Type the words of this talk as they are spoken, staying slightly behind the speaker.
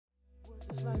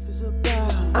This life is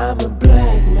about. I'm a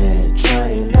black man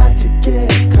trying not to get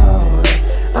caught.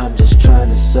 I'm just trying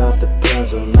to solve the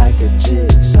puzzle like a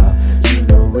jigsaw. You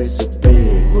know it's a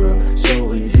big world,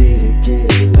 so easy to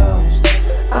get lost.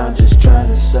 I'm just trying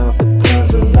to solve the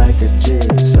puzzle like a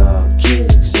jigsaw.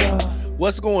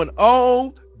 What's going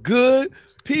on, good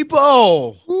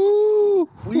people? Ooh.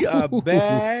 We are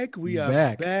back. We are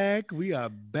Back. back. We are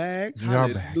back. We are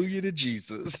back. Hallelujah to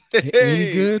Jesus. Ain't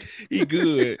he good? He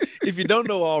good. If you don't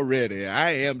know already,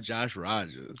 I am Josh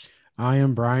Rogers. I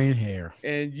am Brian Hare.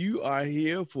 And you are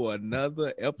here for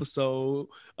another episode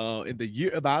in the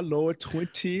year of our Lord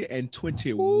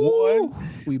 2021. Ooh,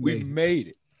 we made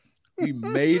it. We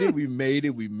made it. We made it.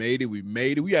 We made it. We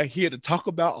made it. We are here to talk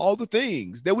about all the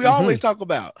things that we always talk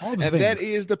about. And that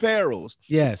is the perils,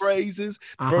 yes, praises,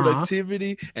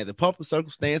 productivity, and the pump of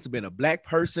circumstance of being a black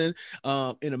person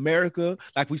in America.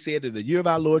 Like we said, in the year of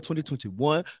our Lord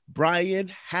 2021.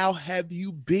 Brian, how have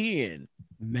you been?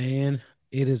 Man,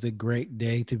 it is a great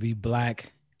day to be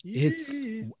black. Yeah.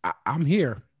 I'm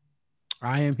here.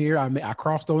 I am here. I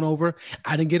crossed on over.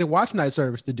 I didn't get a watch night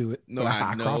service to do it. No,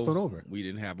 I crossed on over. We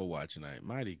didn't have a watch night.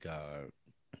 Mighty God.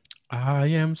 I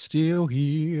am still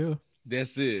here.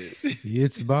 That's it.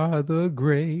 It's by the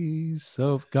grace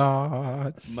of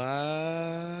God.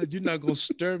 You're not gonna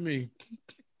stir me.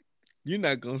 You're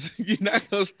not gonna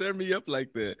stir me up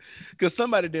like that. Because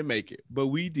somebody didn't make it, but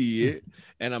we did.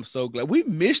 And I'm so glad. We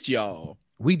missed y'all.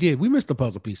 We did. We missed the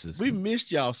puzzle pieces. We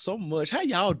missed y'all so much. How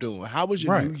y'all doing? How was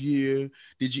your New Year?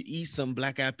 Did you eat some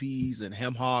black eyed peas and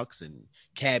ham hocks and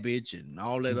cabbage and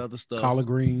all that other stuff? Collard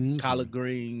greens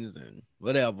and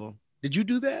whatever. Did you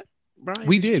do that, Brian?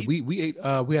 We did. We ate.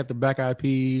 We had the black eyed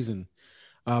peas, and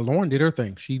Lauren did her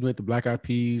thing. She went the black eyed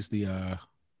peas, the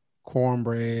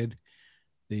cornbread,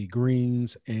 the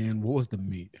greens, and what was the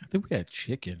meat? I think we had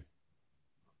chicken.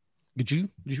 Did you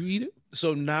eat it?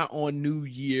 So not on New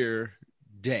Year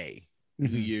Day,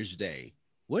 New Year's Day.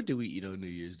 What did we eat on New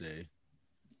Year's Day?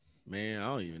 Man, I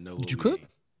don't even know. Did you cook?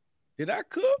 Did I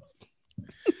cook?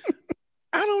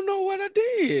 I don't know what I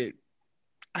did.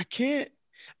 I can't.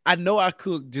 I know I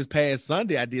cooked this past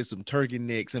Sunday. I did some turkey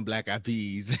necks and black eyed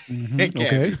peas and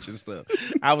cabbage and stuff.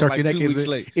 I was turkey like 2 weeks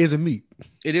late. Is a meat.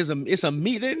 It's a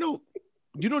meat. They know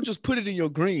you don't just put it in your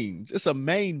greens. It's a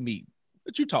main meat.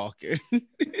 What you talking?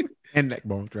 And neck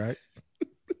bones, right?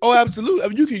 Oh, absolutely. I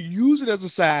mean, you can use it as a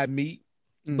side meat,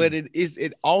 but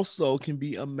it also can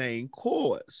be a main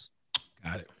course.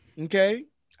 Got it. Okay.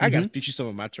 I got to feature you some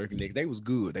of my turkey necks. They was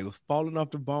good. They was falling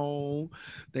off the bone.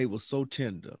 They were so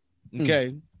tender.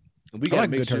 Okay. And we got to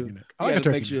make sure. I got to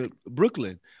make sure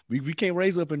Brooklyn. We can't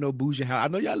raise up in no bougie house. I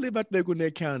know y'all live out there in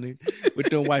Gwinnett County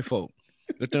with them white folk,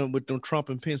 with them Trump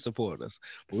and Penn supporters.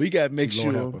 But we got to make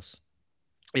sure.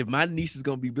 If my niece is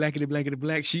gonna be blackety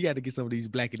black, she got to get some of these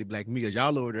blackety black meals.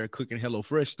 Y'all over there cooking Hello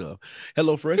Fresh stuff.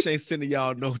 Hello Fresh ain't sending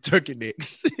y'all no turkey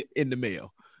necks in the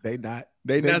mail. They not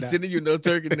sending you no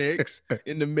turkey necks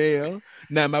in the mail.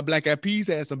 Now my black eyed peas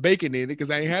had some bacon in it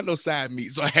because I ain't had no side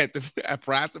meat, so I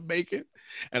fried some bacon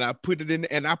and I put it in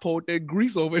and I poured that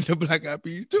grease over in the black eyed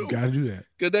peas too. You gotta do that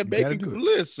because that bacon.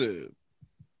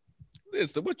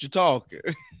 Listen, what you talking?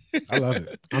 I love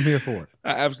it. I'm here for it. I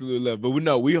absolutely love it.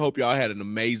 But we hope y'all had an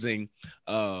amazing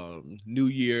New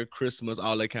Year, Christmas,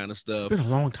 all that kind of stuff. It's been a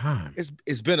long time.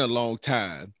 It's been a long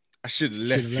time. I should have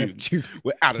left you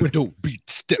without a dope beat.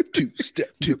 Step two, step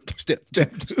two, step two,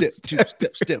 step two,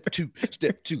 step two,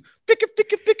 step two. Fick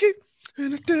it.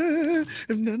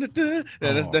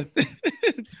 That's that.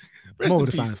 I'm over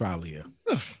the science file here.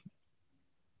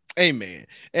 Amen.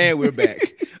 And we're back.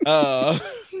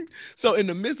 So in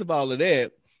the midst of all of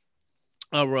that,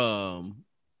 our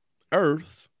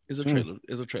Earth is a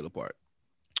trailer park.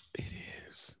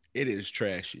 It is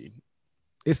trashy.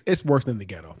 It's worse than the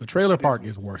ghetto. The trailer park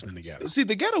is worse than the ghetto. See,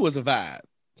 the ghetto was a vibe.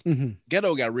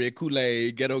 Ghetto got red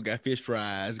Kool-Aid. Ghetto got fish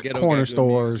fries. Ghetto corner got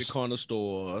stores. Music, corner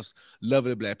stores.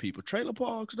 Lovely black people. Trailer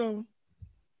parks though.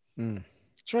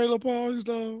 Trailer parks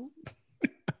though.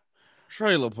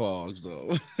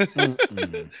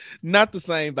 Not the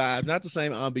same vibe, not the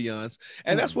same ambiance.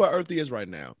 And that's where Earth is right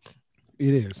now.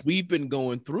 It is. We've been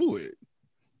going through it.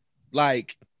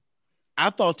 Like, I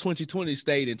thought 2020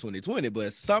 stayed in 2020,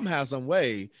 but somehow, some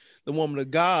way, the woman of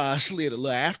God slid a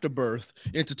little afterbirth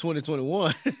into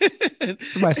 2021.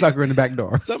 Somebody snuck her in the back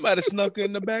door. Somebody snuck her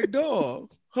in the back door.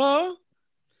 Huh?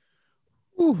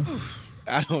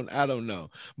 I don't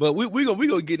know. But we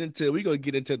gonna get into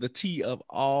the tea of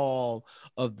all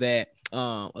of that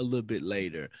a little bit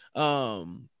later.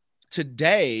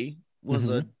 Today was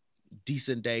a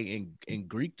decent day in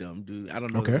Greekdom, dude. I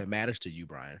don't know if that matters to you,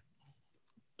 Brian.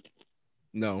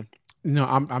 No. No,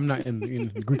 I'm not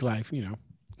in Greek life, you know.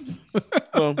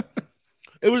 Well,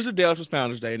 it was the Delta's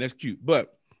Founders Day, and that's cute.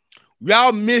 But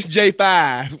y'all missed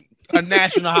J5, a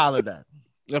national holiday,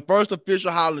 the first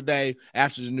official holiday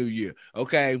after the new year.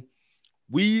 Okay,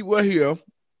 we were here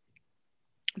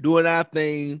doing our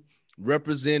thing,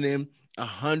 representing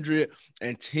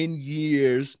 110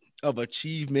 years of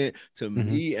achievement to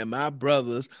me and my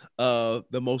brothers of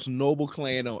the most noble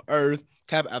clan on earth,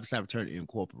 Kappa Alpha Psi Fraternity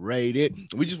Incorporated.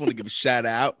 We just want to give a shout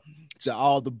out to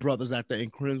all the brothers out there in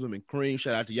Crimson and Cream.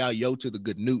 Shout out to y'all, yo, to the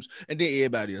good news, and then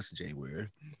everybody else in January,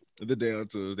 the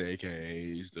Deltas, the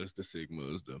AKs, the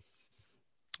Sigmas, the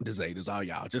Zetas, all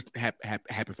y'all. Just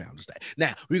happy Founders Day.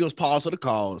 Now we're gonna pause for the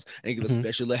calls and give a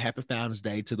special little happy Founders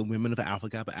Day to the women of Alpha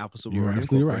Kappa Alpha Sorority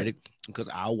Incorporated, because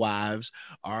our wives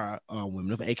are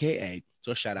women of AKA.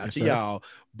 So shout out to y'all.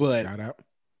 But shout out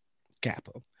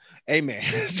Kappa. Amen.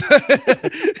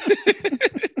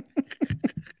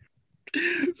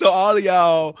 So all of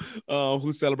y'all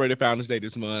who celebrated Founders Day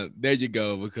this month, there you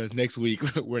go, because next week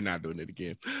we're not doing it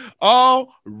again.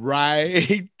 All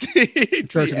right.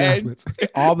 Church announcements.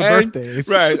 All the birthdays.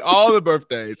 Right. All the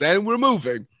birthdays. And we're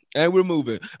moving.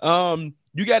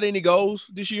 You got any goals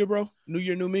this year, bro? New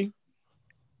year, new me?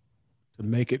 To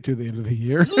make it to the end of the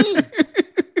year.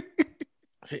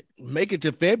 Make it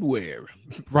to February.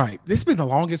 Right. This has been the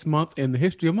longest month in the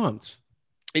history of months.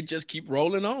 It just keep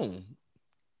rolling on.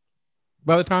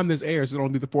 By the time this airs, it'll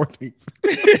be the 14th.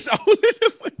 It's only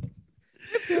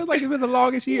it feels like it's been the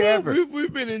longest year ever.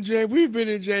 We've been in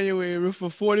January for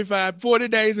 40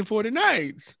 days and 40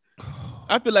 nights.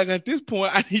 I feel like at this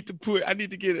point I need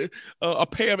to get a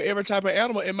pair of every type of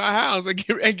animal in my house and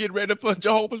get ready for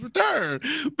Jehovah's return.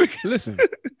 Listen,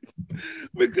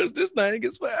 because this thing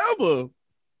is forever.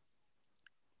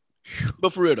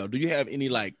 But for real though, do you have any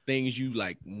like things you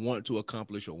like want to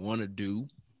accomplish or want to do?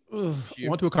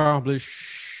 Want to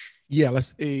accomplish? Yeah,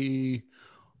 let's see.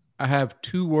 I have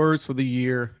 2 words for the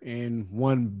year and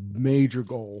one major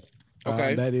goal.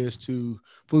 Okay, that is to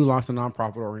fully launch the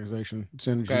nonprofit organization,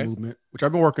 Synergy Movement, which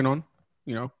I've been working on.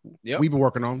 You know, we've been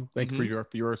working on. Thank you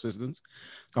for your assistance.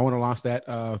 So I want to launch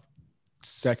that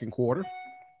second quarter.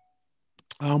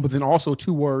 But then also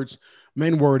 2 words.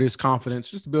 Main word is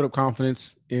confidence, just to build up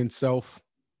confidence in self.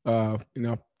 You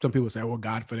know, some people say, well,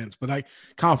 Godfidence, but like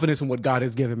confidence in what God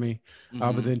has given me.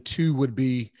 But then 2 would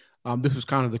be, this was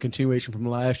kind of the continuation from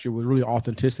last year, was really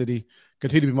authenticity,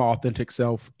 continue to be my authentic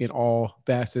self in all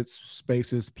facets,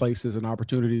 spaces, places, and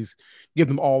opportunities. Give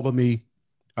them all to me.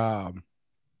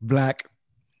 Black,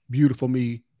 beautiful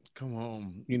me. Come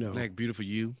on, you know, Black, beautiful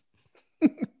you.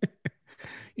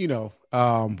 You know,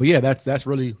 but yeah, that's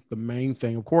really the main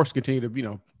thing. Of course, continue to, you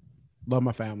know, love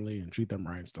my family and treat them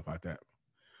right and stuff like that.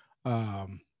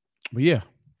 But yeah,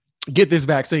 get this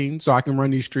vaccine so I can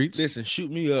run these streets. Listen, shoot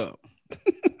me up.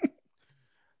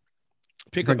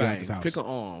 Pick a vein, pick an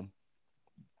arm.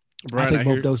 Brian, I take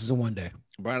both doses in one day.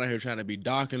 Brian out here trying to be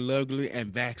dark and lovely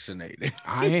and vaccinated.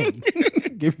 I am.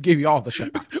 give you all the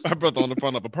shots. My brother on the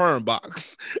front of a perm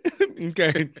box.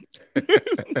 Okay.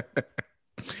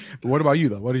 But what about you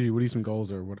though? What are some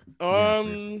goals or what?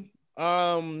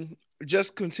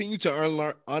 Just continue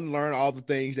to unlearn all the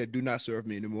things that do not serve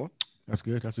me anymore. That's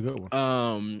good. That's a good one.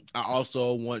 I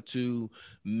also want to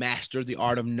master the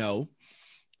art of no.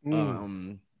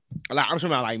 I'm talking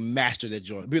about like master that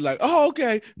joint. Be like, oh,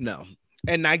 okay, no,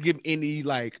 and not give any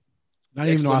like. Not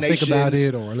even know I think about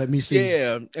it or let me see.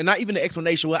 Yeah, and not even the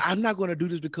explanation. Well, I'm not going to do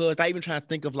this because not even trying to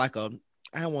think of like I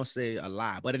don't want to say a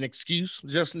lie, but an excuse.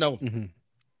 Just no.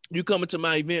 You coming to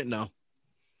my event? No.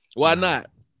 Why not?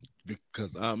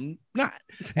 Because I'm not.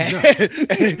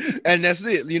 And that's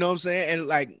it. You know what I'm saying? And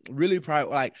like really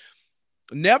like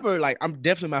never like I'm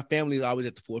definitely my family is always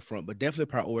at the forefront, but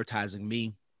definitely prioritizing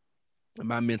me and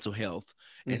my mental health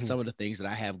and some of the things that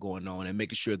I have going on and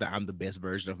making sure that I'm the best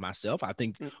version of myself. I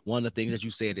think one of the things that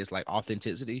you said is like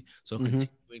authenticity. So continuing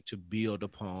to build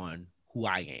upon who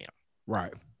I am.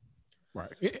 Right.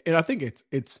 And I think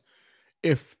it's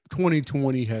if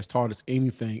 2020 has taught us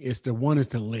anything, it's the one is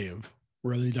to live,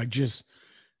 really, like just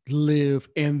live.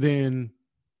 And then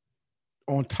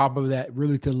on top of that,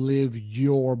 really to live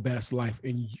your best life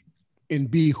and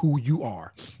be who you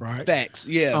are. Right. Facts.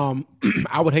 Yeah.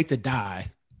 I would hate to die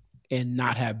and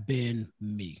not have been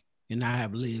me and not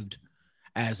have lived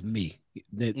as me.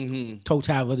 The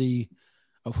totality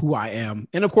of who I am.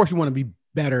 And of course you want to be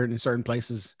better in certain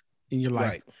places in your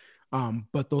life. Right.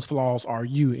 But those flaws are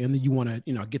you, and then you want to,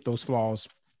 you know, get those flaws,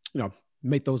 you know,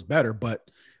 make those better. But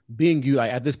being you,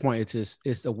 like at this point,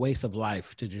 it's a waste of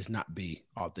life to just not be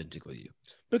authentically you.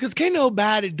 Because can't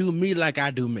nobody do me like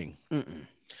I do me.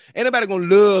 Ain't nobody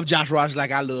gonna love Josh Ross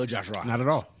like I love Josh Ross. Not at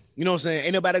all. You know what I'm saying?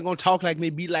 Ain't nobody gonna talk like me,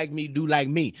 be like me, do like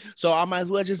me. So I might as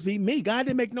well just be me. God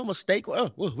didn't make no mistake.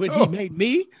 When he made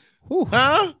me,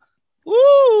 huh?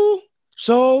 Woo!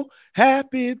 So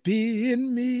happy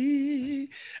being me.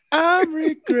 I'm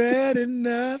regretting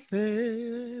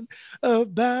nothing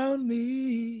about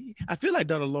me. I feel like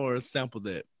Donna Lawrence sampled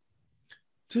that.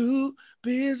 Too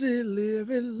busy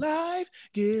living life,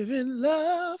 giving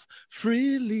love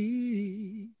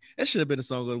freely. That should have been a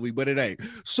song of the week, but it ain't.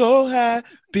 So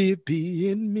happy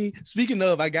being me. Speaking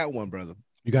of, I got one, brother.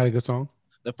 You got a good song?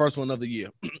 The first one of the year.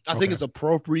 I think it's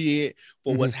appropriate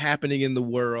for what's happening in the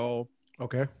world.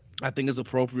 Okay. I think it's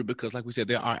appropriate because, like we said,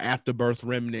 there are afterbirth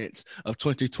remnants of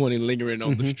 2020 lingering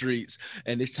on the streets,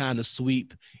 and it's time to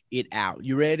sweep it out.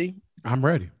 You ready? I'm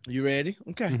ready. You ready?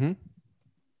 Okay.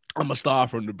 I'm gonna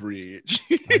start from the bridge.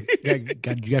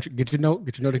 Get your note.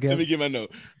 Get your note together. Let me get my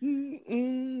note.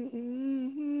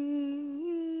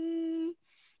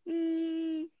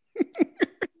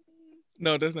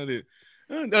 No, that's not it.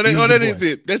 That is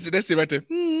it. That's it right there.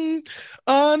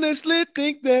 Honestly,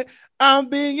 think that I'm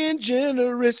being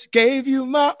generous. Gave you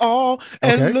my all,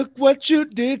 and look what you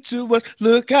did to us.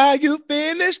 Look how you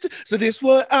finished. So this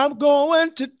what I'm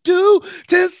going to do.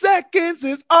 10 seconds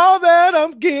is all that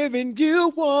I'm giving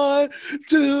you. 1,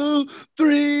 2,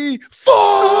 3,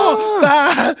 4,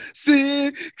 5,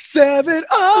 6, 7,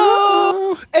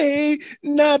 8.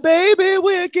 Now, baby,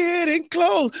 we're getting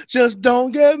close. Just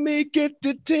don't get me get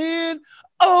to 10.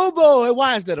 Oh boy,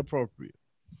 why is that appropriate?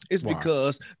 It's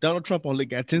because Donald Trump only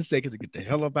got 10 seconds to get the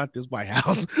hell up out this White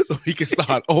House so he can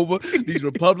start over. These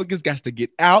Republicans got to get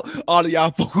out. All of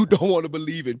y'all who don't want to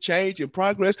believe in change and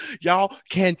progress, y'all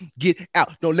can get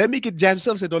out. Don't let me get, Jasmine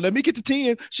Sullivan said, don't let me get to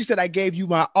 10. She said, I gave you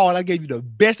my all. I gave you the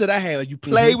best that I had. You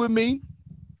played with me.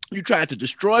 You tried to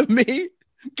destroy me.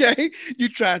 Okay. You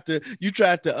tried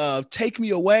to take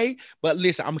me away. But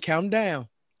listen, I'm counting down.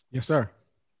 Yes, sir.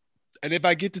 And if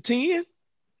I get to 10,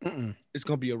 it's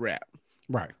going to be a wrap.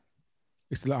 Right.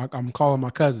 It's like I'm calling my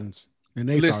cousins and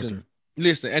they listen.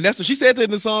 And that's what she said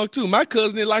in the song too. My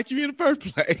cousin didn't like you in the first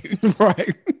place.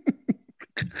 Right.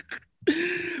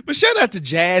 But shout out to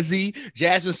Jasmine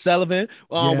Sullivan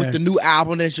with the new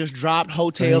album that's just dropped,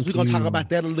 Hotels. We're going to talk about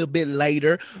that a little bit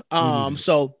later.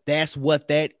 So that's what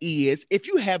that is. If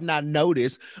you have not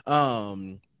noticed,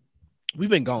 we've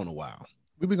been gone a while.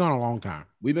 We've been gone a long time.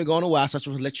 We've been going a while, so I just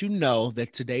want to let you know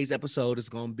that today's episode is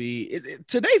going to be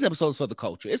today's episode is for the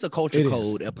culture. It's a culture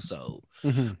code episode,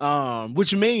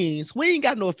 which means we ain't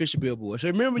got no official billboard. So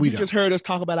remember, you just heard us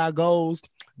talk about our goals.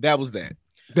 That was that.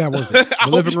 That was it. The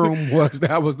living room was the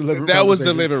living room. That was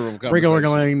the living room.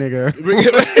 Ring-a-ling-a-ling, nigga.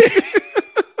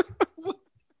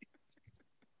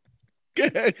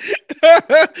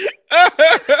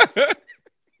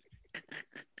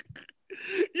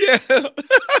 Yeah.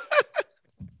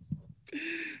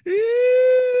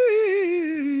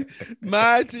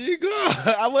 Mighty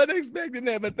God. I wasn't expecting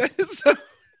that, but that's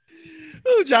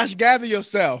Josh, gather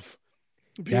yourself.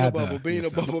 Being a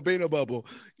bubble.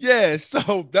 Yeah,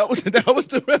 so that was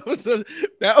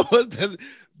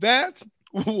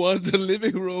the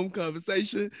living room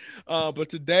conversation. But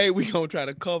today we're gonna try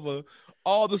to cover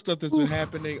all the stuff that's been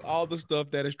happening, all the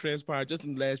stuff that has transpired just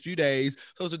in the last few days.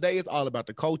 So today is all about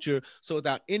the culture. So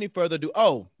without any further ado,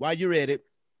 while you're at it,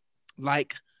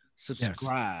 like,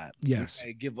 subscribe. Yes.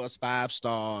 Okay, give us 5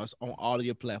 stars on all of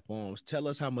your platforms. Tell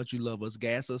us how much you love us.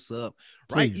 Gas us up.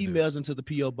 Please write emails into the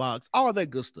P.O. box. All that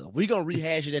good stuff. We're going to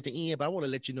rehash it at the end, but I want to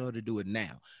let you know how to do it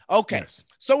now. Okay. Yes.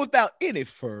 So without any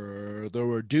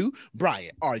further ado,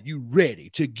 Brian, are you ready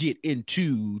to get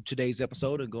into today's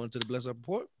episode and go into the Bless Up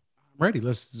Report? I'm ready.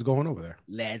 Let's go on over there.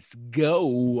 Let's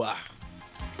go.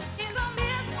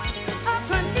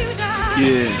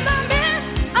 Yeah.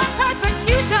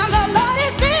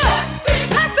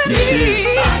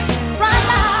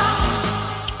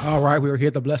 All right, we are here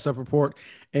at the Bless Up Report,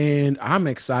 and I'm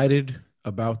excited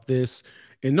about this.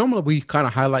 And normally we kind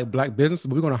of highlight Black business,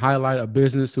 but we're going to highlight a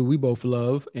business who we both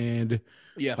love, and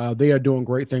they are doing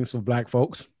great things for Black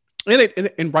folks,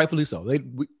 and rightfully so.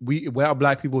 We without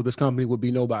Black people, this company would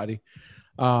be nobody.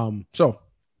 So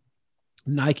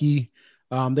Nike,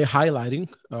 they're highlighting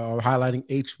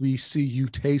HBCU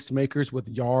tastemakers with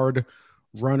Yard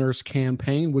Runners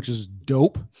campaign, which is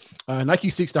dope. Nike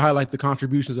seeks to highlight the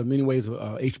contributions of many ways of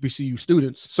HBCU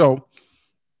students. So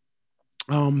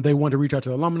they want to reach out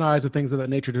to alumni and things of that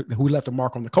nature who left a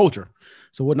mark on the culture.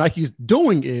 So what Nike's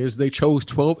doing is they chose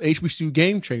 12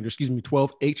 HBCU,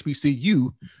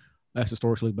 that's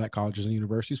historically Black colleges and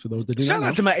universities, for those that do not know. Shout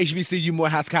out to my HBCU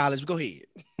Morehouse College. Go ahead.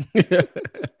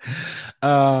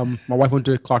 My wife went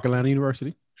to Clark Atlanta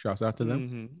University. Shouts out to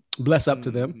them. Bless up to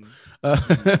them.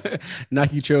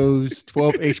 Nike chose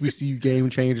 12 HBCU game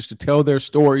changers to tell their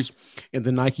stories in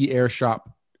the Nike Air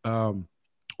Shop on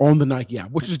the Nike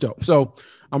app, which is dope. So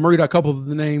I'm going to read a couple of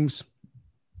the names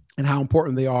and how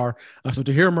important they are. So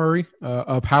Tahir Murray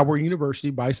of Howard University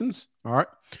Bisons. All right.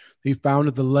 He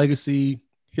founded the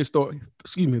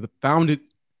founded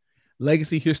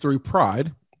Legacy History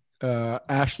Pride.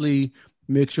 Ashley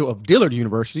Mitchell of Dillard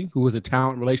University, who was a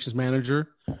talent relations manager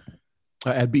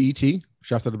at BET.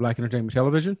 Shouts out to Black Entertainment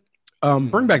Television.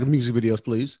 Bring back the music videos,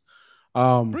 please.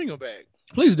 Bring them back.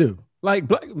 Please do. Like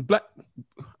black.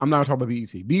 I'm not talking about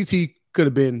BET. BET could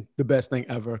have been the best thing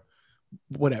ever.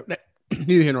 Whatever.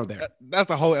 Neither here nor there.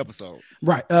 That's a whole episode.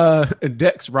 Right.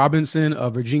 Dex Robinson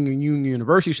of Virginia Union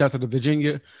University. Shouts out to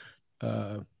Virginia,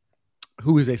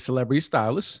 who is a celebrity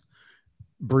stylist.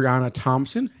 Brianna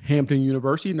Thompson, Hampton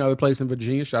University, another place in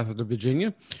Virginia. Shouts out to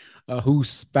Virginia,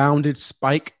 who's founded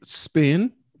Spike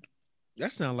Spin.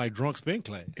 That sounds like drunk spin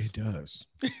class. It does.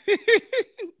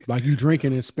 Like you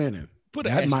drinking and spinning.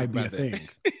 That might be a thing.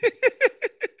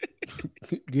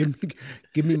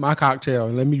 give me my cocktail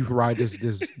and let me ride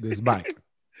this bike.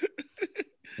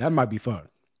 That might be fun.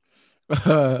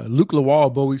 Luke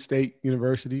Lawal, Bowie State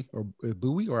University, or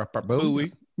Bowie or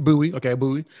Bowie. Bowie. Okay,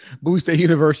 Bowie. Bowie State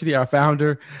University, our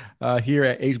founder here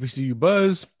at HBCU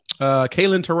Buzz.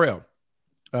 Kaylin Terrell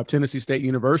of Tennessee State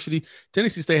University.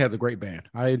 Tennessee State has a great band.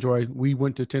 We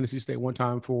went to Tennessee State one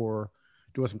time for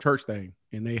doing some church thing,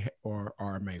 and they are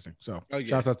amazing. So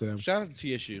shouts out to them. Shout out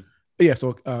to TSU. Yeah,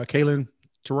 so Kaylin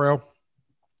Terrell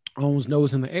owns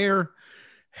Nose in the Air.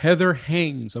 Heather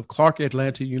Haynes of Clark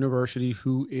Atlanta University,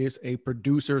 who is a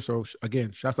producer. So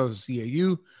again, shouts out to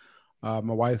CAU.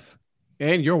 My wife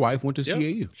and your wife went to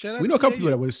CAU. We know a couple people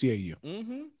that went to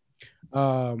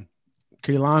CAU.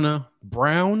 Kaylana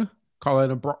Brown,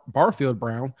 Carlina Barfield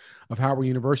Brown of Howard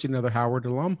University, another Howard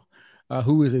alum,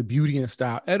 who is a beauty and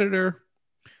style editor.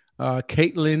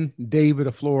 Caitlin David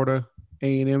of Florida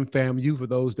A&M FAMU, for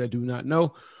those that do not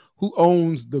know, who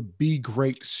owns the Be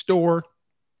Great store.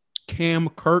 Cam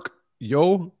Kirk,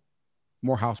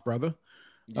 Morehouse brother,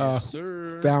 yes,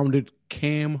 sir. Founded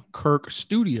Cam Kirk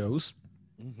Studios.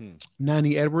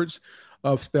 Nani Edwards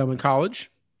of Spelman College,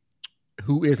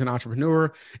 who is an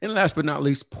entrepreneur. And last but not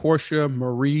least, Portia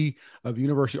Marie of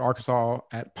University of Arkansas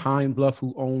at Pine Bluff,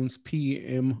 who owns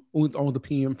the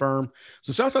PM firm.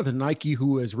 So shouts out to Nike,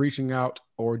 who is reaching out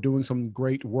or doing some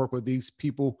great work with these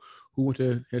people who went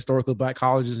to historically Black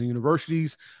colleges and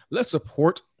universities. Let's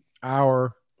support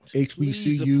our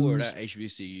HBCUs. Support our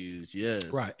HBCUs, yes.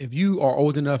 Right. If you are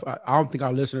old enough, I don't think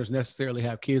our listeners necessarily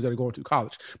have kids that are going to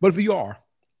college, but if you are,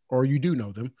 or you do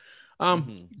know them,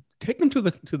 take them to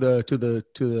the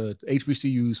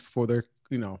HBCUs for their,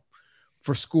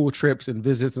 for school trips and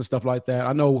visits and stuff like that.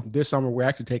 I know this summer we're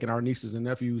actually taking our nieces and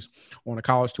nephews on a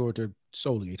college tour to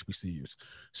solely HBCUs.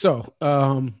 So,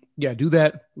 do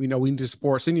that. We need to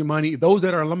support. Send your money. Those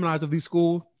that are alumni of these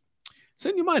schools,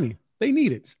 send your money. They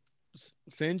need it.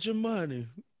 Send your money.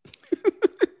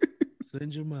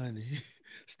 Send your money.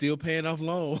 Still paying off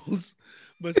loans,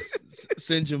 but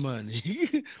send your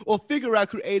money. Or figure out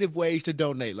creative ways to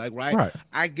donate. Like, right?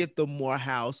 I get the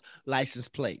Morehouse license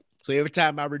plate. So every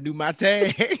time I renew my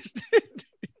tags,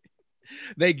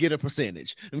 they get a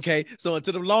percentage. Okay. So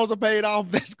until the loans are paid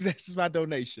off, that's my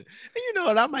donation. And you know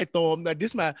what? I might throw them.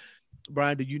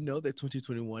 Brian, do you know that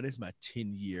 2021 is my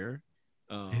 10-year?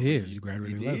 It is. You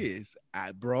graduated. It is.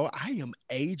 I am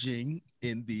aging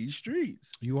in these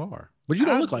streets. You are. But you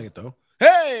don't look like it, though.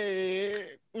 Hey.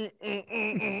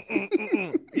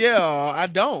 Yeah, I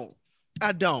don't.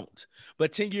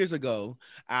 But 10 years ago,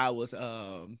 I was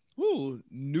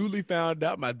newly found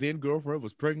out my then girlfriend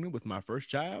was pregnant with my first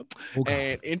child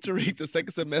and entering the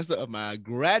second semester of my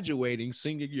graduating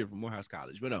senior year from Morehouse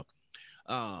College. But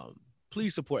no,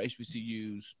 please support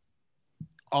HBCUs.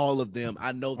 All of them.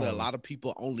 I know that a lot of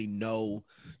people only know,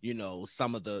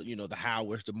 some of the, the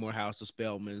Howards, the Morehouse, the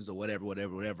Spelmans, or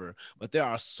whatever. But there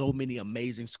are so many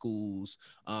amazing schools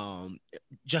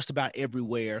just about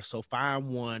everywhere. So find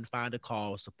one, find a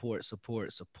cause, support.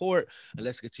 And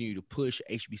let's continue to push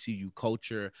HBCU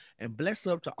culture. And bless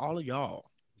up to all of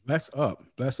y'all. Bless up.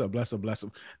 What,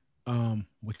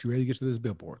 you ready to get to this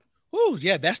billboard? Oh,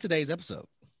 yeah, that's today's episode.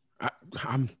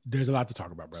 There's a lot to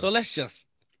talk about, brother. So let's just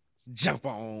jump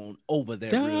on over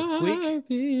there real quick.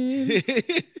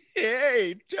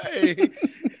 Hey,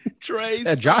 Trey.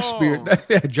 That Josh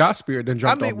Spirit then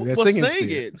jumped over there.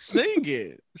 Sing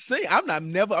it.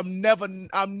 I'm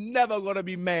never gonna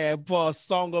be mad for a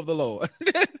song of the Lord.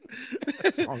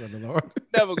 Song of the Lord.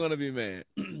 Never gonna be mad.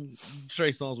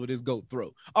 Trey Songz with his goat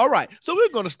throat. All right, so we're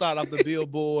gonna start off the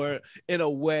Billboard in a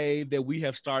way that we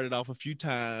have started off a few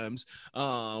times,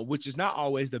 which is not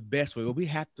always the best way, but we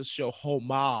have to show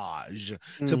homage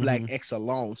to Black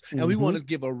excellence, and we want to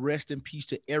give a rest in peace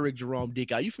to Eric Jerome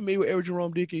Dickey. Are you familiar with Eric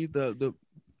Jerome Dickey?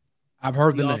 I've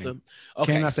heard the author? name.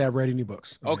 Okay. Can't I say I've read any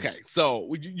books? Okay,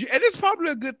 so and it's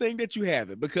probably a good thing that you have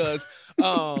it because,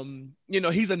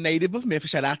 he's a native of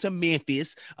Memphis. Shout out to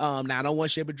Memphis. 901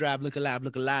 Shepherd Drive. Look alive,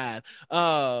 look alive.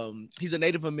 He's a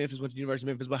native of Memphis. Went to the University of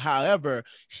Memphis, but however,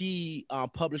 he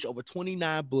published over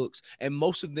 29 books, and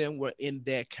most of them were in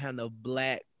that kind of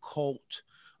Black cult.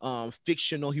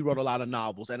 Fictional. He wrote a lot of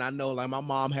novels, and I know like my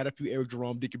mom had a few Eric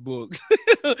Jerome Dickey books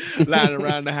lying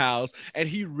around the house, and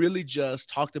he really just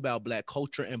talked about Black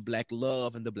culture and Black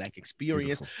love and the Black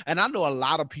experience. Beautiful. And I know a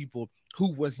lot of people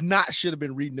who should have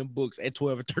been reading them books at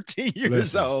 12 or 13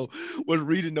 years old was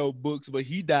reading those books, but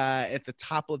he died at the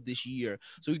top of this year.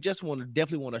 So we just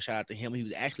definitely want to shout out to him. He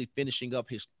was actually finishing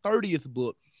up his 30th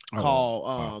book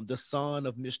called The Son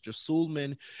of Mr.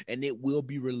 Suleiman, and it will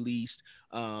be released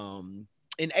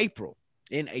in April.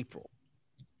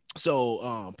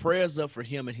 So prayers up for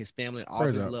him and his family and all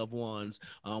his loved ones.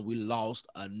 We lost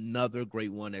another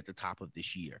great one at the top of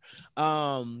this year.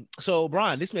 So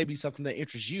Brian, this may be something that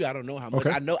interests you. I don't know how much.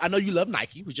 I know you love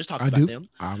Nike. We just talked about them.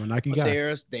 I'm a Nike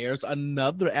guy. There's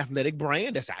another athletic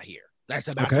brand that's out here that's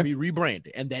about to be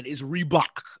rebranded, and that is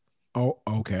Reebok. Oh,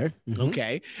 okay.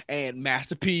 Okay. And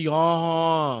Master P,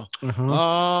 not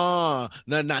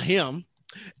him.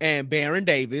 And Baron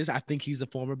Davis, I think he's a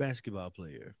former basketball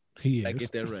player. He is. I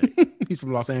get that right. He's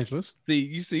from Los Angeles.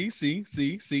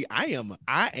 See. I am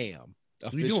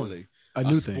officially a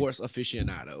new sports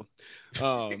aficionado.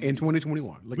 In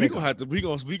 2021. We're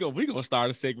gonna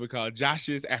start a segment called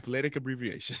Josh's Athletic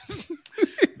Abbreviations.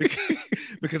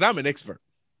 because I'm an expert.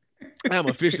 I'm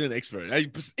officially an expert.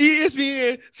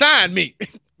 ESPN, sign me.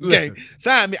 Okay,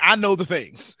 sign me. I know the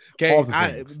things.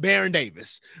 Okay, Baron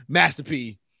Davis, Master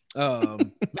P.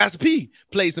 Master P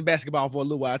played some basketball for a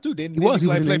little while too. Didn't he? Was in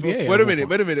the NBA. Wait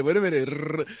a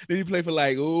minute. Did he play for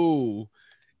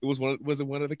was it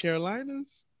one of the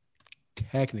Carolinas?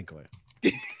 Technically.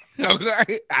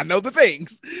 Okay, I know the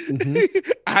things.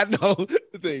 I know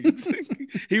the things.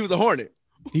 He was a Hornet.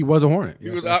 He was a Hornet. He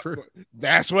was true.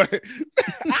 That's what.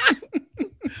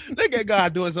 Look at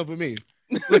God doing something for me.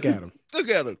 Look at him. Look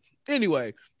at him.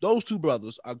 Anyway, those two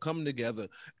brothers are coming together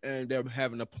and they're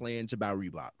having a plan to buy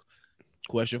Reebok.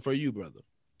 Question for you, brother.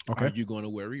 Okay. Are you going to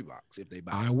wear Reeboks if they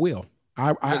buy? I will.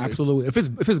 I absolutely. If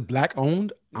it's Black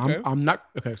owned, I'm not.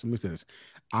 Okay, so let me say this.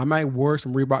 I might wear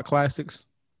some Reebok classics.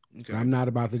 Okay. I'm not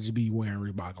about to just be wearing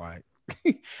Reebok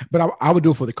but I would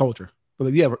do it for the culture.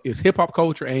 But it's hip hop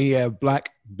culture and you have Black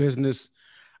business.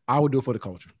 I would do it for the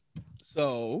culture.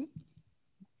 So,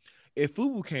 if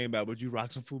FUBU came out, would you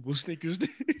rock some FUBU sneakers?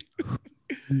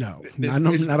 No, not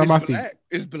on my feet.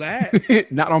 It's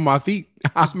black. Not on my feet.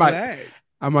 It's black.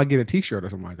 I might get a T-shirt or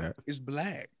something like that. It's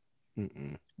black.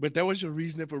 But that was your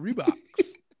reasoning for Reeboks.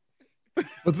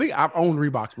 But I've owned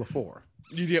Reeboks before.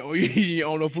 You didn't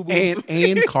own no FUBU?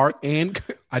 And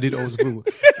I did own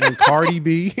FUBU. And Cardi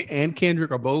B and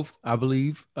Kendrick are both, I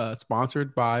believe,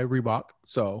 sponsored by Reebok.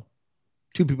 So,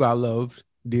 two people I loved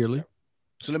dearly.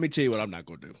 So let me tell you what I'm not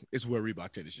going to do. It's wear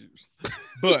Reebok tennis shoes.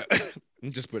 But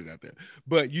just put it out there.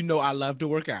 But I love to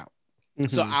work out.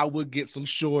 So I would get some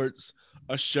shorts,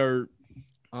 a shirt,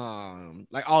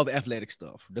 like all the athletic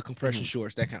stuff, the compression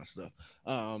shorts, that kind of stuff,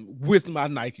 with my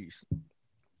Nikes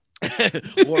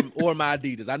or my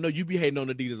Adidas. I know you be hating on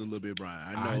Adidas a little bit,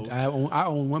 Brian. I know. I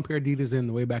own one pair of Adidas in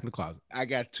the way back in the closet. I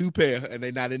got two pair, and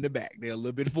they're not in the back. They're a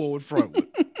little bit forward front.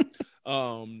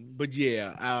 But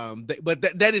yeah, but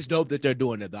that is dope that they're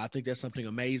doing it though. I think that's something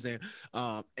amazing.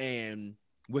 And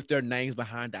with their names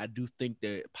behind it, I do think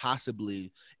that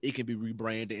possibly it can be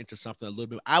rebranded into something a little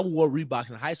bit. I wore Reeboks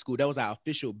in high school. That was our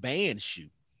official band shoe.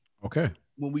 Okay.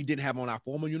 When we didn't have on our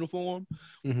formal uniform,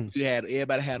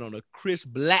 everybody had on a crisp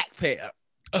black pair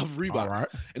of Reeboks, right.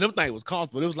 And them thing was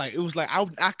comfortable. It was like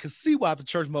I could see why the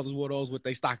church mothers wore those with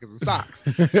their stockings and socks.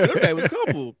 Them thing was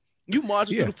comfortable. You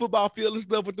marching through the football field and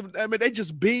stuff with them. I mean, they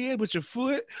just bend with your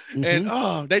foot,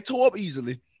 and they tore up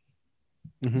easily.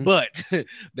 But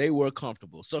they were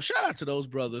comfortable. So shout out to those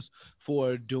brothers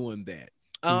for doing that.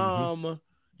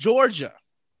 Georgia,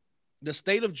 the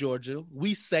state of Georgia,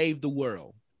 we saved the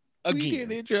world again. We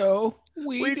did it, Joe.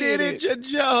 We did it,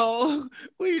 Joe.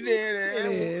 We did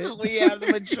it. We have the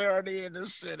majority in the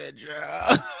Senate,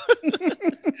 Joe.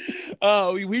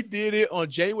 We did it on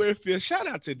January 5th. Shout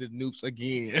out to the Noops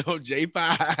again on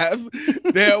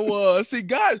J5. There was, see,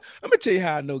 God, I'm gonna tell you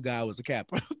how I know God was a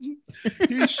capper.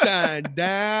 He shined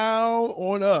down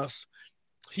on us.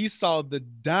 He saw the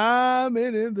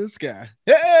diamond in the sky.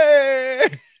 Hey!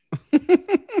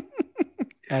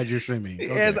 As you're shimmying.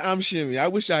 Okay. As I'm shimmying. I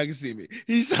wish I could see me.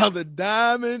 He saw the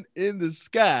diamond in the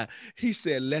sky. He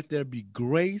said, let there be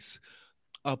grace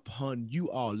upon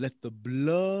you all. Let the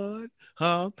blood,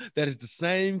 that is the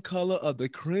same color of the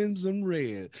crimson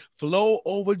red, flow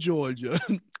over Georgia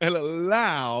and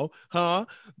allow,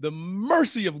 the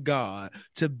mercy of God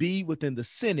to be within the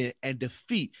Senate and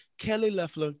defeat Kelly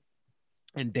Loeffler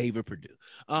and David Perdue.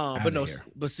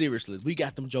 But seriously, we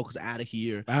got them jokers out of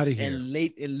here. And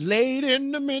late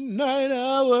in the midnight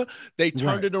hour, they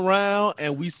turned it around,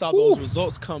 and we saw those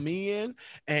results come in.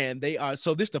 And they are this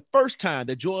is the first time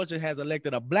that Georgia has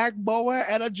elected a black boy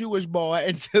and a Jewish boy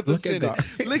into the Senate.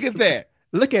 Look at that.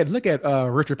 Look at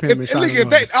Richard Penman. Look at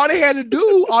that. All they had to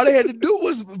do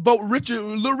was vote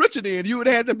Little Richard in. You would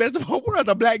have had the best of both worlds,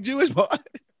 a black Jewish boy.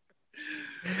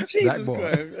 Jesus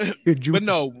Christ. But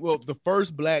no, well, the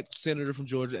first black senator from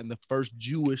Georgia and the first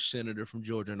Jewish senator from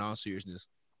Georgia, in all seriousness,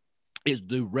 is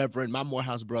the Reverend, my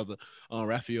Morehouse brother,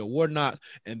 Raphael Warnock,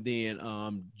 and then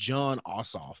John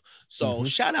Ossoff. So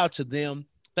shout out to them.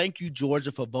 Thank you,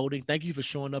 Georgia, for voting. Thank you for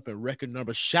showing up in record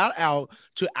numbers. Shout out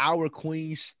to our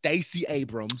queen, Stacey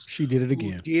Abrams. She did it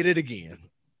again.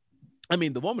 I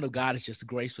mean, the woman of God is just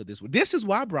grace for this. This is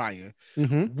why, Brian,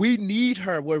 we need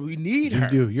her where we need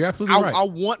her. You do. You're absolutely right. I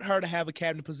want her to have a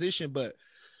cabinet position, but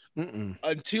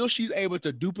until she's able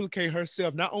to duplicate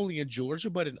herself, not only in Georgia,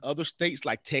 but in other states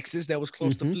like Texas that was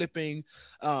close to flipping.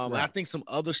 I think some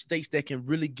other states that can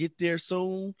really get there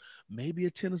soon, maybe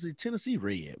a Tennessee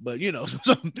red, but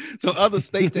some other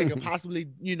states that can possibly,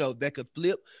 that could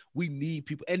flip. We need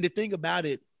people. And the thing about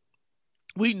it,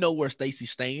 we know where Stacey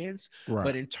stands,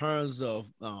 but in terms of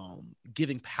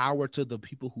giving power to the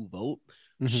people who vote,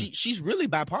 she's really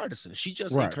bipartisan. She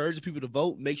just encourages people to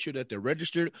vote, make sure that they're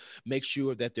registered, make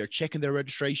sure that they're checking their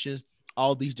registrations,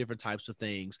 all these different types of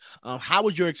things. How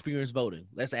was your experience voting?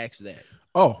 Let's ask that.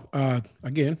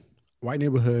 Again, white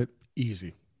neighborhood,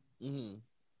 easy.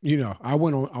 I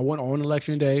went on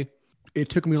election day. It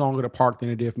took me longer to park than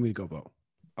it did for me to go vote.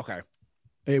 Okay.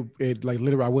 It like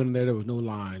literally, I went in there was no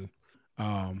line.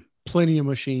 Plenty of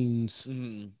machines,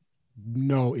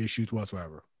 no issues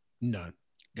whatsoever, none.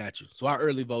 Got you. So I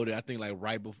early voted, I think like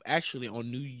right before, actually on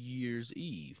New Year's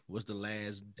Eve was the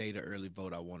last day to early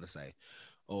vote, I want to say.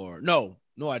 Or no,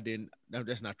 I didn't. No,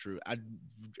 that's not true. I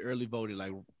early voted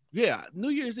New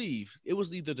Year's Eve. It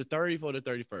was either the 30th or the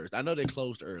 31st. I know they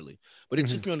closed early, but it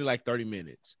took me only like 30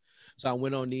 minutes. So I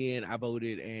went on in, I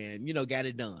voted, and got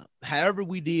it done. However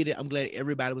we did it, I'm glad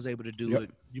everybody was able to do it.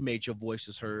 You made your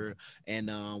voices heard, and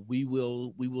we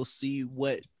will see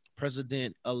what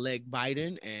President-elect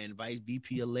Biden and Vice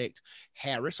VP-elect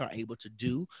Harris are able to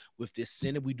do with this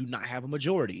Senate. We do not have a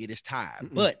majority; it is tied.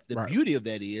 But the beauty of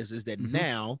that is that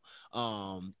now,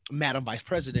 Madam Vice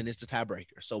President is the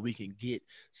tiebreaker, so we can get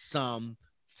some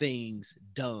things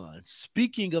done.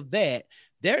 Speaking of that,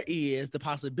 there is the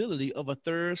possibility of a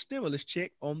third stimulus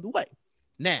check on the way.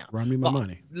 Now, run me my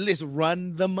money. Let's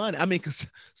run the money. I mean, because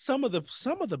some of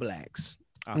the blacks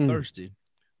are thirsty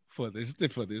for this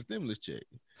stimulus check.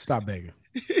 Stop begging.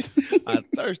 Are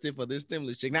thirsty for this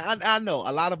stimulus check. Now, I know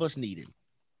a lot of us need it.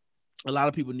 A lot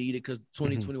of people need it because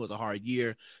 2020 was a hard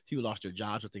year. People lost their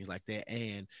jobs or things like that.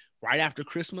 And right after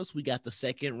Christmas, we got the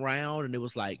second round, and it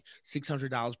was like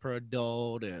 $600 per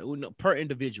adult and per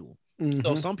individual.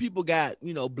 So some people got,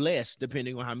 blessed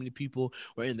depending on how many people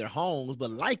were in their homes.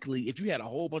 But likely, if you had a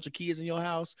whole bunch of kids in your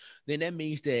house, then that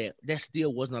means that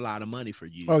still wasn't a lot of money for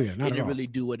you. Oh, yeah. Not it didn't really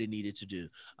do what it needed to do.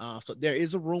 So there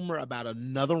is a rumor about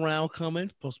another round coming,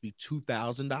 supposed to be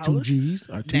 $2,000. 2 G's.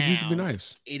 2 G's would be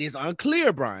nice. It is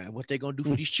unclear, Brian, what they're going to do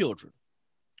for these children.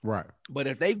 Right. But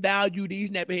if they value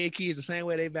these nappy-head kids the same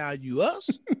way they value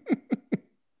us,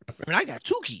 I got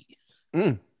 2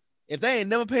 kids. If they ain't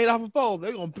never paid off a phone,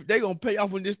 they're gonna pay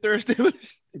off when this third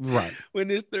stimulus, right? When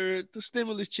this third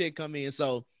stimulus check come in.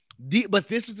 So, but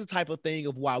this is the type of thing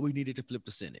of why we needed to flip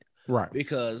the Senate, right?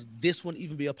 Because this wouldn't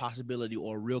even be a possibility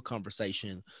or a real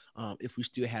conversation if we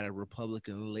still had a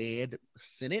Republican-led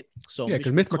Senate. So yeah,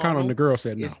 because Mitch McConnell and the girl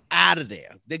said no. It's out of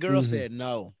there. The girl said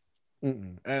no.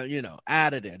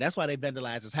 Out of there. That's why they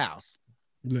vandalized his house.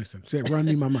 Listen, said run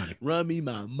me my money. Run me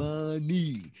my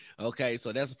money. Okay,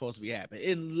 so that's supposed to be happening.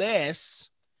 Unless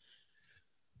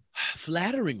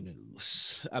flattering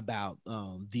news about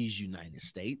these United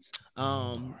States.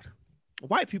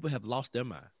 White people have lost their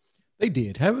mind. They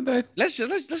did, haven't they? Let's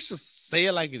just say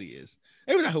it like it is.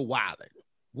 It was out here wilding.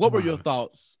 What were your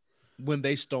thoughts when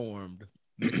they stormed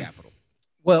the Capitol?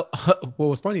 Well, it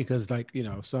was funny because, like,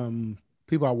 some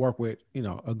people I work with,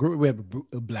 a group, we have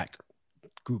a black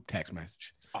group text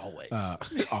message.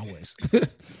 Always.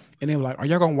 And they were like, "Are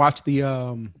y'all gonna watch the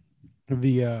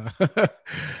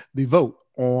the vote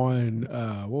on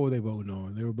what were they voting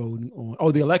on? They were voting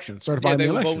on the election, certified they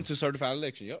the were election. voting to certify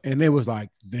election. Yep. And it was like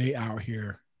they out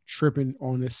here tripping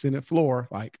on the Senate floor,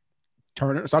 like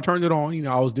so I turned it on.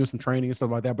 I was doing some training and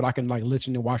stuff like that, but I can like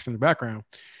listen and watch in the background.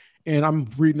 And I'm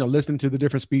reading or listening to the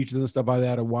different speeches and stuff like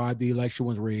that of why the election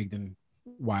was rigged and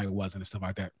why it wasn't and stuff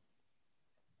like that.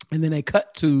 And then they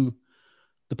cut to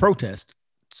the protest,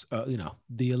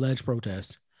 the alleged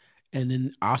protest. And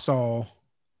then I saw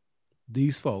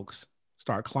these folks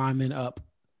start climbing up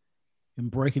and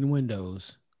breaking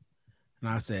windows. And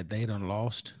I said, they done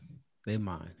lost their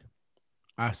mind.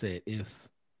 I said, if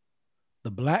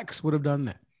the blacks would have done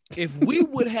that. If we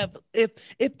would have, if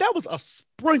that was a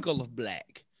sprinkle of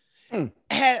black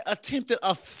had attempted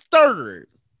a third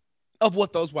of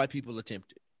what those white people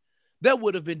attempted, there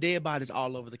would have been dead bodies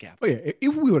all over the Capitol. Oh yeah,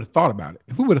 if we would have thought about it,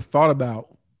 if we would have thought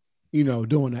about,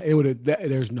 doing that, it would have.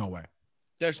 There's no way.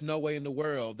 There's no way in the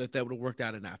world that would have worked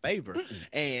out in our favor.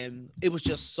 And it was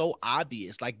just so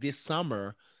obvious. Like this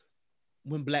summer,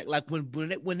 when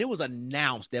it was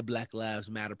announced that Black Lives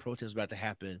Matter protests was about to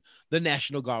happen, the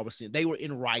National Guard was sent. They were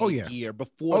in riot gear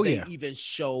before they even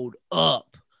showed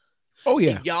up. Oh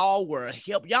yeah, and y'all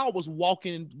was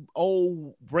walking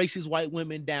old racist white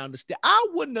women down the steps. I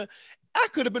would have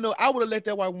let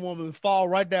that white woman fall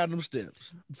right down them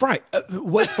steps. Right.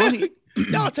 What's funny?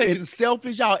 Y'all taking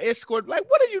selfies, y'all escort. Like,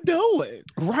 what are you doing?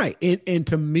 Right. And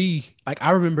to me, like,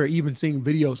 I remember even seeing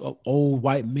videos of old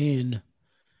white men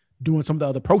doing some of the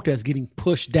other protests, getting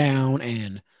pushed down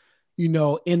and,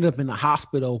 ended up in the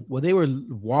hospital where they were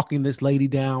walking this lady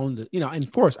down. And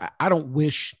of course, I don't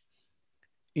wish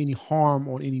any harm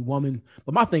on any woman,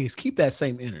 but my thing is keep that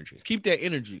same energy. Keep that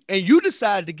energy. And you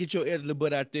decided to get your elderly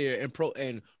butt out there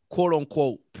and quote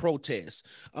unquote protest.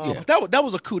 That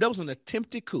was a coup. That was an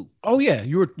attempted coup. Oh yeah,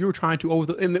 you were trying to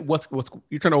overthrow, and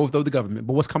you're trying to overthrow the government.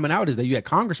 But what's coming out is that you had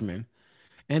congressmen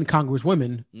and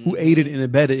congresswomen who aided and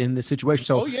abetted in this situation.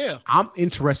 So I'm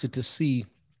interested to see.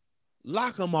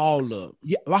 Lock them all up.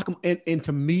 Yeah, lock them. And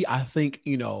to me, I think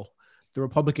the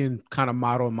Republican kind of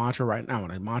motto and mantra right now,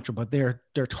 not a mantra, but their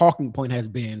talking point has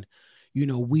been,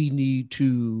 we need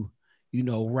to,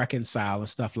 reconcile and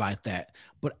stuff like that.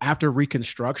 But after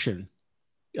Reconstruction,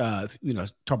 talk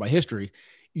about history,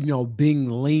 being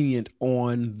lenient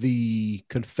on the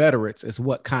Confederates is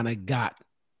what kind of got,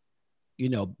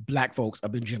 black folks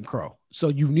up in Jim Crow. So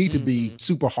you need to be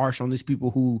super harsh on these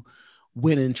people who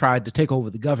went and tried to take over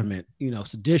the government,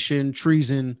 sedition,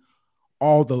 treason,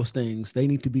 all those things. They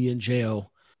need to be in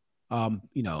jail,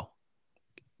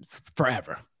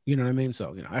 forever. You know what I mean?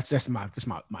 So, that's my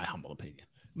humble opinion.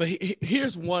 But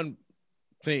here's one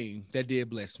thing that did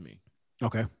bless me.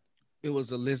 Okay. It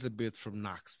was Elizabeth from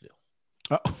Knoxville.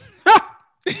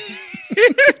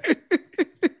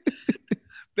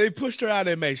 They pushed her out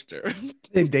and maced her.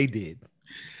 And they did.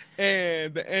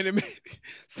 And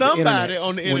somebody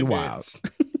on the internet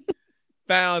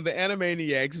found the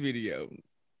Animaniacs video.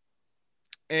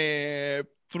 And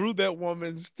through that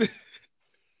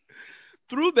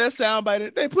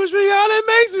soundbite, they pushed me out and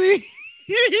makes me.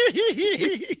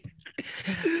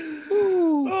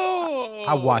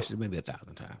 I watched it maybe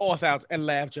 1,000 times. 1,000 and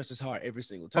laughed just as hard every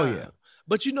single time. Oh yeah.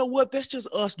 But you know what? That's just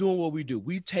us doing what we do.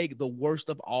 We take the worst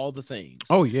of all the things.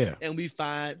 Oh yeah. And we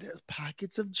find there's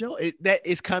pockets of joy that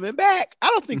is coming back. I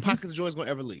don't think pockets of joy is going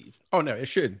to ever leave. Oh no, it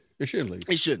shouldn't. It shouldn't leave.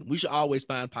 It shouldn't. We should always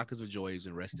find pockets of joy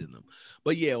and rest in them.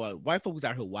 But yeah, white folks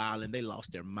out here wild and they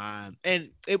lost their mind.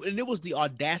 And it was the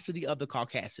audacity of the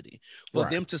caucasity for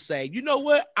them to say, you know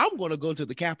what? I'm going to go to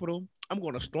the Capitol. I'm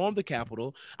going to storm the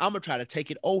Capitol. I'm going to try to take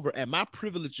it over. And my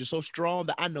privilege is so strong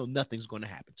that I know nothing's going to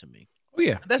happen to me. Oh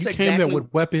yeah, that's exactly. Came there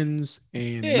with weapons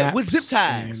and with zip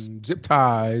ties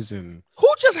and who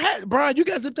just had Brian? You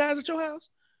got zip ties at your house?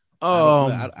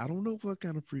 I don't know what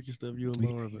kind of freaky stuff you and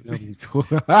Laura.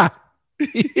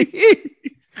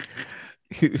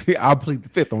 I'll plead the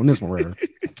fifth on this one, Reverend.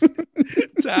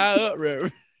 Tie up,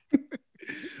 Reverend.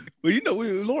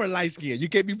 Well, Lauren light skin. You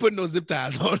can't be putting those zip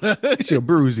ties on her. She'll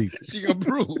bruise these. She gonna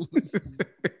bruise.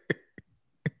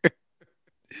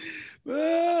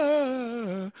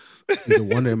 He's a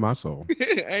wonder in my soul,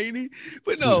 ain't he?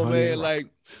 But no, man. Like,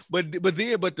 but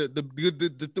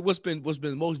the what's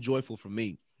been most joyful for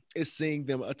me is seeing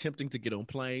them attempting to get on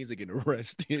planes and getting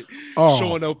arrested, Oh.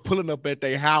 showing up, pulling up at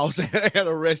their house and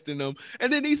arresting them.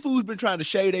 And then these fools been trying to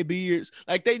shave their beards.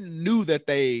 Like they knew that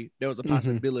there was a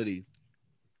possibility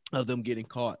of them getting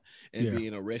caught and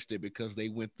being arrested because they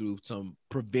went through some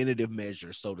preventative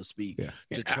measures, so to speak,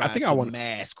 to try to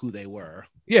mask who they were.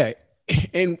 Yeah.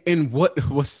 And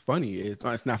what's funny is,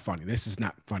 no, it's not funny. This is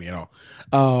not funny at all.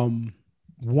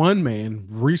 One man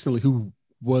recently who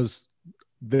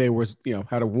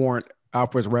had a warrant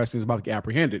out for his arrest and was about to get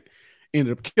apprehended,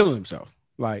 ended up killing himself.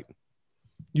 Like,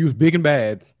 you was big and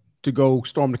bad to go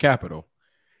storm the Capitol.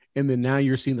 And then now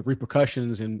you're seeing the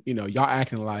repercussions and, y'all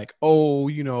acting like, oh,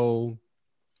 y'all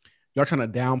trying to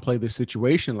downplay the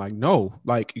situation. Like, no,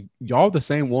 like y'all the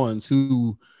same ones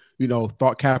who,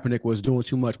 thought Kaepernick was doing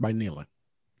too much by kneeling.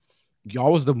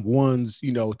 Y'all was the ones,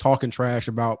 talking trash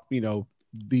about,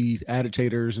 these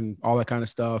agitators and all that kind of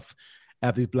stuff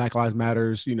at these Black Lives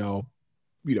Matters,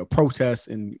 protests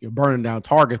and burning down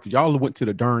Target. Y'all went to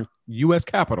the darn U.S.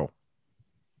 Capitol.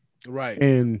 Right.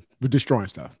 And we're destroying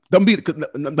stuff. Them was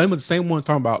the same ones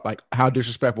talking about like how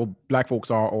disrespectful Black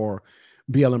folks are or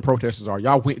BLM protesters are.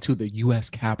 Y'all went to the U.S.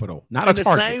 Capitol, not a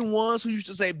Target. The same ones who used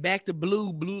to say back to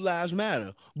blue lives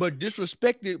matter, but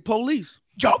disrespected police.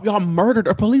 Y'all murdered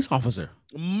a police officer.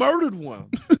 Murdered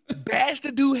one. Bashed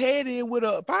the dude head in with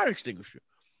a fire extinguisher.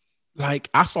 Like,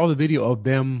 I saw the video of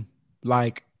them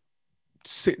like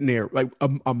sitting there, like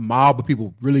a mob of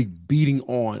people really beating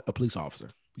on a police officer.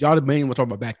 Y'all the main one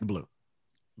talking about back to blue.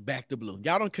 Back to blue.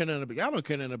 Y'all don't care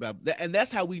nothing about that. And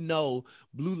that's how we know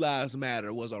Blue Lives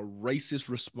Matter was a racist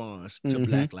response to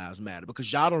Black Lives Matter,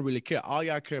 because y'all don't really care. All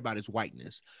y'all care about is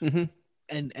whiteness and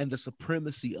the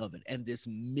supremacy of it, and this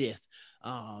myth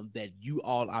that you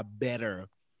all are better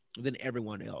than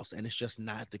everyone else. And it's just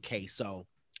not the case. So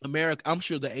America, I'm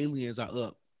sure the aliens are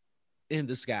up in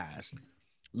the skies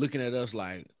looking at us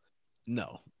like,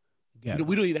 no.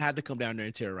 We don't even have to come down there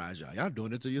and terrorize y'all. Y'all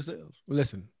doing it to yourselves.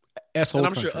 Listen, and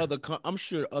I'm sure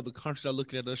other countries are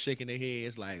looking at us, shaking their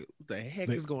heads like, what the heck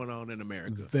is going on in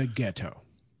America? The ghetto.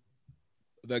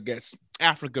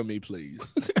 Africa, me please.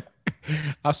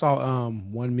 I saw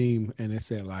one meme and it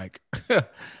said like,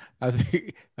 I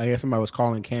guess somebody was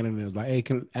calling Canada and it was like, hey,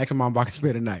 ask your mom if I can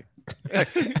spend the night.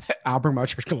 I'll bring my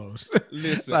church clothes.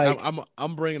 Listen, like,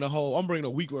 I'm bringing a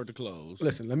week worth of clothes.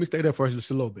 Listen, let me stay there for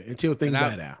just a little bit until things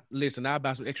die down. Listen, I'll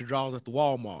buy some extra drawers at the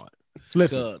Walmart.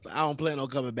 Listen, I don't plan on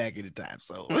coming back anytime.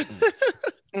 So,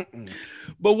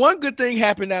 but one good thing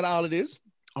happened out of all of this.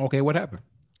 Okay, what happened?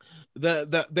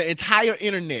 The entire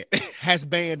internet has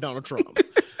banned Donald Trump.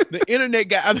 The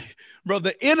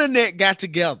internet got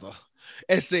together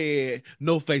and said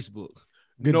no Facebook,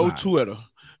 no Twitter,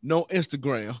 no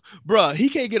Instagram. Bruh, he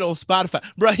can't get on Spotify.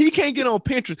 Bruh, he can't get on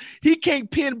Pinterest. He can't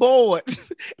pin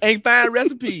boards and find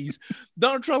recipes.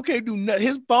 Donald Trump can't do nothing.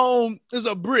 His phone is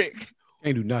a brick.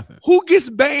 Can't do nothing. Who gets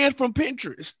banned from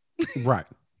Pinterest? Right.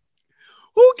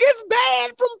 Who gets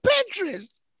banned from Pinterest?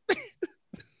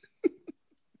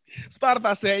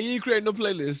 Spotify saying you ain't creating no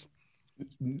playlist.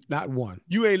 Not one.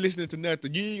 You ain't listening to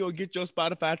nothing. You ain't gonna get your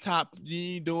Spotify top.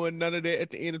 You ain't doing none of that at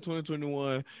the end of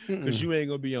 2021 because you ain't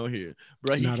gonna be on here,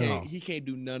 bro. He can't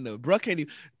do none of it. Bro, can't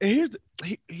even. And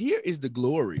here is the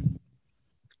glory.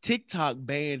 TikTok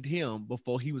banned him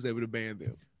before he was able to ban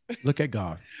them. Look at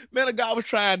God. Man, the guy was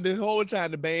trying the whole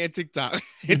time to ban TikTok,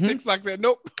 and TikTok said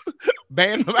nope,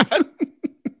 ban him out.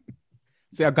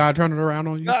 See how God turned it around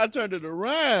on you? God turned it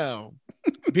around.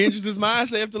 Vengeance is mine,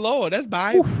 saith the Lord. That's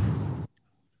Bible.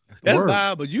 That's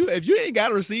Bible. If you ain't got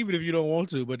to receive it if you don't want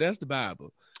to, but that's the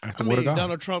Bible. That's the word of God.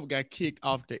 Donald Trump got kicked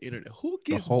off the internet. Who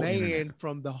gets banned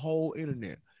from the whole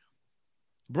internet?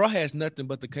 Bro has nothing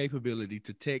but the capability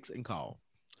to text and call.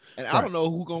 And I don't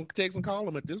know who gonna text and call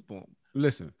him at this point.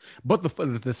 Listen, but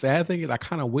the sad thing is I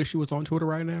kind of wish he was on Twitter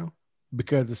right now,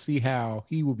 because to see how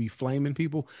he would be flaming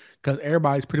people, because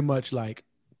everybody's pretty much like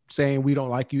saying we don't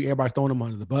like you. Everybody's throwing him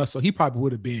under the bus. So he probably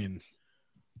would have been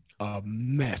a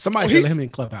mess. Somebody should let him in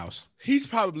Clubhouse. He's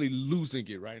probably losing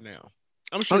it right now.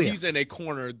 I'm sure he's in a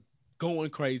corner going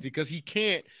crazy because he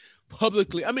can't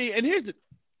publicly. I mean, and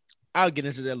I'll get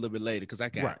into that a little bit later because I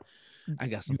got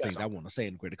some things I want to say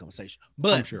in the greater conversation.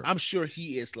 But I'm sure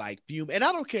he is like fuming. And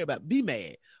I don't care about be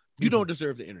mad. You don't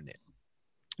deserve the internet.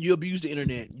 You abuse the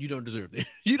internet. You don't deserve it.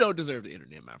 You don't deserve the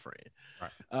internet, my friend.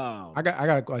 Right. I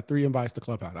got like 3 invites to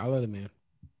Clubhouse. I let him in.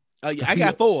 Oh yeah, I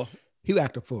got 4. He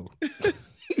act a fool. Give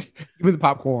me the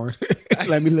popcorn.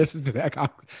 Let me listen to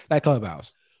that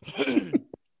Clubhouse.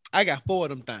 I got 4 of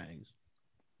them things.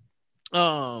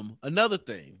 Another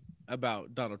thing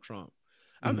about Donald Trump.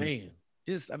 I'm telling you,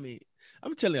 this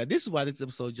is why this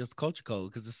episode is just culture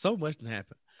code, because there's so much that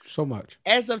happened. So much.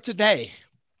 As of today,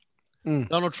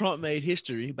 Donald Trump made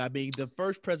history by being the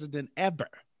first president ever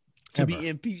to be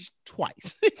impeached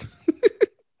twice.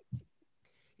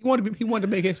 He wanted to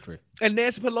make history. And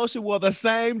Nancy Pelosi wore the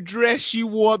same dress she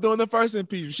wore during the first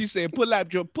impeachment. She said, pull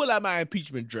out my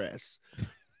impeachment dress.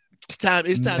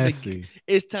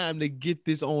 It's time to get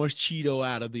this orange Cheeto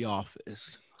out of the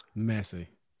office. Messy.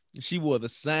 She wore the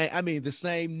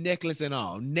same necklace and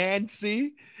all.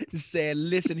 Nancy said,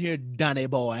 listen here, Donny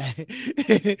boy.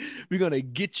 We're going to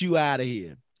get you out of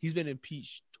here. He's been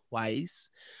impeached twice.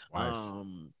 A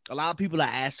lot of people are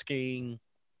asking,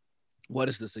 what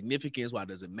is the significance? Why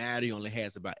does it matter? He only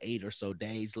has about 8 or so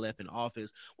days left in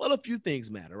office. Well, a few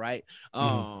things matter, right?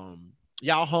 Y'all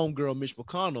homegirl Mitch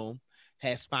McConnell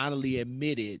has finally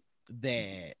admitted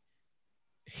that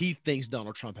he thinks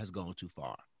Donald Trump has gone too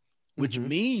far, which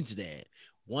means that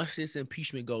once this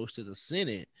impeachment goes to the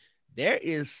Senate, there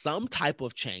is some type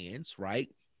of chance, right,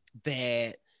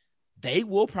 that they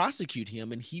will prosecute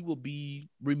him and he will be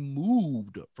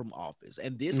removed from office.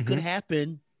 And this could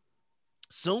happen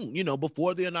soon,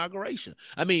 before the inauguration.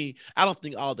 I mean, I don't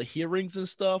think all the hearings and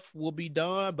stuff will be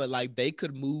done, but like they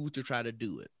could move to try to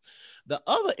do it. The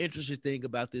other interesting thing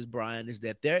about this, Brian, is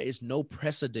that there is no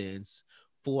precedence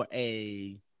for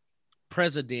a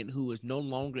president who is no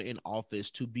longer in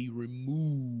office to be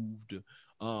removed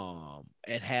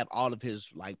and have all of his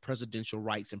like presidential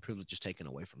rights and privileges taken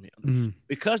away from him.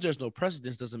 Because there's no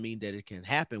precedence doesn't mean that it can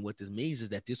happen. What this means is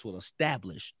that this will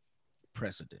establish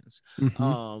precedence.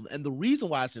 And the reason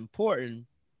why it's important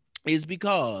is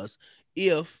because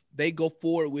if they go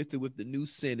forward with it with the new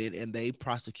Senate and they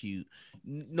prosecute,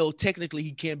 no, technically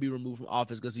he can't be removed from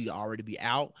office because he'll already be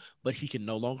out, but he can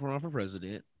no longer run for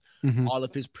president. All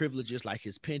of his privileges, like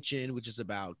his pension, which is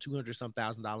about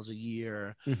 $200,000 a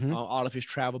year, all of his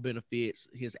travel benefits,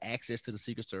 his access to the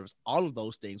Secret Service, all of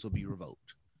those things will be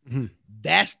revoked.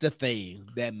 That's the thing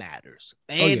that matters.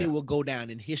 And it will go down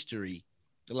in history.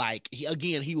 Like,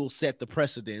 he will set the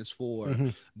precedence for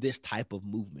this type of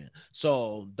movement.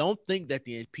 So don't think that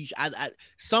the impeachment,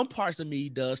 some parts of me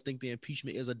does think the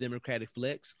impeachment is a Democratic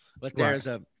flex, but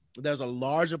there's a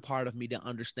larger part of me that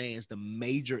understands the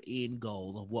major end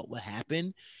goal of what will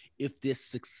happen if this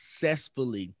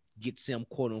successfully gets him,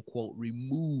 quote unquote,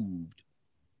 removed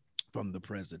from the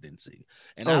presidency.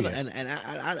 And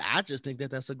I just think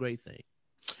that that's a great thing.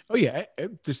 Oh yeah.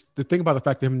 Just the thing about the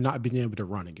fact of him not being able to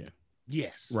run again.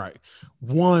 Yes. Right.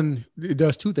 One, it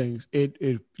does two things.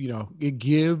 It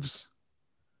gives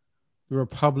the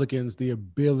Republicans the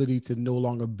ability to no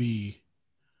longer be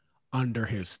under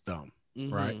his thumb.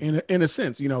 Right. In a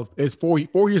sense, it's 4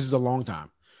 years is a long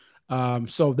time.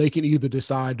 So they can either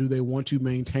decide, do they want to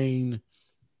maintain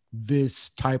this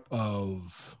type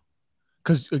of,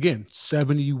 because again,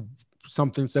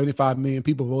 75 million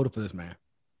people voted for this man.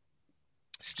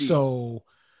 So,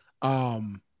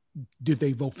 did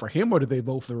they vote for him or did they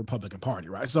vote for the Republican Party?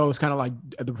 Right. So it's kind of like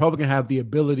the Republican have the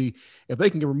ability, if they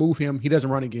can remove him, he doesn't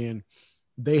run again.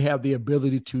 They have the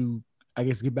ability to, I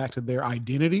guess, get back to their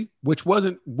identity, which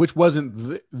wasn't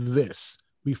this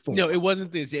before. No, it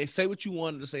wasn't this. Yeah, say what you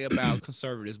wanted to say about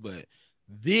conservatives, but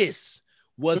this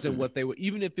wasn't what they were.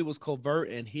 Even if it was covert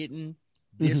and hidden,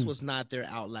 this was not their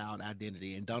out loud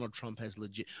identity. And Donald Trump has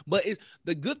legit. But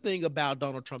the good thing about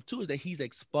Donald Trump too is that he's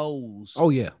exposed.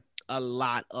 Oh yeah. A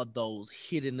lot of those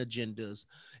hidden agendas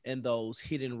and those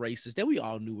hidden races that we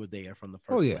all knew were there from the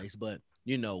first place, but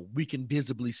we can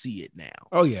visibly see it now.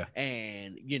 Oh yeah.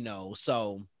 And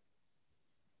so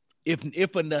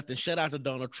if for nothing, shout out to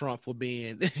Donald Trump for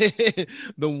being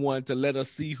the one to let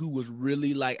us see who was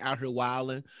really like out here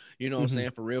wilding, what I'm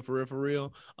saying, for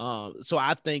real. So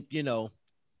I think,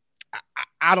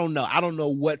 I don't know. I don't know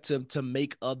what to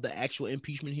make of the actual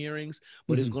impeachment hearings,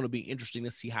 but it's going to be interesting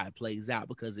to see how it plays out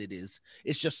because it's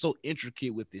just so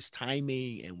intricate with this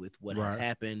timing and with what has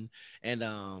happened. And,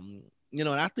 and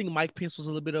I think Mike Pence was a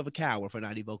little bit of a coward for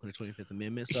not evoking the 25th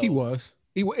Amendment. So. He was,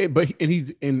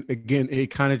 and again,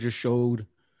 it kind of just showed,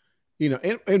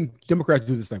 and Democrats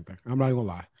do the same thing. I'm not even gonna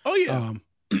lie. Oh yeah.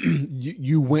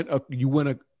 You went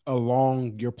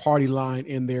along your party line,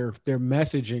 and their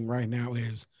messaging right now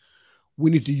is, we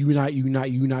need to unite,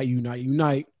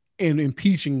 and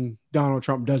impeaching Donald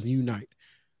Trump doesn't unite.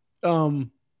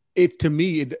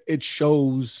 It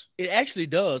shows. It actually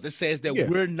does. It says that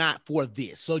we're not for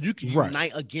this, so you can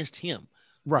unite against him.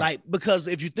 Right. Like, because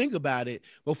if you think about it,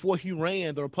 before he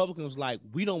ran, the Republicans was like,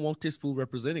 we don't want this fool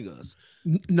representing us.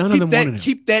 None of them wanted him.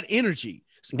 Keep that energy.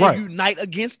 And unite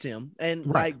against him and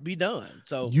be done.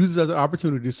 So use it as an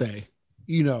opportunity to say,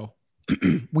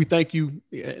 we thank you,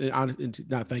 and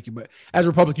not thank you, but as a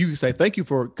Republican, you can say thank you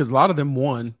because a lot of them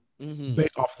won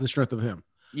based off the strength of him.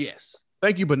 Yes.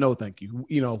 Thank you, but no thank you.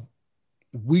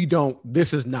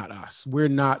 this is not us. We're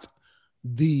not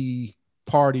the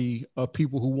party of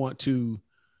people who want to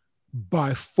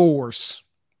by force,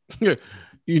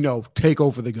 take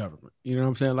over the government. You know what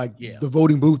I'm saying? Like the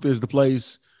voting booth is the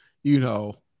place,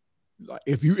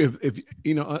 if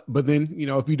but then,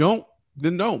 if you don't,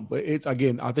 then don't. But it's,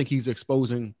 again, I think he's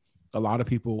exposing a lot of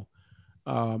people,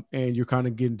 and you're kind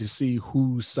of getting to see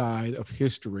whose side of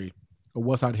history or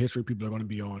what side of history people are going to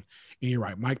be on. And you're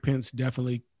right. Mike Pence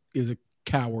definitely is a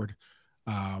coward,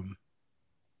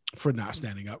 for not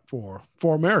standing up for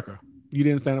America. You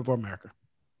didn't stand up for America.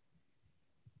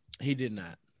 He did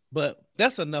not. But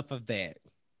that's enough of that,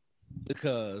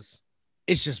 because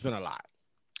it's just been a lot.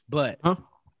 But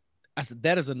I said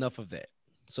that is enough of that.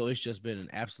 So it's just been an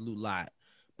absolute lot.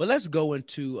 But let's go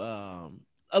into a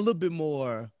little bit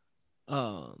more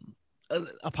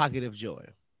a pocket of joy.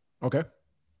 Okay.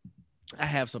 I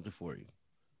have something for you.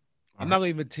 I'm not going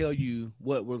to even tell you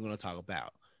what we're going to talk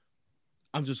about.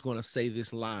 I'm just going to say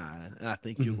this line, and I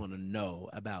think you're going to know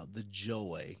about the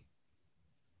joy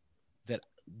that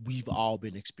we've all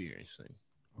been experiencing.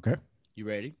 Okay. You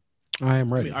ready? I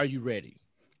am ready. Are you ready?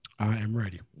 I am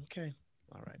ready. Okay.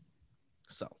 All right.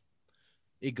 So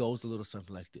it goes a little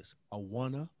something like this. A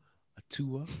wanna, a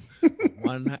tour, a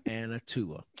wanna, and a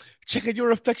tour. Checking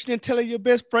your affection and telling your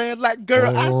best friend, like,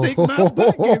 girl, I think my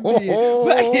butt can be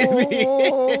it.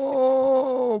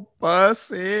 Oh, bussy.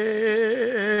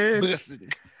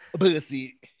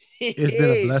 It's been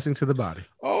a blessing to the body.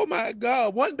 Oh my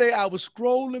God. One day I was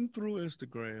scrolling through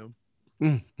Instagram,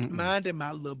 minding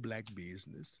my little black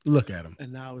business. Look at him.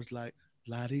 And I was like,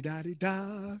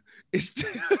 la-di-da-di-da. It's,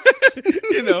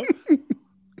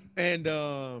 and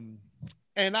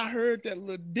I heard that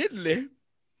little diddly. And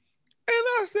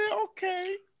I said,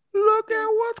 okay. Look at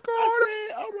what's going on.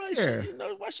 I said, all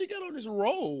right, why she got on this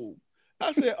robe?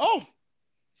 I said, oh,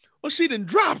 well, she done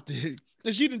dropped it.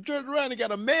 And she done turned around and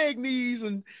got a Magnese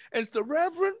and it's the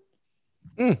Reverend.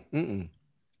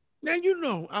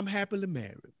 Now, I'm happily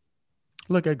married.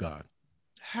 Look at God.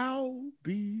 How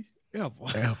be ever.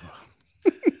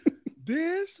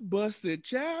 This busted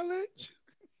challenge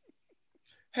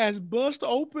has bust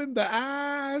open the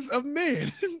eyes of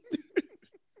men.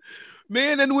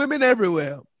 Men and women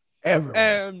everywhere.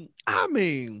 And I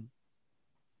mean,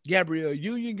 Gabrielle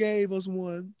Union gave us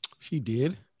one. She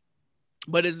did.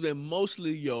 But it's been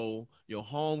mostly your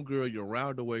home girl, your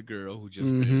roundaway girl who just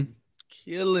been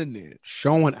killing it.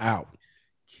 Showing out.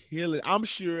 Killing. I'm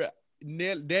sure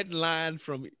that line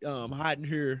from Hot in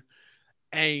Here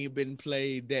ain't been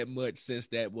played that much since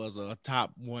that was a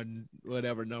top one,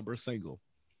 whatever number single.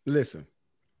 Listen.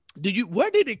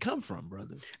 Where did it come from,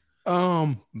 brother?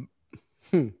 I'm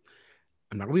not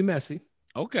gonna be messy.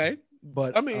 Okay.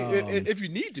 But I mean, if you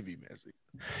need to be messy.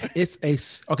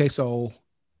 Okay, so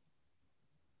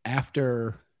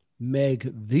after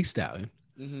Meg Thee Stallion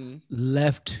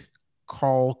left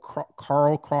Carl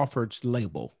Crawford's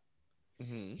label,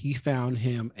 he found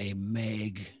him a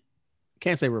Meg,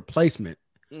 can't say replacement,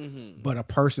 but a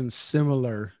person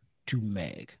similar to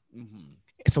Meg.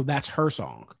 So that's her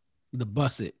song. The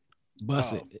Bust It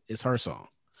is her song.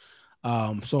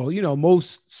 So,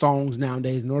 most songs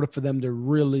nowadays, in order for them to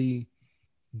really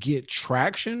get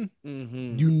traction,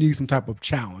 you need some type of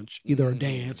challenge, either a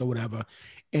dance or whatever.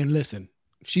 And listen,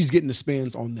 she's getting the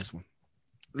spins on this one.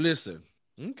 Listen,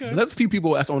 okay. But that's a few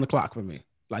people that's on the clock for me.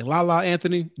 Like Lala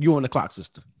Anthony, you on the clock,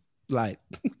 sister. Like,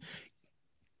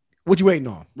 what you waiting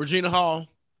on? Regina Hall,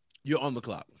 you're on the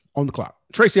clock. On the clock.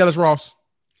 Tracy Ellis Ross,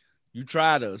 you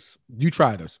tried us.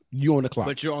 You on the clock.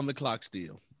 But you're on the clock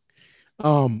still.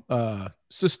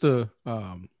 Sister,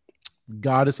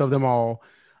 goddess of them all,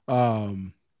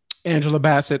 Angela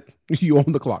Bassett, you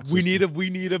on the clock. Sister. We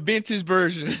need a vintage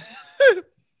version.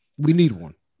 We need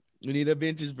one. We need a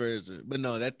vintage version. But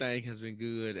no, that thing has been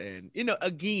good. And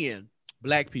again,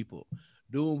 Black people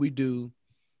doing what we do,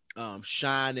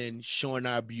 shining, showing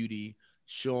our beauty,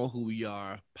 showing who we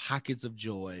are, pockets of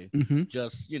joy,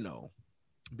 just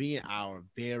being our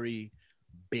very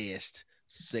best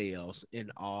selves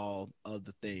in all of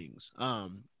the things.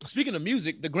 Speaking of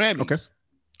music, the Grammys. Okay.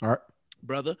 All right.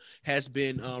 Brother, has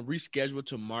been rescheduled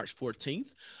to March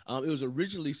 14th. It was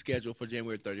originally scheduled for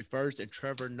January 31st, and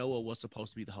Trevor Noah was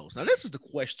supposed to be the host. Now, this is the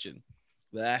question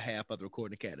that I have for the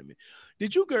Recording Academy.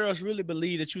 Did you girls really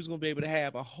believe that you was going to be able to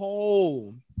have a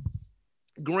whole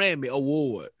Grammy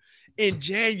award in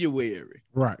January?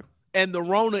 Right. And the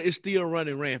Rona is still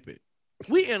running rampant.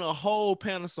 We in a whole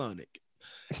Panasonic,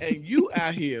 and you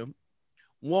out here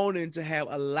wanting to have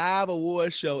a live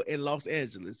award show in Los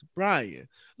Angeles. Brian,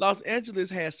 Los Angeles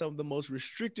has some of the most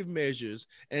restrictive measures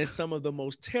and some of the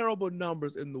most terrible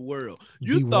numbers in the world.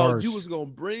 You thought you was going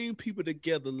to bring people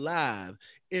together live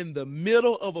in the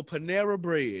middle of a Panera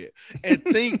Bread and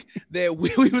think that we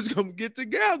was going to get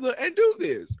together and do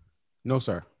this. No,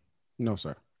 sir. No,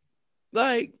 sir.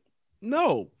 Like,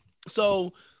 no.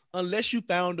 So unless you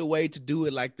found a way to do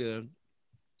it like the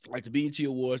BET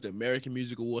Awards, the American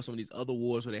Music Awards, some of these other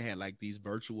awards where they had like these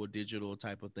virtual digital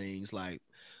type of things. Like,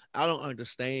 I don't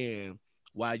understand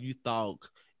why you thought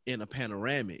in a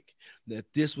panoramic that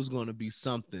this was going to be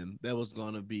something that was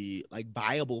going to be like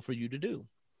viable for you to do.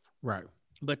 Right.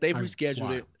 But they've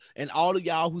rescheduled it. And all of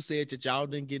y'all who said that y'all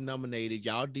didn't get nominated,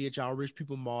 y'all did y'all rich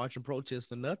people march and protest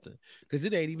for nothing. Because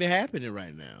it ain't even happening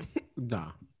right now.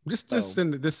 Nah. Just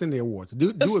send the awards. Do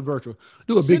it virtual.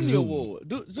 Do a big Zoom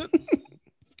award.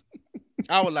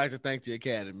 I would like to thank the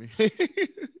Academy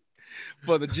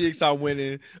for the Jigsaw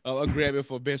winning a Grammy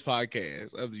for Best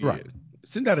Podcast of the year. Right.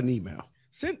 Send out an email.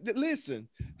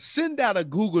 Send out a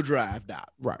Google Drive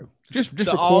doc. Right. Just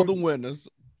to all the winners.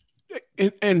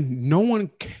 And no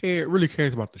one really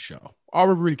cares about the show. All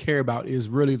we really care about is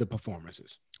really the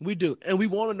performances. We do. And we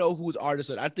want to know who's artist.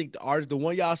 I think the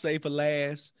one y'all say for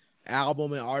last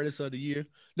album and artist of the year,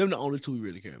 them the only two we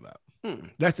really care about.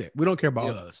 That's it. We don't care about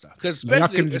all the other stuff. Because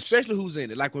especially who's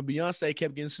in it. Like when Beyonce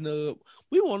kept getting snubbed,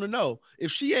 we want to know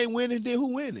if she ain't winning, then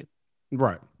who winning?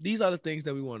 Right. These are the things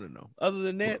that we want to know. Other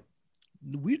than that,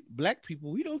 we black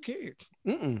people, we don't care.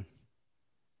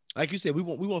 Like you said, we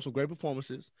want some great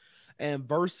performances, and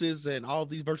Versus and all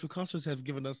these virtual concerts have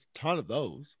given us a ton of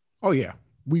those. Oh yeah,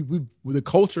 we the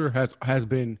culture has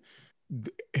been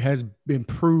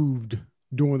proved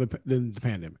during the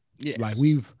pandemic. Yeah, like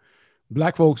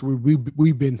Black folks,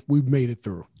 we've made it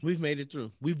through. We've made it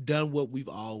through. We've done what we've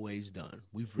always done.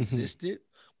 We've resisted,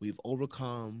 we've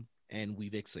overcome, and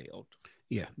we've excelled.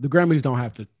 Yeah, the Grammys don't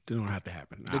have to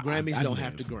happen. The Grammys don't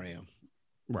have to gram.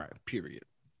 Right. Period.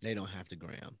 They don't have to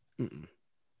gram.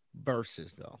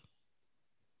 Versus though.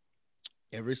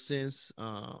 Ever since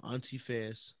Auntie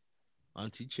Fest,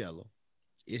 Auntie Cello,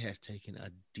 it has taken a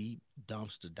deep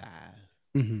dumpster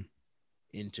dive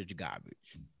into the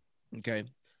garbage. Okay.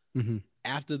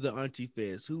 After the Auntie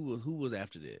Fest, who was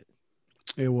after that?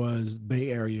 It was Bay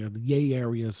Area, the Yay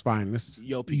Area's finest.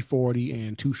 Yo, P40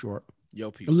 and Too Short.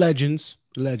 Yo, people. Legends.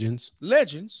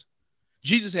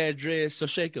 Jesus had dreads, so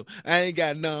shake them. I ain't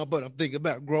got none, but I'm thinking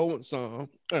about growing some.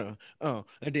 And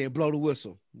then blow the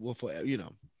whistle. Well, for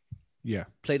yeah.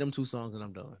 Play them two songs and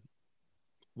I'm done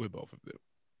with both of them.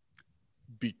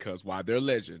 Because while they're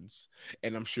legends,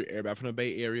 and I'm sure everybody from the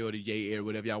Bay Area or the Yay area,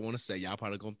 whatever y'all want to say, y'all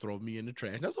probably gonna throw me in the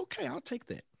trash. That's okay. I'll take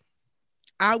that.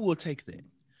 I will take that.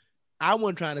 I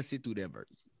wasn't trying to sit through that verse.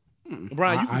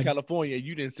 Brian, you from California,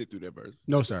 you didn't sit through that verse.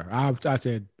 No, sir. I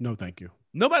said no, thank you.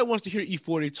 Nobody wants to hear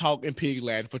E40 talk in pig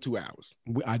Latin for 2 hours.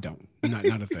 I don't. Not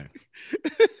a thing.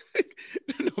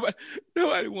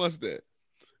 Nobody wants that.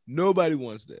 Nobody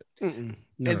wants that.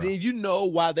 No. And then you know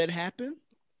why that happened?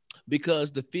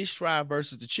 Because the fish fry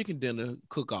versus the chicken dinner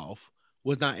cook-off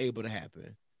was not able to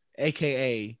happen,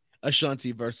 a.k.a.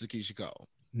 Ashanti versus Keisha Cole.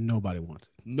 Nobody wants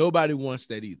it. Nobody wants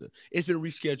that either. It's been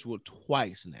rescheduled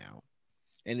twice now,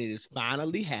 and it is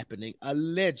finally happening,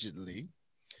 allegedly,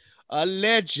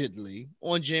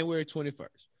 on January 21st.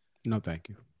 No, thank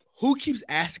you. Who keeps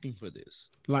asking for this?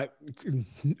 Like,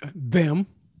 them.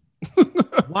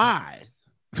 Why?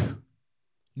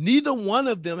 Neither one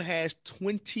of them has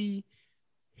 20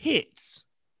 hits.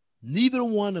 Neither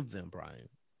one of them, Brian.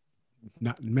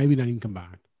 Maybe not even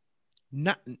combined.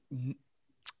 Not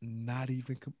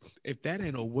even. If that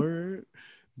ain't a word,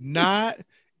 not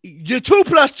your 2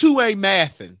 + 2 ain't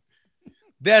mathing.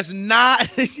 That's not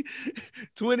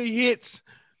 20 hits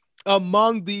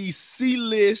among the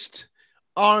C-list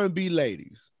R&B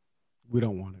ladies. We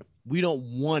don't want it. We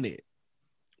don't want it.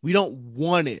 We don't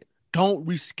want it. Don't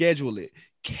reschedule it.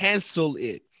 Cancel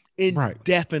it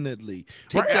indefinitely.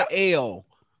 Take the L.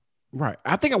 Right.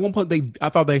 I think at one point I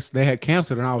thought they had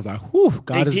canceled, and I was like, whew,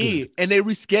 God is good. And they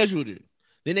rescheduled it.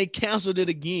 Then they canceled it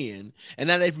again. And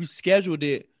now they've rescheduled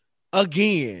it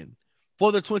again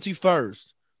for the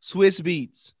 21st. Swiss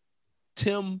Beats.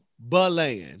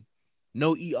 Timbaland.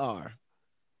 No ER.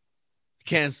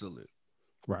 Cancel it.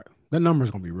 Right. That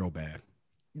number's going to be real bad.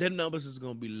 Their numbers is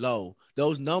going to be low.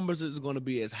 Those numbers is going to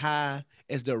be as high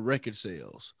as their record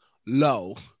sales.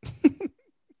 Low.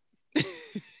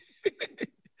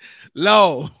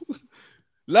 Low.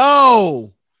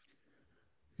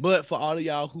 But for all of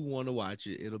y'all who want to watch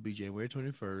it, it'll be January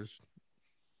 21st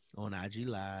on IG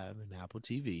Live and Apple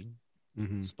TV,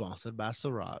 sponsored by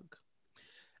Ciroc.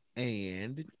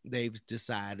 and they've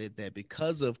decided that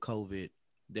because of COVID,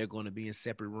 they're going to be in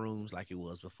separate rooms like it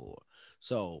was before.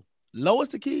 So lower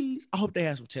the keys. I hope they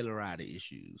have some Telluride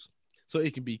issues so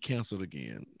it can be canceled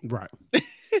again. Right.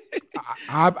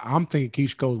 I'm thinking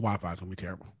Keisha Cole's Wi-Fi is gonna be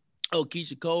terrible. Oh,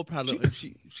 Keisha Cole probably.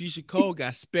 Keisha Cole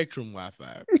got Spectrum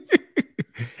Wi-Fi.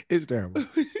 It's terrible.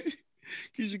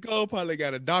 Keisha Cole probably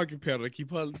got a donkey pedal to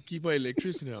keep her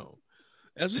electricity on.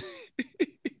 That's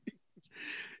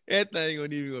that thing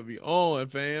ain't even gonna be on,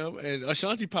 fam. And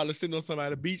Ashanti probably sitting on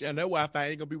somebody's beach, and that Wi-Fi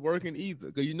ain't gonna be working either.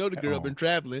 Because you know the girl been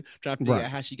traveling, trying to figure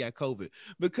out how she got COVID.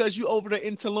 Because you over there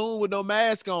in Tulum with no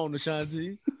mask on,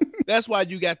 Ashanti. That's why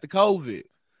you got the COVID.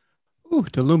 Ooh,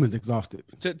 Tulum is exhausted.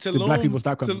 The black people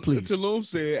stop coming, please. Tulum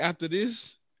said, after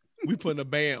this, we putting a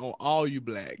ban on all you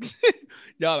blacks.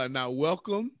 Y'all are not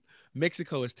welcome.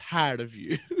 Mexico is tired of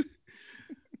you.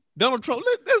 Donald Trump,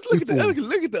 let's look at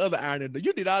the other irony.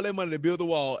 You did all that money to build the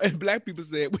wall, and black people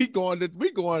said we going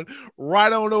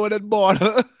right on over that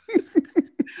border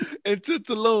into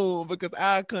Tulum because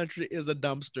our country is a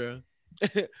dumpster,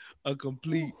 a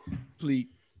complete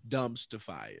dumpster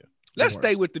fire. Let's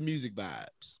stay with the music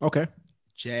vibes. Okay.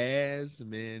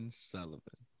 Jasmine Sullivan.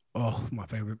 Oh, my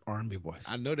favorite R&B voice.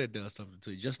 I know that does something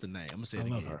to you. Just the name. I'm gonna say it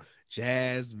again. Her.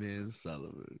 Jasmine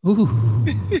Sullivan. Ooh.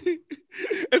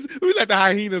 We like the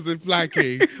hyenas in Fly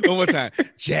King. One more time.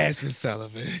 Jasmine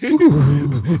Sullivan.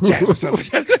 Jasmine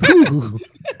Sullivan.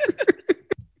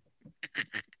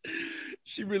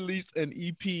 She released an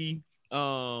EP.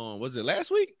 Was it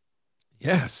last week?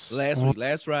 Yes.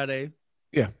 Last Friday.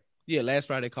 Yeah. Yeah, last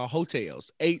Friday called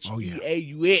Hotels. Heaux.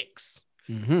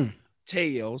 Mm-hmm.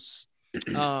 Tales.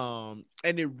 And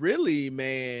it really,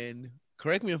 man,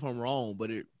 correct me if I'm wrong,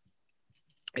 but it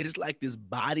is like this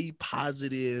body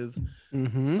positive,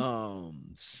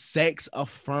 sex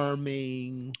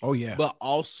affirming, but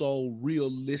also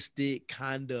realistic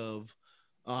kind of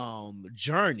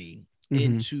journey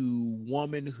into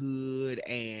womanhood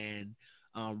and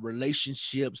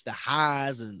relationships, the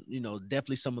highs and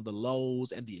definitely some of the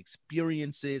lows and the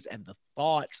experiences and the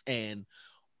thoughts and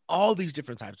all these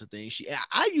different types of things.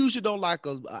 I usually don't like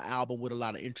an album with a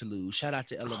lot of interludes. Shout out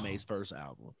to Ella Mai's first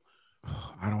album.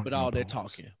 I don't. With all that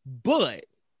talking, but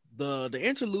the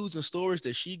interludes and stories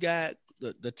that she got,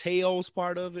 the tales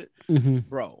part of it,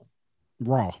 bro,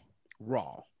 raw.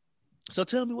 So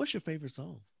tell me, what's your favorite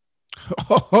song?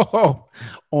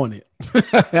 On it.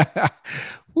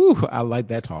 Woo, I like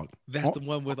that talk. That's the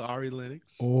one with Ari Lennox.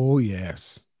 Oh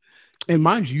yes. And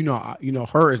mind you,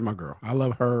 her is my girl. I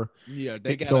love her. Yeah.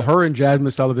 Her and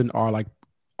Jasmine Sullivan are like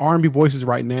R&B voices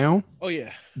right now. Oh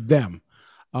yeah. Them.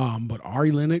 But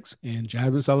Ari Lennox and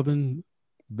Jasmine Sullivan,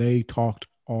 they talked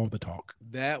all the talk.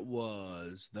 That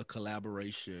was the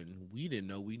collaboration we didn't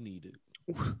know we needed.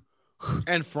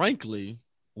 And frankly,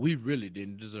 we really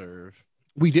didn't deserve.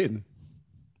 We didn't.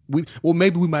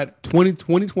 Maybe we might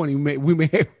 2020 we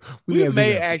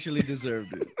may actually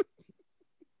deserved it.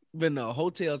 But no,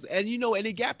 Hotels, and and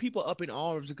it got people up in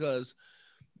arms because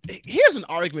here's an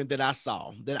argument that I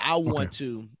saw that I want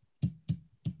to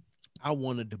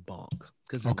debunk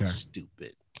because it was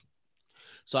stupid.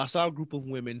 So I saw a group of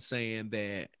women saying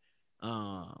that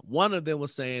one of them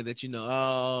was saying that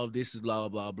this is blah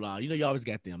blah blah. You always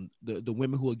got them the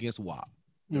women who are against WAP,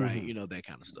 right? That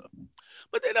kind of stuff.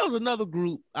 But then there was another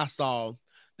group I saw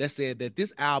that said that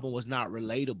this album was not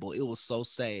relatable. It was so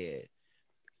sad.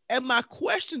 And my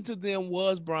question to them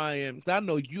was, Brian, because I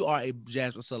know you are a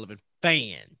Jasmine Sullivan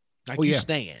fan. You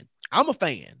stand. I'm a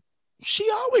fan. She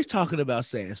always talking about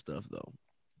sad stuff, though.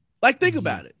 Like, think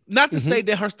about it. Not to say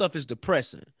that her stuff is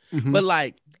depressing, but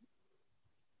like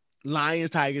lions,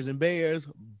 tigers, and bears,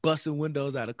 busting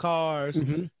windows out of cars,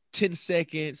 10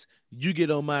 seconds, you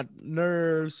get on my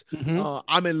nerves,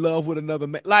 I'm in love with another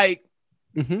man. Like,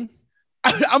 I'm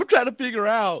trying to figure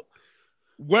out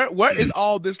where is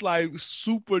all this like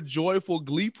super joyful,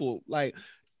 gleeful? Like,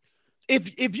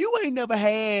 if you ain't never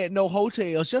had no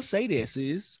hotels, just say that,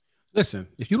 sis. Listen,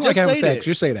 if you don't like having sex,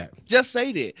 just say that. Just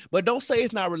say that. But don't say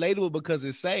it's not relatable because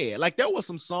it's sad. Like, there were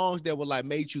some songs that were like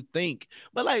made you think.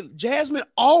 But like Jasmine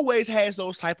always has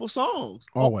those type of songs.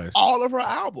 Always. All of her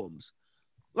albums.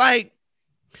 Like,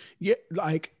 yeah,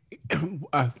 like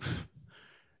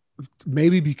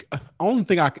maybe only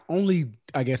thing I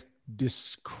guess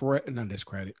not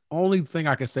discredit. Only thing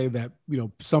I can say that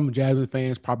some Jasmine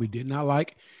fans probably did not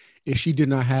like is she did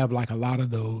not have like a lot of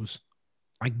those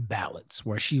like ballads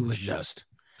where she was just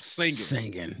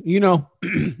singing.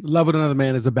 Love with Another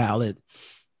Man is a ballad.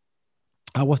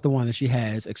 What's the one that she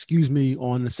has? Excuse Me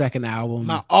on the second album.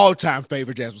 My all-time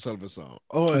favorite Jasmine Sullivan song.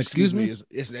 Oh, excuse me.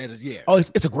 It's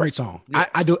a great song. Yeah.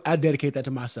 I dedicate that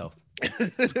to myself.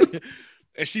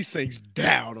 And she sings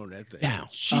down on that thing. Down.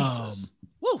 Jesus.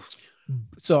 Woo.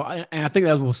 So I think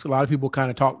that was a lot of people kind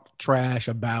of talk trash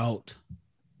about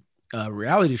a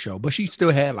reality show, but she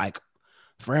still had like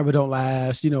Forever Don't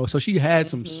Last, so she had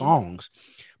some songs,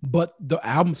 but the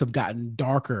albums have gotten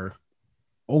darker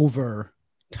over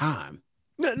time.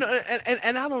 No,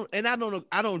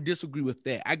 I don't disagree with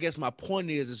that. I guess my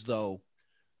point is though,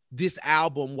 this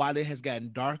album, while it has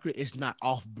gotten darker, it's not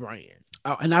off brand.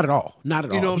 Oh, and not at all. Not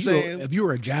at all. You know what I'm saying? If you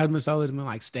were a Jasmine Sullivan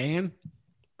like Stan,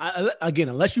 again,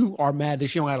 unless you are mad that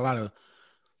she don't got a lot of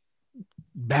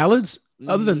ballads,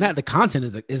 other than that, the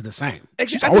content is the same.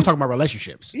 She's always talking about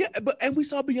relationships. Yeah, and we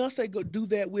saw Beyonce do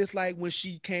that with like when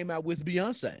she came out with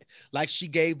Beyonce. Like she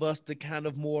gave us the kind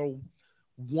of more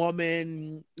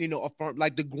woman,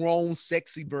 like the grown,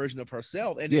 sexy version of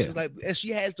herself, and it's just like, and she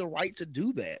has the right to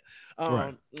do that.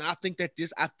 Right. I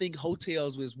think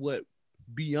Hotels was what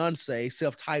Beyonce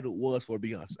self-titled was for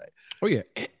Beyonce. Oh yeah,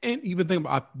 and even think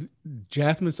about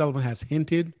Jasmine Sullivan has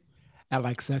hinted at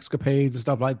like sexcapades and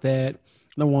stuff like that.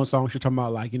 No one song she's talking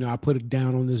about like, I put it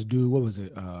down on this dude. What was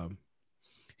it?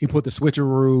 He put the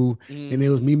switcheroo, and it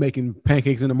was me making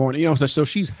pancakes in the morning. So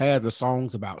she's had the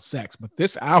songs about sex, but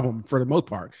this album, for the most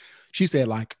part, she said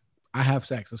like, I have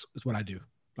sex. That's what I do.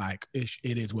 Like it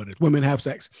is what it is. Women have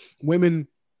sex. Women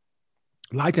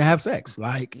like to have sex.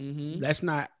 Like that's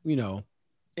not,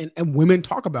 and women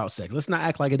talk about sex. Let's not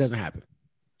act like it doesn't happen.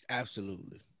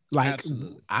 Absolutely. Like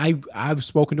I've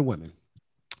spoken to women,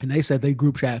 and they said they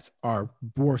group chats are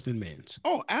worse than men's.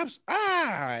 Oh,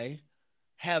 I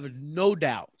have no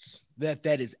doubts that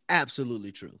is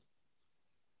absolutely true.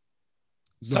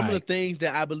 Some of the things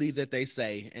that I believe that they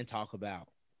say and talk about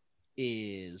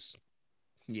is,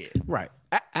 right.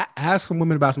 I ask some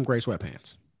women about some gray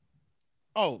sweatpants.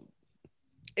 Oh,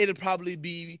 it'll probably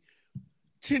be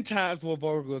 10 times more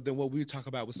vulgar than what we talk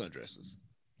about with sundresses.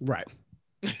 Right.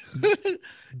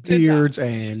 Beards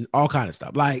and all kind of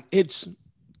stuff. Like it's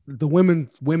the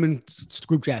women's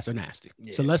group chats are nasty.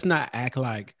 Yeah. So let's not act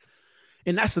like,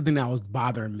 and that's the thing that was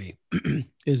bothering me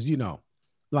is,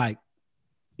 like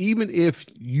even if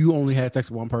you only had sex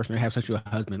with one person or have sex with a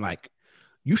husband, like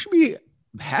you should be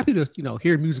happy to,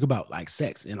 hear music about like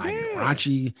sex and like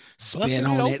raunchy, spin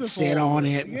on it, sit on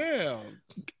it. Yeah.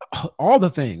 All the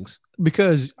things,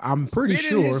 because I'm pretty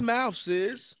sure. In his mouth,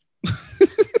 sis.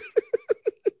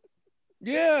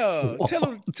 Yeah. Whoa.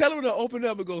 Tell him to open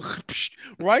up and go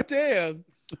right there.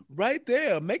 Right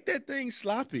there. Make that thing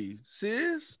sloppy,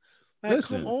 sis. Like,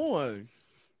 listen, come on.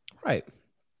 Right.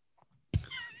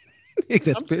 It's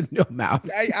a spit in your mouth.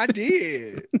 I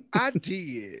did.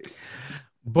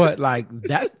 But like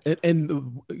that,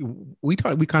 and we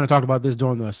kind of talked about this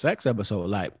during the sex episode.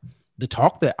 Like the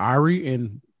talk that Ari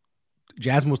and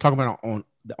Jasmine was talking about on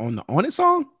the On It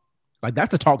song, like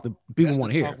that's the talk that people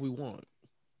want to hear. Talk we want.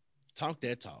 Talk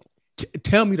that talk.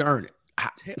 Tell me to earn it.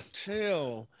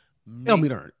 Tell me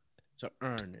to earn it. To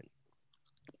earn it.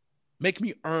 Make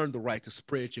me earn the right to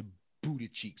spread your booty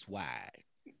cheeks wide.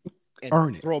 And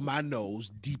earn it. Throw my nose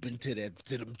deep into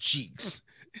them cheeks.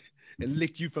 And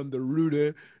lick you from the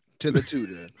rooter to the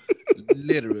tutor.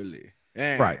 Literally.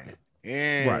 Right.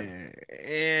 Right.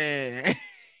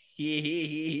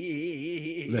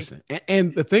 Listen,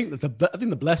 and the thing, I think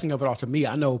the blessing of it all to me,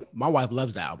 I know my wife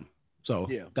loves the album. So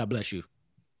God bless you.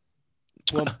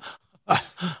 Well,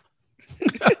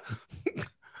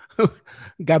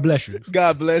 God bless you.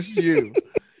 God bless you.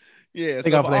 Yeah.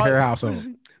 Thank God for her household.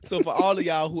 So for all of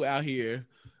y'all who out here,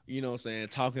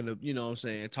 talking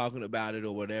about it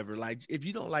or whatever, like if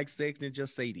you don't like sex, then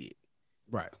just say that.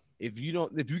 Right. If you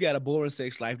got a boring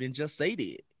sex life, then just say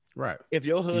that. Right. If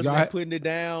your husband putting it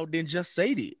down, then just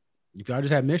say that. If y'all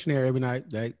just have missionary every night,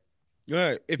 right.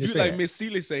 If you like Miss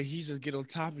Seeley say he just get on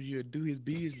top of you and do his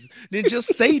business, then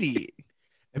just say that.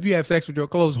 If you have sex with your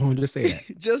clothes on, just say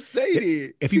that. Just say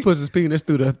that. If he puts his penis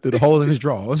through the hole in his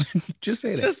drawers, just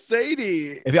say that. Just say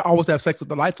that. If you always have sex with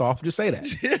the lights off, just say that.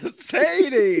 Just say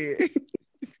that.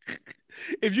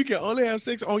 If you can only have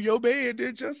sex on your bed,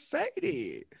 then just say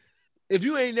that. If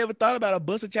you ain't never thought about a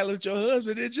busted challenge with your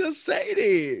husband, then just say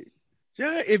that.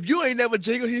 Yeah. If you ain't never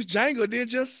jingled his jangle, then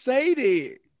just say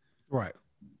that. Right.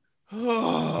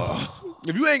 Oh.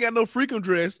 If you ain't got no freakum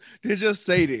dress, then just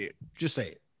say that. Just say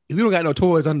it. If you don't got no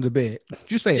toys under the bed,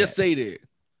 just say Just say that.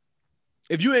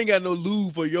 If you ain't got no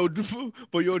lube for your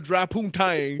dry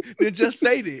poontang, then just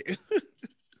say that.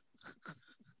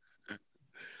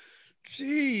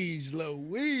 Jeez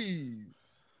Louise.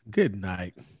 Good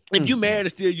night. If you married and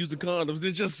still using condoms,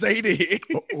 then just say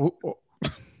that.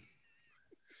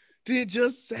 Then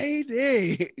just say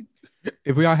that.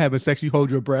 If we are having sex, you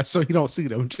hold your breath so you don't see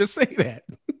them. Just say that.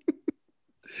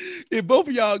 If both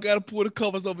of y'all gotta pull the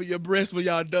covers over your breast when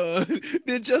y'all done,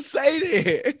 then just say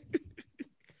that.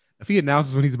 If he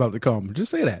announces when he's about to come,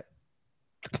 just say that.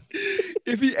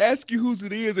 If he asks you whose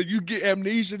it is and you get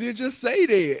amnesia, then just say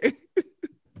that.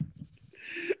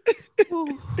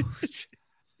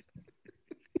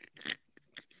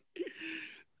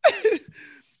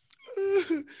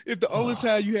 If the only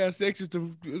time you have sex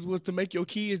was to make your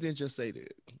kids, then just say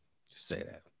that. Just say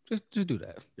that. Just do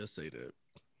that. Just say that.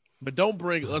 But don't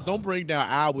bring down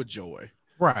our joy.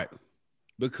 Right.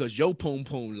 Because your poom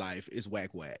poom life is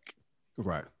whack.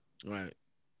 Right. Right.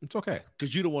 It's okay.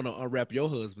 Because you don't want to unwrap your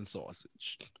husband's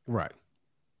sausage. Right.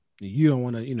 You don't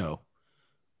want to,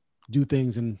 do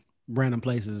things in random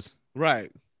places.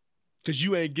 Right. Because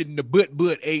you ain't getting the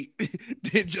butt ate.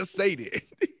 Then just say that.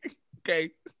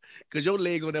 Okay. Because your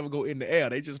legs will never go in the air.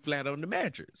 They just flat on the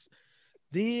mattress.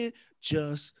 Then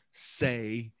just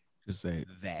say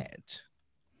that.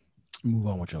 Move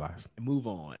on with your life. Move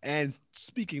on. And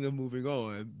speaking of moving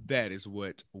on, that is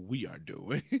what we are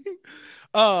doing.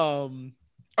 Before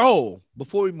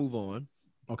we move on,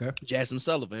 okay. Jasmine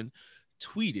Sullivan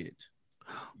tweeted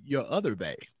your other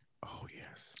bae. Oh,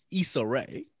 yes. Issa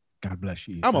Rae. God bless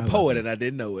you. I'm a poet and I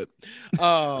didn't know it.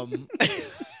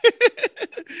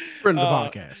 Friend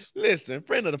of the podcast. Listen,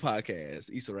 friend of the podcast,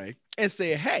 Issa Rae, and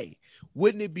said, hey,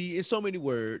 wouldn't it be, in so many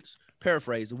words,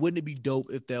 paraphrase, wouldn't it be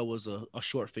dope if there was a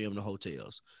short film in the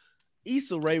hotels?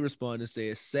 Issa Rae responded and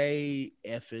said, say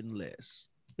effing less.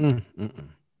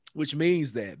 Which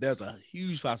means that there's a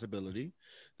huge possibility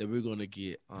that we're going to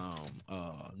get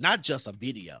not just a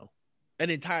video, an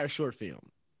entire short film.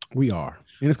 We are.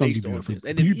 And it's going to be beautiful.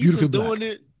 And if Issa's doing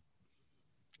it,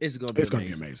 it's going to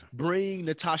be amazing. Bring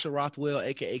Natasha Rothwell,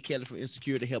 a.k.a. Kelly from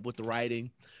Insecure, to help with the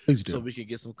writing so we can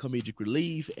get some comedic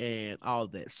relief and all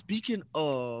that. Speaking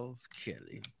of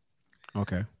Kelly.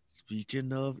 Okay.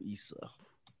 Speaking of Issa.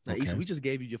 Now, Issa, we just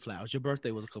gave you your flowers. Your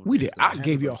birthday was a couple of days ago. I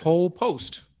gave you a whole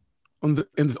post on the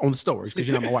stories because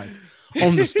you're not my wife.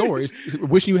 On the stories,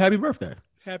 wishing you happy birthday.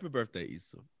 Happy birthday,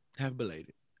 Issa. Happy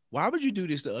belated. Why would you do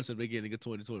this to us in the beginning of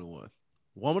 2021?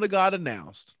 Woman of God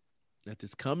announced that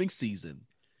this coming season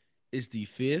is the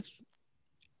 5th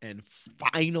and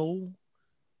final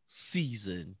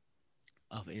season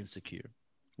of Insecure.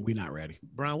 We're not ready.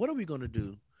 Brian, what are we going to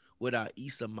do without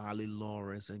Issa, Molly,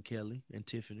 Lawrence, and Kelly, and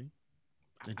Tiffany?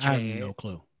 And Chad? I have no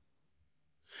clue.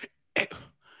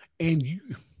 And you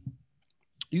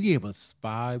gave us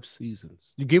 5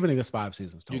 seasons. You're giving us 5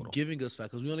 seasons total. You're giving us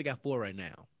 5 because we only got 4 right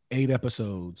now. 8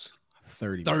 episodes,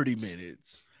 30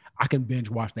 minutes. I can binge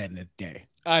watch that in a day.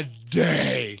 A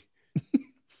day.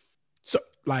 So,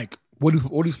 like, what are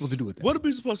you supposed to do with that? What are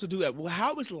we supposed to do that? Well,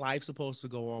 how is life supposed to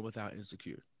go on without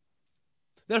Insecure?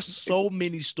 There's so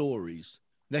many stories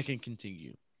that can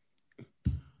continue.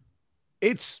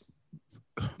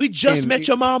 We just met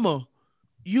your mama.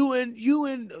 You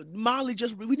and Molly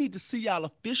we need to see y'all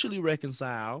officially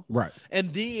reconcile. Right.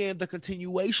 And then the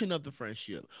continuation of the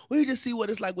friendship. We need to see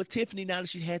what it's like with Tiffany now that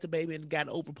she had the baby and got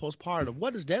over postpartum.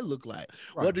 What does that look like?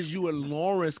 Right. What does you and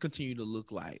Lawrence continue to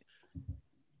look like?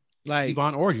 Like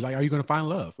Yvonne Orji, like, are you going to find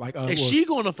love? Like, is she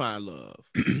going to find love?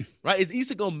 Right? Is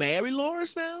Issa going to marry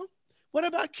Lawrence now? What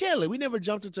about Kelly? We never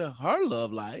jumped into her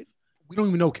love life. We don't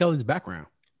even know Kelly's background.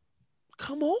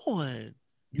 Come on.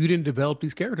 You didn't develop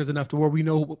these characters enough to where we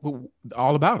know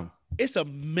all about them. It's a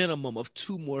minimum of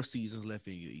 2 more seasons left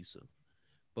in you, Issa.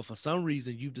 But for some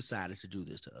reason, you've decided to do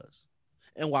this to us.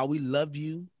 And while we love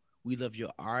you, we love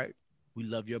your art, we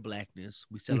love your blackness,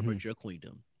 we celebrate your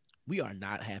queendom, we are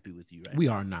not happy with you right We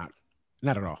now. are not.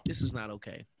 Not at all. This is not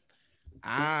okay.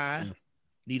 I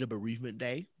need a bereavement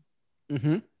day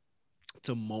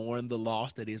to mourn the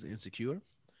loss that is Insecure.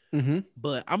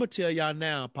 But I'm going to tell y'all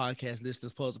now, podcast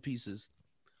listeners, puzzle pieces,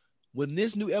 when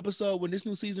this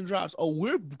new season drops,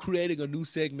 we're creating a new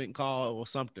segment called or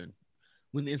something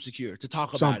when Insecure to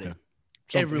talk about it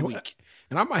every week.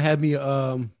 And I might have me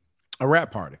a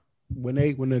rap party when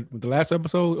the last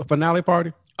episode, a finale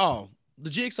party. Oh, the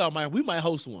Jigsaw we might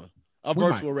host one,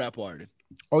 virtual rap party.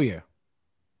 Oh yeah,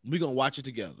 we're gonna watch it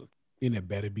together. And it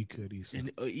better be good, Issa.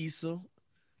 And Issa,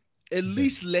 at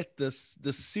least let the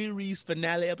series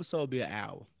finale episode be an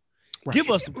hour. Right. Give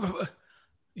us.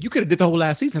 You could have did the whole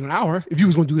last season an hour if you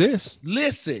was gonna do this.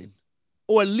 Listen,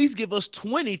 or at least give us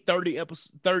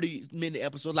 30-minute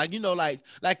episodes, like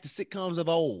like the sitcoms of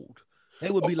old. They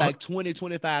would be like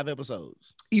 20-25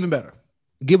 episodes. Even better,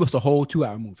 give us a whole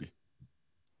 2-hour movie.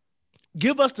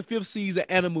 Give us the 5th season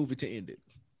and a movie to end it.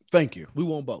 Thank you. We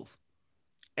want both,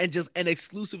 and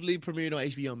exclusively premiered on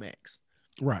HBO Max.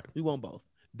 Right. We want both.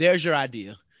 There's your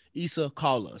idea, Issa.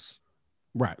 Call us.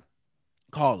 Right.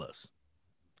 Call us,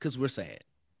 because we're sad.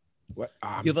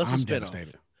 Give us a spinoff.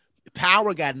 Devastated.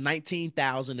 Power got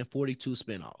 19,042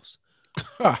 spinoffs.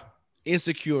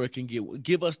 Insecure can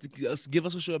give us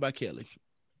a show about Kelly.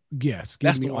 Yes,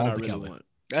 that's the one I really want.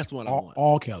 That's the one I want.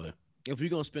 All Kelly. If you're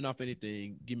gonna spin off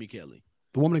anything, give me Kelly.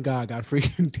 The woman of God got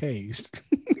freaking tased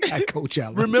at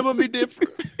Coachella. Remember me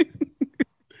different.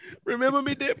 Remember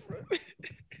me different.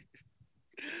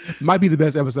 Might be the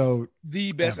best episode.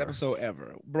 The best episode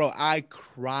ever, bro. I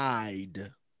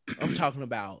cried. I'm talking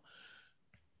about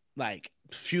like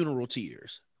funeral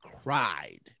tears.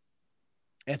 Cried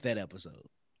at that episode.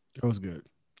 It was good.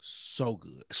 So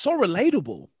good. So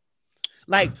relatable.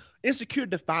 Like Insecure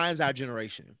defines our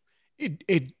generation.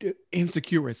 It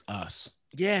Insecure is us.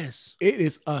 Yes. It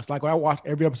is us. Like when I watch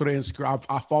every episode of Insecure,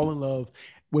 I fall in love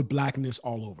with blackness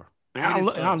all over. And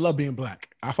I love being black.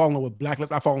 I fall in love with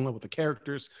blackness. I fall in love with the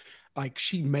characters. Like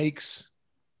she makes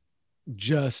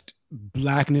just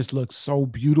blackness look so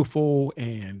beautiful,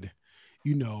 and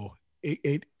you know,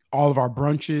 it all of our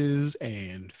brunches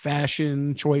and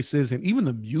fashion choices and even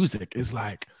the music is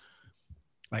like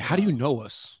how do you know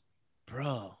us?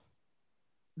 Bro.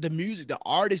 The music, the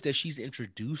artist that she's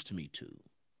introduced me to.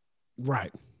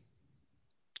 Right.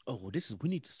 Oh, we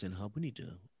need to send her. We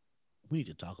need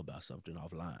to talk about something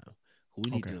offline. We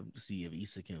need to see if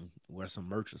Issa can wear some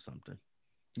merch or something.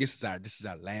 This is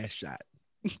our last shot.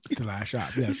 It's the last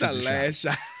shot. Yeah, this is our last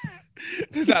shot.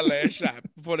 This is our last shot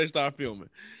before they start filming.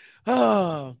 Oh,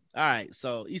 all right.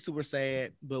 So Issa, we're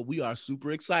sad, but we are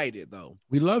super excited though.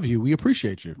 We love you. We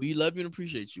appreciate you. We love you and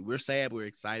appreciate you. We're sad. We're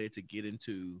excited to get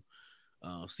into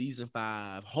season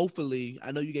 5. Hopefully,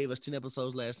 I know you gave us 10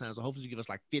 episodes last time, so hopefully you give us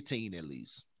like 15 at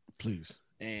least. Please.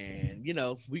 And you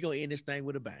know, we're gonna end this thing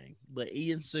with a bang. But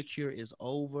Insecure is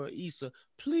over. Issa,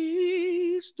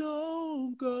 please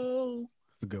don't go.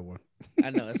 That's a good one. I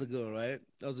know that's a good one, right?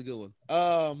 That was a good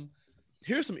one.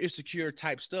 Here's some Insecure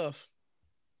type stuff.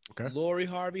 Okay. Lori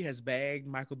Harvey has bagged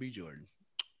Michael B. Jordan.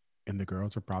 And the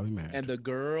girls are probably mad. And the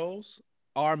girls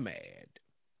are mad.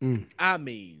 I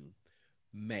mean,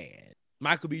 mad.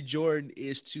 Michael B. Jordan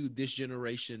is to this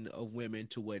generation of women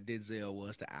to what Denzel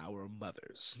was to our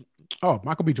mothers. Oh,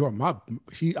 Michael B. Jordan.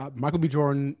 Michael B.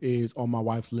 Jordan is on my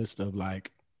wife's list of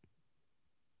like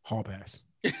hall pass.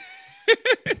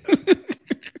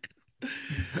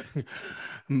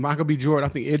 Michael B. Jordan.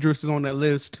 I think Idris is on that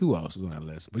list. Who else is on that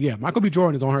list? But yeah, Michael B.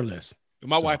 Jordan is on her list.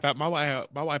 My wife out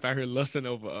here lusting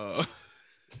over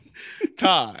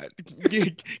Todd,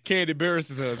 Candy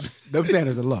Barris's husband. Them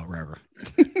standards are low, Reverend.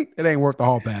 It ain't worth the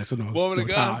hall pass. So no, woman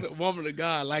of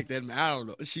God, like that man. I don't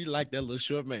know. She like that little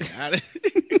short man.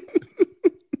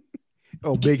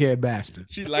 Oh, big head bastard.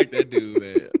 She like that dude,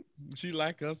 man. She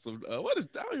like us some. I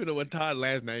don't even know what Todd's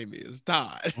last name is.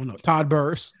 Todd. Oh no, Todd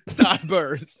Burris. Todd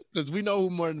Burris, because we know who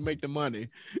more to make the money.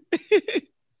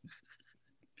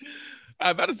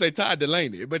 I'm about to say Todd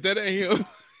Delaney, but that ain't him.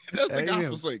 That's the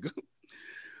gospel singer.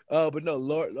 But no,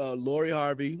 Lori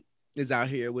Harvey is out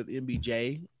here with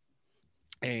MBJ,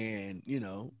 and you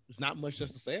know, there's not much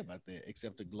just to say about that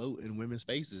except to gloat in women's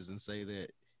faces and say that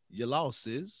you lost,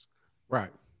 sis.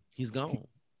 Right. He's gone.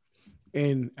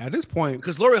 And at this point,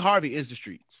 because Lori Harvey is the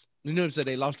streets. You know what I'm saying?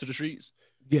 They lost to the streets.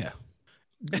 Yeah.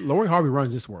 Lori Harvey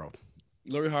runs this world.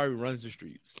 Lori Harvey runs the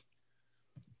streets.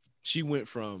 She went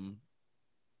from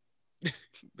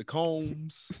the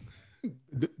Combs,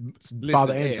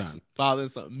 Father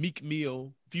and Son, Meek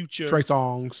Mill, Future, Trey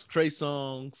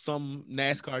Songz, some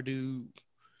NASCAR dude,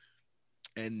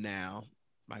 and now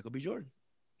Michael B. Jordan.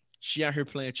 She out here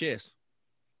playing chess.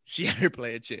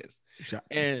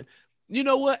 And you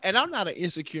know what? And I'm not an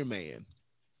insecure man,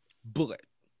 but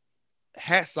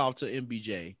hats off to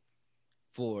MBJ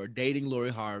for dating Lori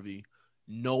Harvey,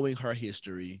 knowing her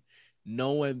history,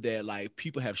 knowing that like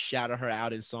people have shouted her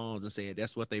out in songs and saying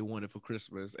that's what they wanted for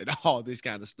Christmas and all this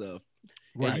kind of stuff.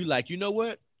 Right. And you like, you know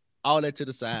what? All that to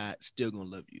the side, still gonna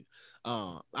love you.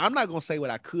 I'm not gonna say what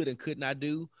I could and could not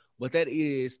do, but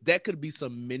that could be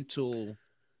some mental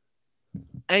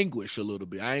anguish a little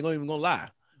bit. I ain't even gonna lie.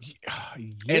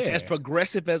 Yeah. As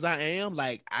progressive as I am,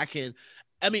 like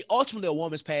ultimately a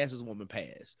woman's past is a woman's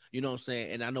past. You know what I'm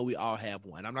saying? And I know we all have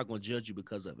one. I'm not going to judge you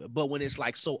because of it. But when it's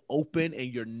like so open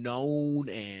and you're known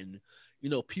and, you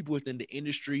know, people within the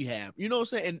industry have, you know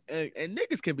what I'm saying? And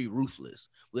niggas can be ruthless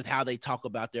with how they talk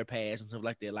about their past and stuff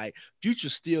like that. Like Future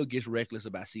still gets reckless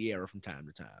about Sierra from time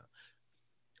to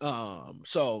time.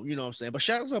 So, you know what I'm saying? But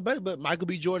shout out, but Michael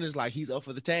B. Jordan is like, he's up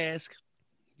for the task.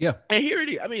 Yeah, and here it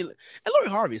is. I mean, and Lori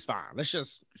Harvey is fine. Let's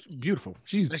just beautiful.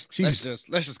 Let's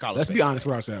just call it. Let's be honest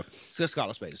with ourselves. Let's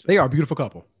call it spade. They are a beautiful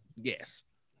couple. Yes,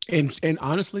 and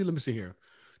honestly, let me see here.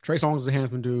 Trey Songz is a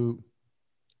handsome dude. I'm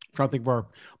trying to think of her,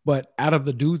 but out of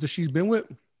the dudes that she's been with,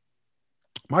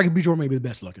 Michael B. Jordan may be the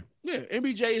best looking. Yeah,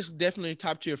 MBJ is definitely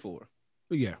top tier 4.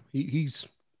 But yeah, he's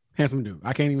handsome dude.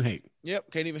 I can't even hate.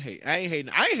 Yep, can't even hate. I ain't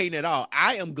hating at all.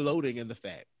 I am gloating in the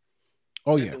fact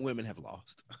that the women have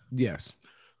lost. Yes.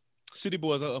 City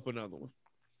Boys are up another one.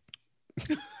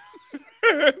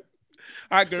 All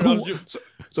right, girls.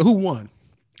 So who won?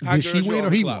 Did she win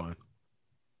or he won?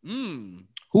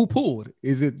 Who pulled?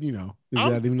 Is it, is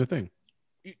that even a thing?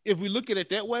 If we look at it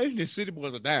that way, then City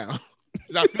Boys are down.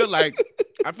 I feel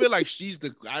like she's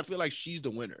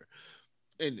the winner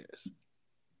in this.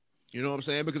 You know what I'm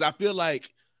saying? Because I feel like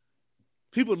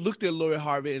people looked at Lori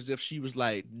Harvey as if she was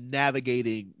like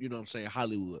navigating,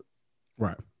 Hollywood.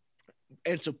 Right.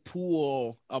 And to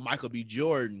pull a Michael B.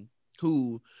 Jordan,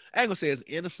 who I ain't gonna say is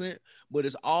innocent, but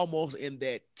is almost in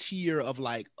that tier of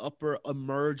like upper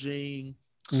emerging,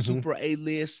 super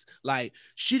A-list. Like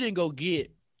she didn't go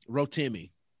get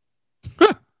Rotimi.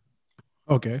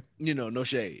 Okay. No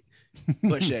shade,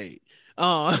 but shade.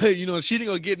 She didn't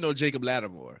go get no Jacob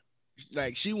Lattimore.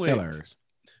 Like she went. Hilarious.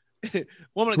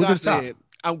 Woman of God said,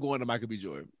 "I'm going to Michael B.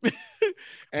 Jordan."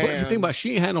 And but the thing about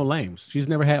she ain't had no lames. She's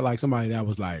never had like somebody that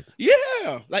was like,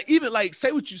 yeah, like even like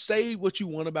say what you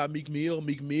want about Meek Mill.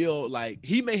 Meek Mill, like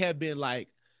he may have been like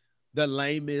the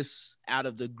lamest out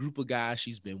of the group of guys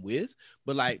she's been with,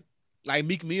 but like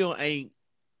Meek Mill ain't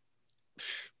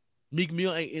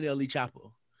NLE Chopper.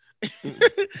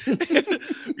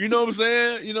 You know what I'm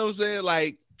saying? You know what I'm saying?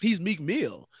 Like he's Meek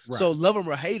Mill. Right. So love him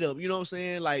or hate him, you know what I'm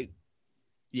saying? Like,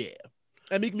 yeah.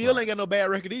 And Meek Mill ain't got no bad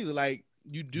record either. Like,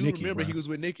 you do Nicki, remember he was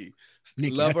with Nicki.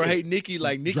 Love or hate Nicki,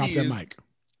 like Nicki drop that is mic.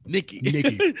 Nicki.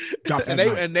 Drop that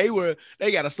mic. And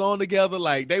they got a song together,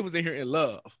 like they was in here in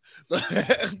love. So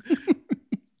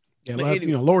yeah, love,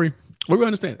 anyway, Lori, we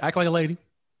understand. Act like a lady.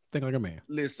 Think like a man.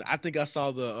 Listen, I think I saw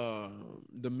the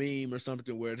meme or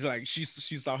something where like she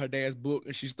saw her dad's book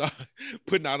and she started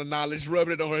putting out the knowledge,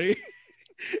 rubbing it on her head.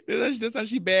 That's how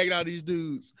she bagged all these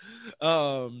dudes.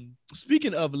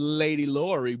 Speaking of Lady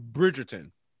Lori,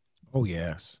 Bridgerton. Oh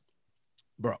yes,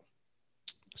 bro,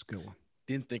 it's a good one.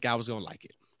 Didn't think I was gonna like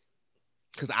it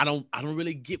because I don't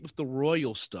really get with the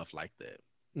royal stuff like that.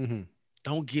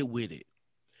 Don't get with it.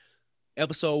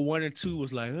 Episode 1 and 2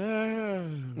 was like,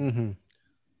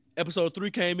 Episode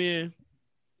 3 came in.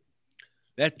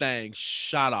 That thing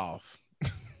shot off.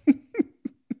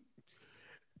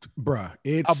 Bruh,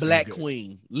 it's a black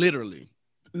queen, literally.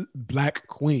 Black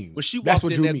queen. When she walked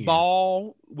in that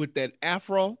ball with that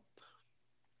afro,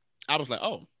 I was like,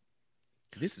 oh,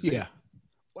 this is it.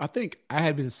 I think I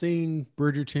had been seeing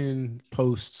Bridgerton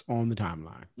posts on the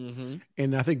timeline.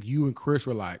 And I think you and Chris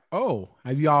were like, oh,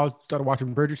 have y'all started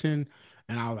watching Bridgerton?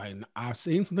 And I was like, I've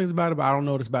seen some things about it, but I don't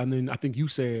know this about it. And then I think you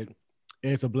said,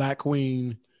 it's a black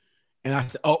queen. And I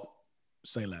said, oh,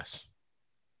 say less.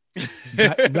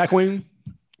 Black queen?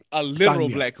 A literal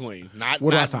black queen. Not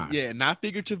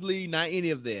figuratively, not any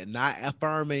of that. Not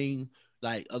affirming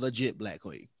like a legit black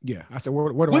queen. Yeah. I said,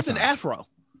 where do I sign? With an afro.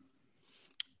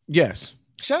 Yes.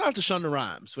 Shout out to Shonda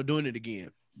Rhimes for doing it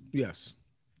again. Yes.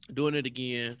 Doing it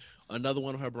again. Another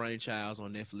one of her brainchilds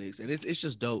on Netflix. And it's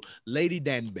just dope. Lady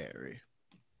Danbury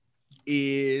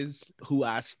is who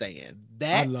I stand.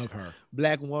 That I love her.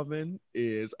 Black woman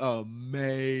is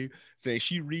amazing.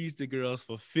 She reads the girls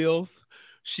for filth.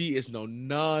 She is no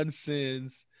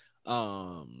nonsense.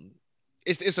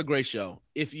 It's a great show.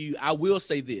 I will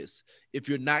say this: if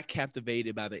you're not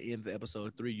captivated by the end of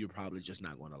episode 3, you're probably just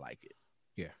not going to like it.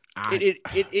 Yeah,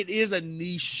 it is a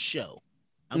niche show.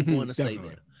 I'm going to say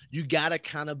that you gotta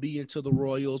kind of be into the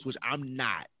royals, which I'm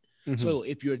not. So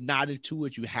if you're not into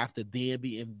it, you have to then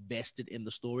be invested in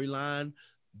the storyline.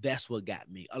 That's what got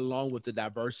me, along with the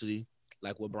diversity,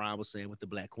 like what Brian was saying with the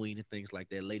Black Queen and things like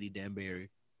that, Lady Danbury.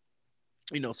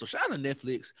 So shout out to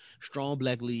Netflix, strong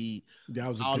black lead,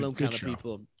 all them kind of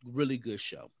people, really good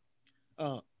show.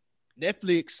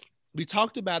 Netflix, we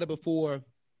talked about it before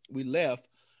we left.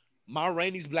 Ma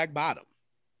Rainey's Black Bottom.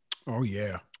 Oh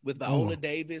yeah, with Viola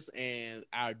Davis and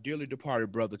our dearly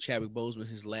departed brother Chadwick Boseman,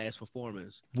 his last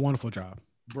performance. Wonderful job,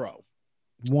 bro.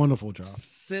 Wonderful job.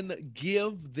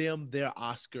 Give them their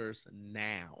Oscars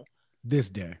now. This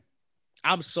day.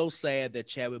 I'm so sad that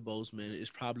Chadwick Boseman is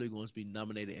probably going to be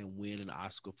nominated and win an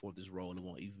Oscar for this role and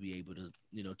won't even be able to,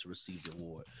 to receive the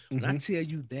award. When I tell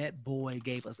you that boy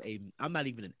gave us I'm not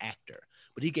even an actor,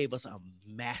 but he gave us a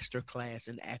master class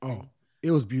in acting. Oh, it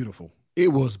was beautiful. It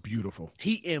was beautiful.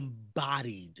 He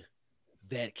embodied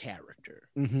that character.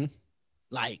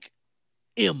 Like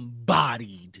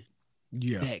embodied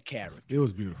that character. It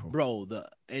was beautiful. Bro,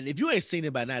 and if you ain't seen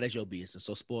it by now, that's your business.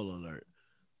 So spoiler alert.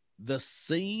 The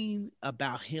scene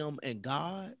about him and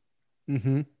God,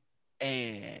 and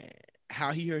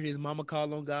how he heard his mama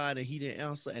call on God and he didn't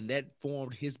answer, and that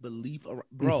formed his belief. Mm-hmm.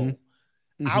 Bro,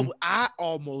 I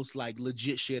almost like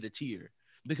legit shed a tear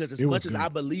because as much as I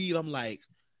believe, I'm like,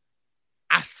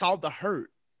 I saw the hurt.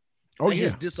 Oh, and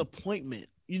his disappointment.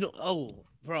 Oh,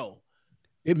 bro.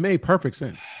 It made perfect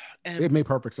sense. And it made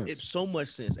perfect sense. It's so much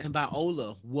sense. And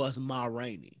Viola was Ma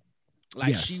Rainey.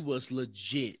 Like she was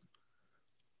legit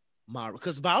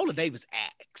because Viola Davis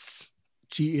acts.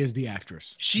 She is the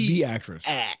actress. The actress.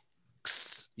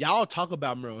 Acts. Y'all talk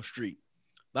about Meryl Streep.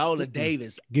 Viola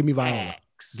Davis. Give me Viola.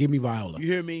 Acts. Give me Viola. You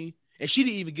hear me? And she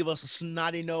didn't even give us a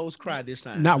snotty nose cry this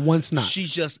time. Not one snot. She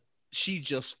just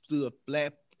stood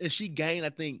flat. And she gained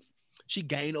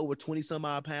over 20 some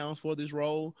odd pounds for this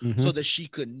role so that she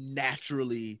could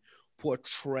naturally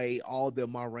portray all that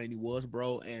Ma Rainey was,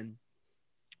 bro. And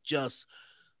just,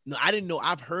 no, I didn't know.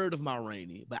 I've heard of Ma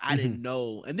Rainey, but I didn't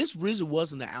know. And this really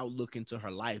wasn't an outlook into her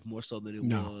life more so than it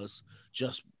was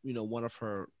just, one of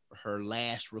her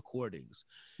last recordings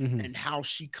and how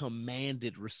she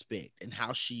commanded respect and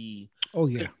how she,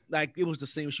 like it was the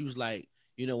same. She was like,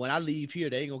 when I leave here,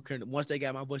 they ain't gonna care. Once they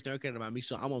got my voice, they don't care about me.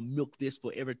 So I'm gonna milk this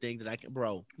for everything that I can,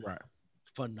 bro. Right.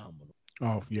 Phenomenal.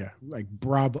 Oh yeah, like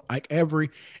bravo. Like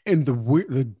and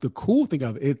the cool thing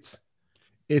of it's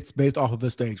based off of a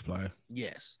stage play.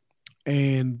 Yes.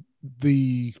 And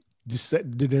the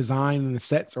design and the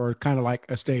sets are kind of like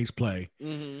a stage play.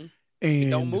 Mm-hmm.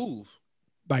 And don't move.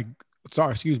 Like,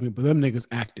 sorry, excuse me, but them niggas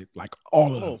acted like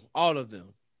all of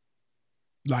them.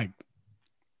 Like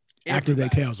acted their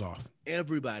tails off.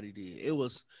 Everybody did. It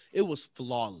was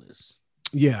flawless.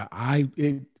 Yeah,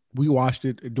 we watched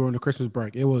it during the Christmas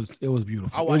break. It was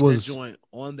beautiful. I watched that joint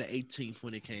on the 18th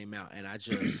when it came out, and I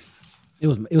just it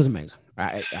was amazing.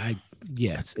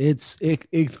 Yes, it's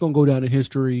gonna go down in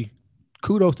history.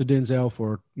 Kudos to Denzel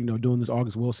for doing this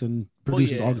August Wilson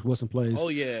producing the August Wilson plays. Oh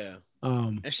yeah.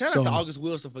 And shout out to August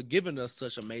Wilson for giving us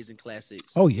such amazing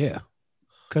classics. Oh yeah,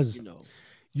 because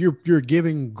you're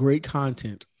giving great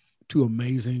content to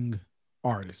amazing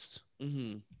artists,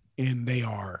 and they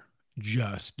are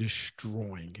just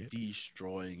destroying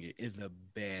it in the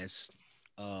best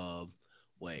of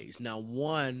ways. Now,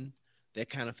 one that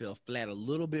kind of fell flat a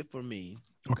little bit for me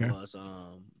was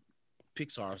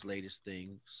Pixar's latest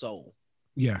thing, Soul.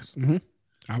 Yes,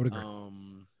 I would agree.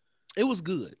 It was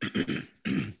good.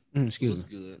 Excuse me. It was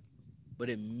good, but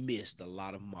it missed a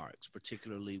lot of marks,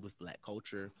 particularly with Black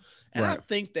culture. And I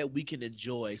think that we can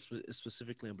enjoy,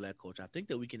 specifically in Black culture, I think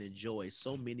that we can enjoy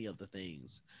so many of the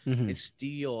things and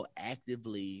still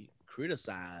actively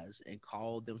criticize and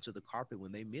call them to the carpet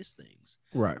when they miss things.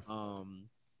 Right.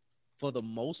 For the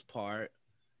most part,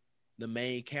 the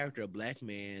main character, a Black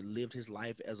man, lived his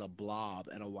life as a blob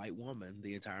and a white woman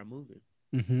the entire movie.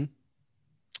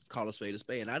 Call a spade a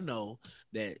spade. And I know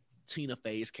that Tina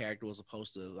Fey's character was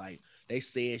supposed to, like, they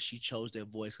said she chose that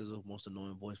voice because it was the most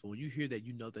annoying voice. But when you hear that,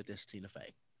 you know that that's Tina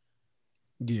Fey.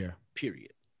 Yeah.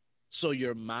 Period. So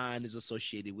your mind is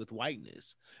associated with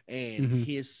whiteness and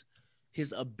his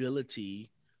ability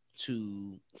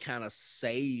to kind of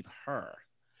save her.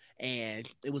 And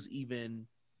it was even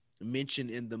mentioned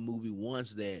in the movie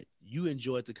once that you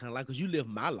enjoyed the kind of life because you live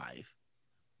my life.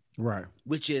 Right.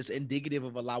 Which is indicative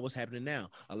of a lot of what's happening now.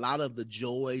 A lot of the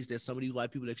joys that some of these white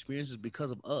people experience is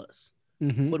because of us.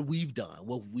 What we've done,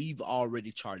 what we've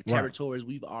already charted, territories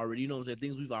we've already,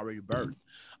 things we've already birthed.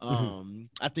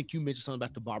 I think you mentioned something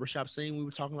about the barbershop scene. We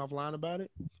were talking offline about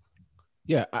it.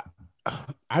 Yeah.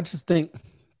 I just think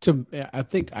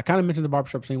I kind of mentioned the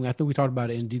barbershop scene. I think we talked about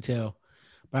it in detail,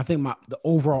 but I think the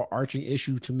overall arching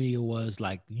issue to me was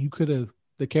like,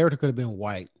 the character could have been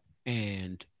white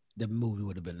and the movie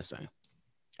would have been the same.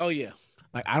 Oh yeah.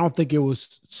 Like, I don't think it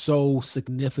was so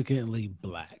significantly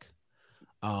Black.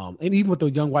 And even with the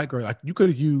young white girl, like you could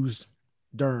have used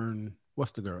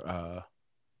what's the girl?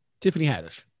 Tiffany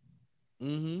Haddish.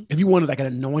 If you wanted like an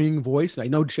annoying voice, like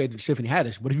no shade to Tiffany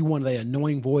Haddish, but if you wanted an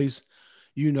annoying voice,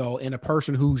 and a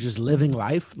person who's just living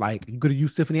life, like you could have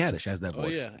used Tiffany Haddish as that voice. Oh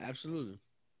yeah, absolutely.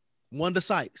 Wanda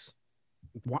Sykes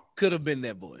could have been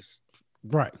that voice.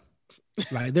 Right.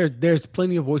 Like there's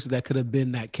plenty of voices that could have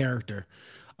been that character.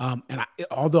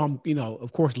 Although I'm,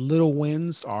 of course, little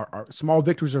wins are small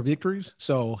victories are victories.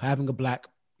 So having a Black,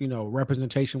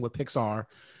 representation with Pixar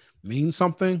means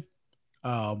something.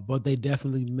 But they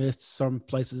definitely missed some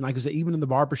places. Like I said, even in the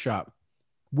barbershop,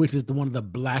 which is one of the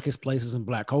blackest places in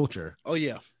Black culture. Oh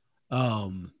yeah.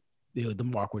 The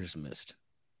mark was just missed.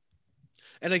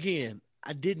 And again,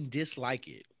 I didn't dislike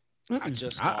it. I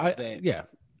just thought that. Yeah.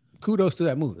 Kudos to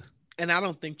that movie. And I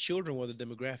don't think children were the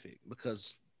demographic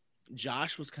because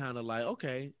Josh was kind of like,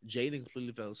 okay, Jaden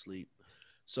completely fell asleep.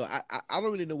 So I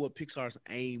don't really know what Pixar's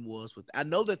aim was with. I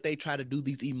know that they try to do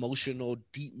these emotional,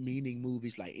 deep meaning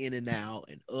movies like In and Out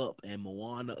and Up and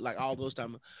Moana, like all those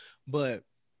time. But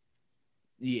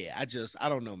yeah, I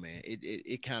don't know, man.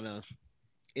 It kind of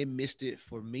it missed it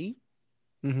for me.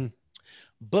 Mm-hmm.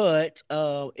 But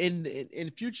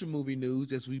in future movie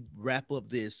news, as we wrap up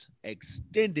this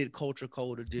extended Culture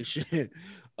Code edition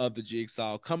of the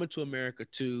Jigsaw, Coming to America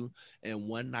 2 and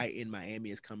One Night in Miami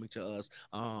is coming to us.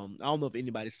 I don't know if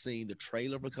anybody's seen the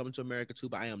trailer for Coming to America 2,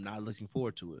 but I am not looking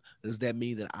forward to it. Does that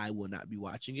mean that I will not be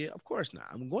watching it? Of course not.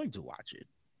 I'm going to watch it.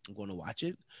 I'm going to watch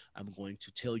it. I'm going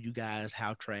to tell you guys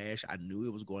how trash I knew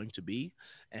it was going to be,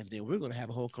 and then we're going to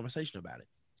have a whole conversation about it.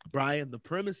 Brian, the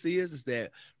premise is that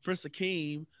Prince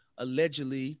Akeem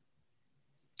allegedly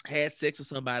had sex with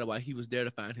somebody while he was there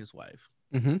to find his wife,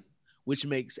 which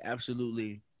makes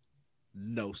absolutely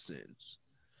no sense.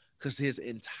 Because his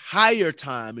entire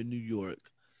time in New York,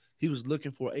 he was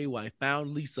looking for a wife,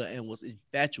 found Lisa, and was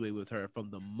infatuated with her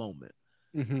from the moment.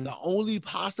 The only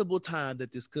possible time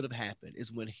that this could have happened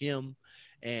is when him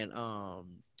and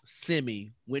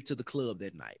Simi went to the club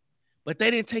that night. But they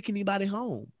didn't take anybody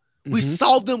home. We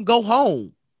saw them go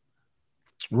home.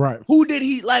 Right. Who did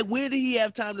he like? When did he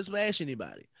have time to smash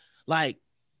anybody? Like,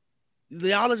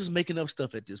 y'all are just making up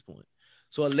stuff at this point.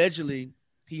 So allegedly,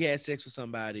 he had sex with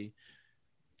somebody,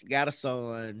 got a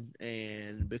son,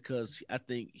 and because I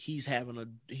think he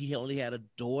only had a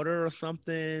daughter or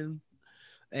something,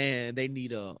 and they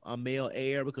need a male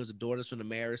heir because the daughter's going to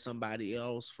marry somebody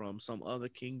else from some other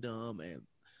kingdom. And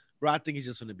bro, I think it's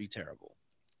just going to be terrible.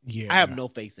 Yeah, I have no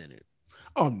faith in it.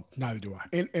 Neither do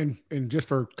I. And just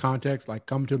for context, like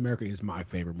Come to America is my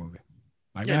favorite movie.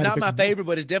 Like, yeah, not my favorite,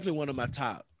 but it's definitely one of my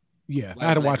top. Yeah, like, I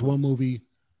had to watch one movie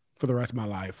for the rest of my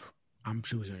life. I'm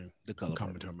choosing The Color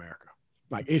Coming to America.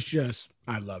 Like, it's just,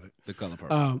 I love it. The Color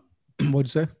Purple.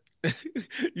 What'd you say?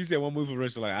 You said one movie for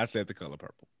Rich, like I said The Color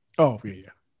Purple. Oh, yeah.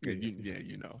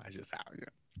 You know, I just how, yeah.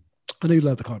 I know you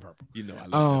love The Color Purple. You know, I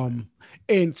love it.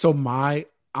 And so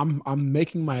I'm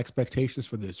making my expectations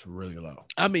for this really low.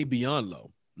 I mean, beyond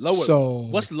low. Lower. So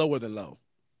what's lower than low?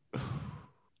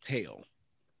 Hell.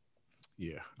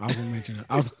 Yeah, I was gonna mention it.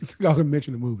 I was gonna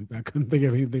mention the movie, but I couldn't think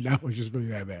of anything that was just really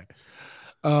that bad.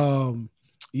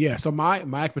 Yeah. So my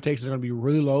expectations are gonna be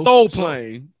really low. Soul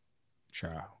Plane.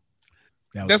 Child.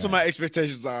 That's what my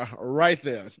expectations are right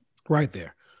there. Right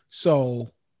there.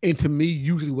 So, and to me,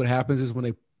 usually what happens is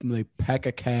when they pack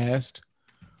a cast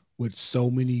with so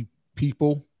many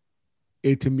people,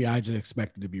 to me, I just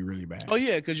expect it to be really bad. Oh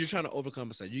yeah, because you're trying to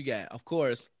overcompensate. You got, of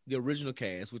course, the original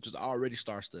cast, which is already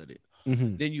star-studded.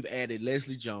 Then you've added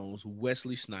Leslie Jones,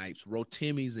 Wesley Snipes,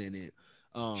 Rotimi's in it,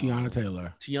 Tiana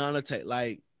Taylor,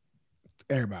 like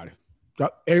everybody,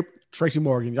 Tracy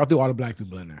Morgan. Y'all threw all the black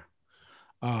people in there.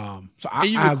 So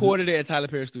you recorded it at Tyler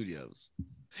Perry Studios,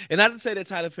 and not to say that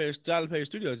Tyler Perry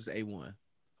Studios is A1,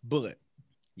 but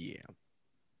yeah.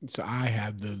 So I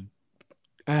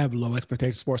have low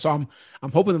expectations for it. So I'm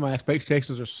hoping that my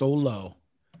expectations are so low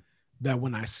that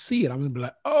when I see it, I'm gonna be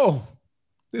like, oh,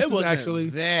 this is actually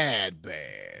that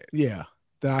bad. Yeah,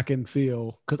 that I can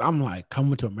feel, because I'm like,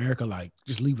 Coming to America, like,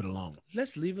 just leave it alone.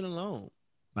 Let's leave it alone.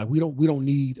 Like, we don't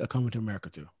need a Coming to America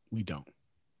 2. We don't.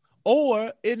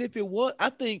 And if it was, I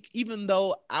think even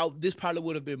though this probably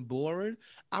would have been boring,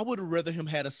 I would have rather him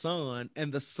had a son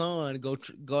and the son go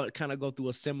through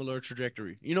a similar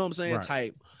trajectory. You know what I'm saying?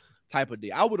 Right. Type of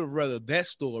deal. I would have rather that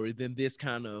story than this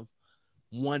kind of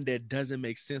one that doesn't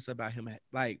make sense about him.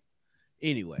 Like,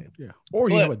 anyway. Yeah. Or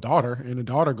you have a daughter and the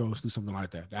daughter goes through something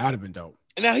like that. That'd have been dope.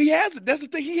 Now that's the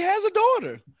thing. He has a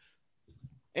daughter.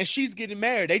 And she's getting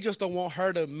married. They just don't want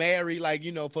her to marry, like,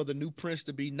 you know, for the new prince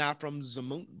to be not from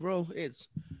Zamun. Bro, it's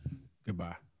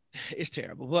goodbye. It's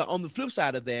terrible. But on the flip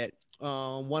side of that,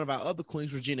 one of our other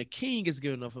queens, Regina King, is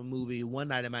giving us a movie, One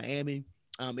Night in Miami.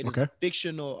 It is a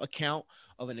fictional account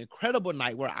of an incredible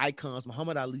night where icons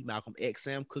Muhammad Ali, Malcolm X,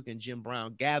 Sam Cooke, and Jim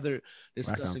Brown gathered,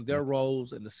 discussing their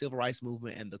roles in the civil rights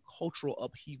movement and the cultural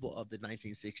upheaval of the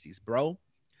 1960s. Bro,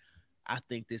 I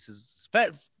think this is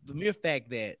the mere fact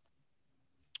that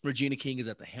Regina King is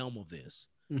at the helm of this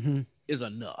is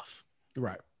enough,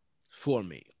 right, for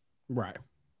me. Right.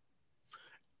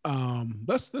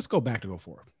 Let's go back to go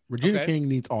forward. Regina King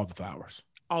needs all the flowers.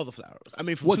 All the flowers. I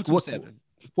mean, from 227.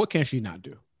 What can she not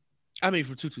do? I mean,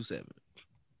 from 227.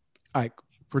 Like,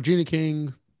 Regina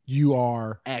King, you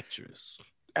are actress,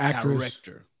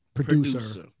 director,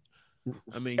 producer.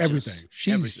 I mean, everything.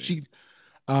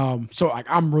 So like,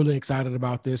 I'm really excited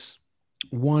about this.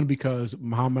 One, because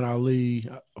Muhammad Ali,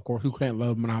 of course, who can't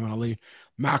love Muhammad Ali?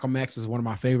 Malcolm X is one of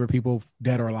my favorite people,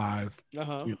 dead or alive.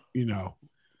 You know,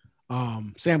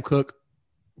 Sam Cooke,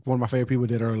 one of my favorite people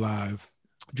that are alive,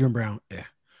 Jim Brown. Yeah.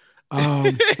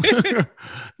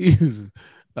 He's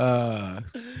no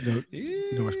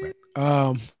respect.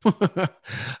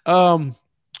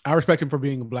 I respect him for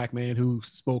being a black man who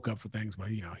spoke up for things, but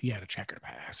he had a checkered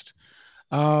past.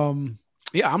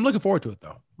 Yeah, I'm looking forward to it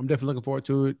though. I'm definitely looking forward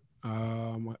to it.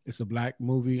 It's a black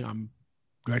movie. I'm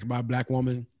directed by a black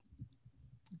woman.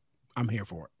 I'm here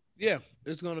for it. Yeah,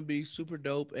 it's gonna be super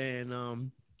dope,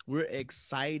 and we're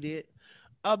excited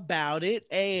about it.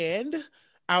 And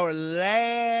our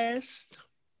last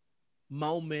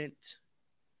moment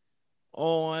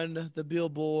on the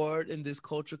billboard in this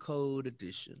Culture Code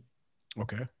edition,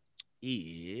 okay,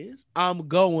 is I'm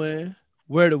going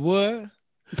where the what?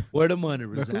 Where the money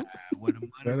reside. Where the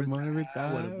money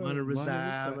reside. Where the money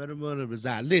reside. Where the money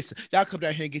reside. Listen, y'all come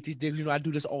down here and get these deals. I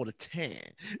do this all the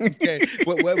time. Okay.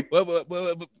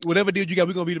 Whatever deal you got,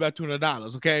 we're gonna beat about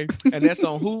 $200. Okay. And that's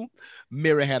on who?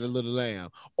 Mary Had a Little Lamb.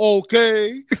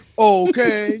 Okay.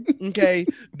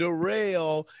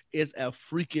 Darrell is a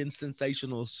freaking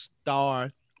sensational star.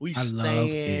 We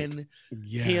stand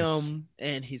him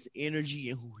and his energy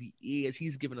and who he is.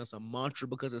 He's giving us a mantra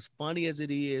because as funny as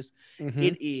it is,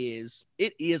 it is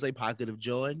a pocket of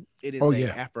joy. It is an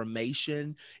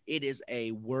affirmation. It is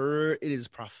a word. It is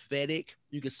prophetic.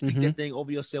 You can speak that thing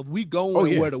over yourself. We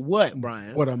going where the what,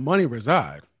 Brian? Where the money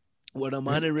reside. Where the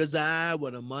money reside.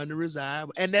 Where the money reside.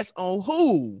 And that's on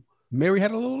who? Mary Had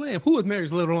a Little Lamb. Who is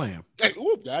Mary's little lamb? Hey,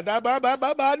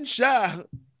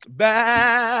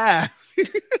 bye.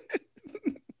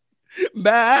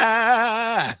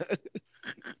 Bye.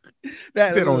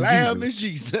 That lamb is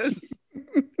Jesus.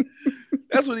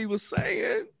 That's what he was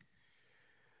saying.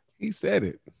 He said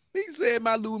it. He said,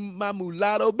 my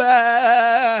mulatto,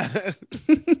 bye.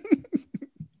 The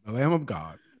Lamb of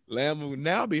God.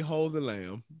 Now behold the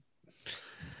lamb.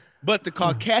 But the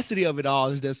caucasity of it all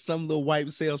is that some little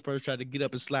white salesperson tried to get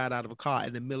up and slide out of a car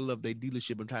in the middle of their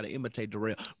dealership and try to imitate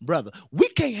Darrell. Brother, we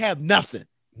can't have nothing.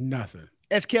 Nothing.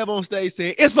 As Kev on stage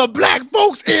said, it's for black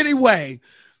folks anyway.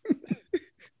 It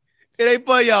ain't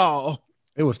for y'all.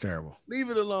 It was terrible. Leave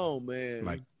it alone, man.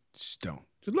 Like, just don't.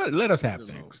 Just let us have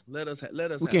things. Let us.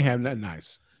 We can't have nothing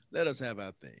nice. Let us have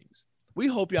our things. We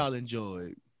hope y'all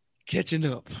enjoyed catching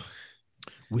up.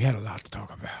 We had a lot to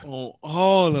talk about on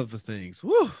all of the things.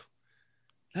 Woo.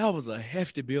 That was a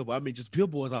hefty billboard. I mean, just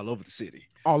billboards all over the city.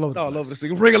 All over the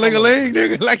city. Ring-a-ling-a-ling,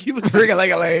 nigga. Like you was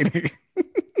ring-a-ling-a-ling, nigga.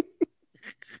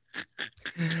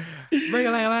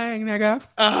 Ring-a-ling-a-ling, nigga.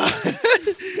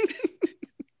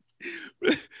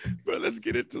 Bro, let's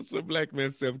get into some black man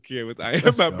self-care with I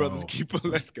Am My Brother's Keeper.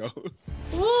 Let's go.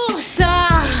 Woosah.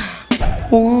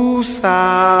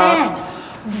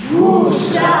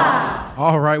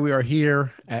 All right, we are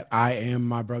here at I Am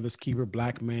My Brother's Keeper,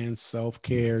 Black Man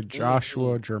Self-Care,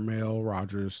 Joshua Jermel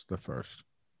Rogers the first.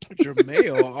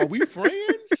 Jermel, are we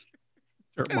friends?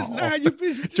 Jermel. How you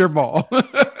been? Jermel.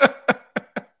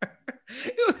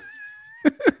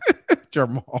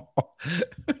 Jermel.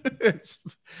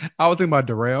 I was thinking about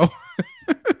Darrell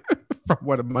from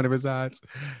Where the Money Resides.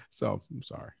 So I'm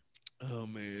sorry. Oh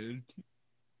man,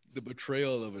 the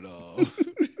betrayal of it all.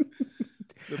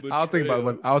 I was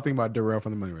thinking about Darrell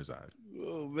from The Money Resides.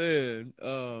 Oh man,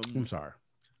 I'm sorry.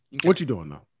 Okay. What you doing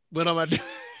though? What am I doing?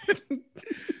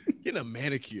 Getting a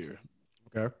manicure.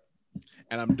 Okay.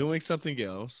 And I'm doing something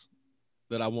else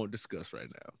that I won't discuss right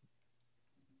now.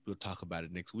 We'll talk about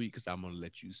it next week because I'm gonna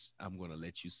let you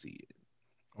see it.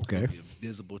 Okay.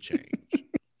 Visible change.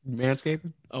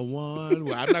 Manscaping? Well,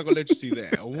 I'm not gonna let you see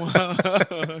that.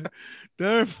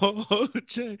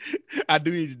 Change. I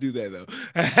do need to do that though.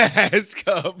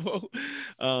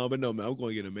 But no, man, I'm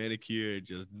gonna get a manicure and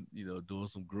just doing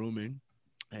some grooming,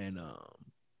 and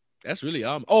that's really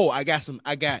so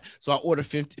I ordered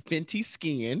Fenty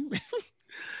Skin.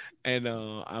 And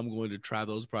I'm going to try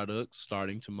those products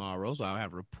starting tomorrow. So I'll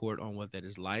have a report on what that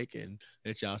is like and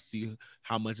let y'all see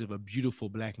how much of a beautiful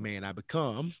black man I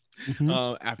become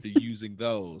after using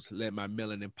those. Let my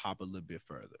melanin pop a little bit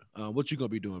further. What you going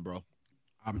to be doing, bro?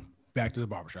 I'm back to the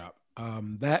barbershop.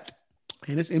 That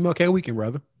and it's MLK weekend,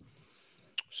 brother.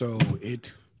 So don't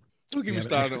get me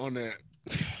started on that.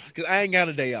 Because I ain't got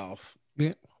a day off.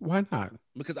 Yeah, why not?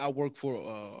 Because I work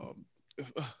for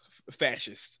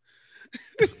fascist.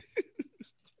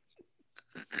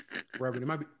 Reverend, it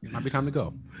might be time to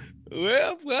go.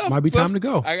 Well, might be time to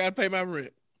go. I gotta pay my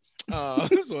rent, so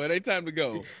it ain't time to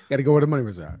go. Got to go where the money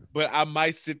resides. But I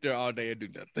might sit there all day and do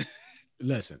nothing.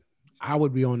 Listen, I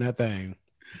would be on that thing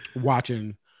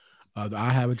watching the "I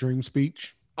Have a Dream"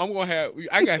 speech. I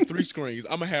got 3 screens.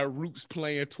 I'm gonna have Roots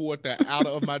playing toward the outer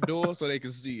of my door so they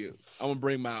can see it. I'm gonna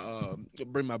bring my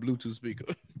Bluetooth speaker.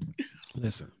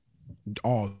 Listen,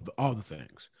 all the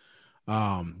things.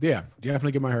 Yeah,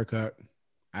 definitely get my hair cut.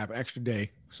 I have an extra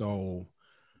day, so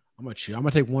I'm gonna chill. I'm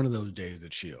gonna take one of those days to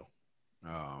chill.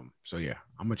 So yeah,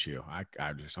 I'm gonna chill. I'm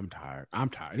tired. I'm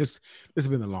tired. This has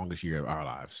been the longest year of our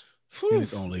lives. Whew. And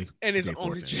it's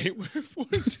only January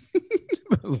 14th.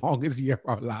 The longest year of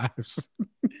our lives.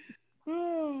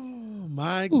 Oh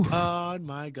my God,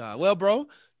 my God. Well, bro,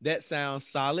 that sounds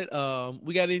solid.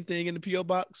 We got anything in the PO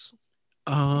box?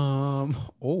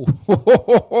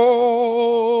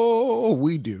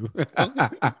 We do.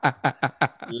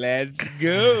 Let's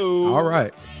go. All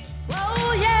right.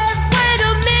 Oh yes, wait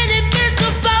a minute,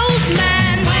 Mr.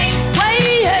 Postman. Wait,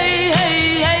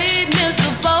 hey,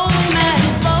 Mr. Postman.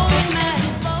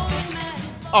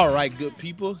 All right, good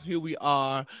people. Here we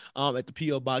are at the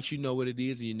PO box. You know what it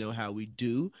is, and you know how we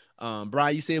do.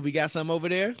 Brian, you said we got some over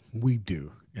there. We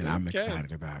do, and I'm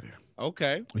excited about it.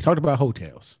 Okay. We talked about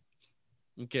hotels.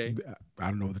 Okay. I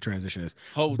don't know what the transition is.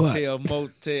 Hotel,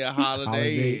 motel,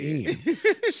 holiday inn.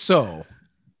 So,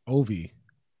 Ovi.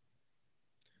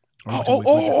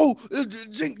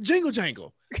 Jingle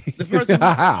jangle. The person,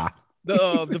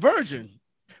 the virgin.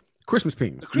 Christmas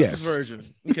ping. The Christmas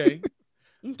version. Okay.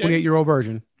 28-year-old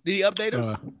version. Did he update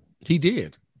us? He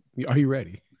did. Are you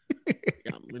ready?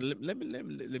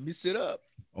 Let me sit up.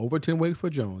 Over 10 weeks for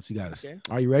Jones. He got us. Okay.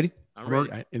 Are you ready? I'm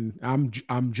ready. And I'm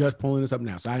just pulling this up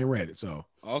now, so I ain't read it. So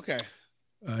okay.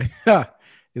 It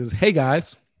says, hey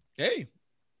guys. Hey.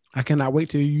 I cannot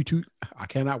wait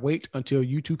until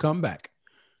you two come back.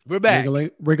 We're back.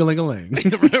 Ring-a-ling-a-ling.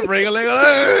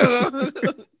 Ring-a-ling-a-ling.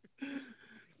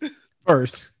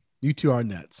 First, you two are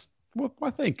nuts. Well, why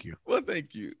thank you. Well,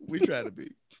 thank you. We try to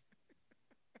be.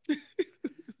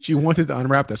 She wanted to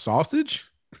unwrap the sausage?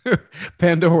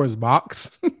 Pandora's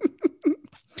box?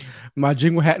 My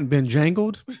jingle hadn't been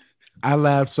jangled. I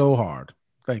laughed so hard.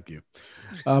 Thank you.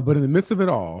 But in the midst of it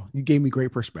all, you gave me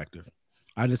great perspective.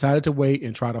 I decided to wait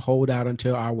and try to hold out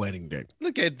until our wedding day.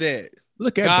 Look at that.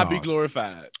 Look at God be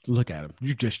glorified. Look at him.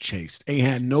 You just chased. Ain't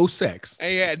had no sex.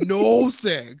 Ain't had no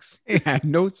sex. Ain't had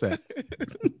no sex.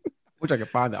 Wish I could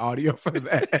find the audio for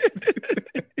that.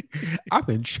 I've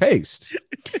been chased.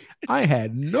 I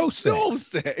had no sex. No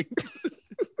sex.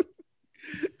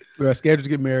 We are scheduled to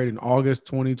get married in August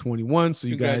 2021, so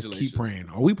you guys keep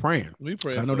praying. Are we praying? We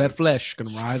pray. I know that flesh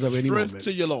can rise up any moment. Strength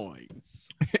to your loins.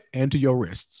 And to your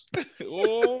wrists.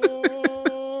 Oh,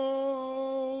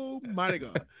 mighty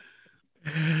God.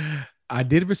 I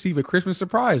did receive a Christmas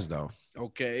surprise, though.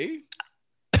 Okay.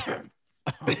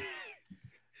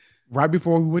 Right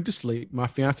before we went to sleep, my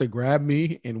fiance grabbed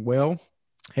me and,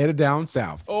 headed down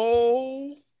south.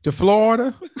 Oh. To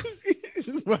Florida.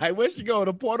 Right. Where'd she go?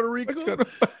 To Puerto Rico?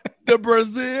 To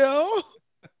Brazil?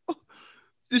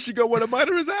 Did she go where the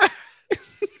money is at?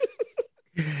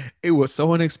 It was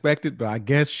so unexpected, but I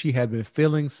guess she had been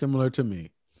feeling similar to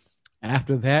me.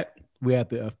 After that, we had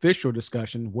the official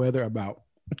discussion together about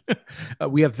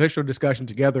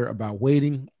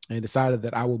waiting, and decided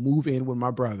that I would move in with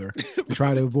my brother and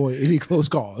try to avoid any close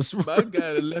calls. My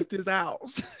guy left his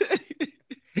house.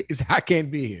 He said, I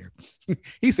can't be here.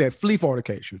 He said, flee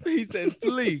fornication. He said,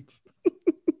 flee.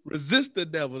 Resist the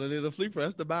devil and it'll flee for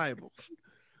us. The Bible.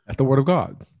 That's the word of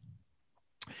God.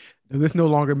 Does this no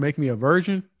longer make me a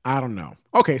virgin? I don't know.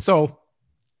 Okay, so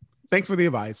thanks for the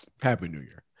advice. Happy New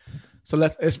Year. So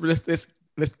let's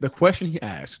the question he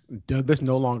asked, does this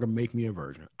no longer make me a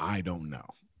virgin? I don't know.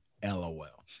 LOL.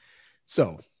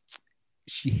 So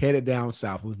she headed down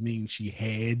south, which means she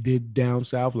headed down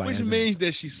south. Like, which means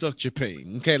that she sucked your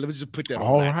pain. Okay, let me just put that on.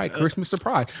 All right, Christmas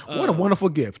surprise. What a wonderful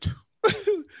gift.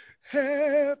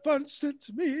 Heaven sent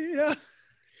to me.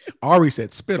 Ari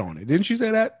said spit on it. Didn't she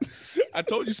say that? I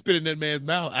told you spit in that man's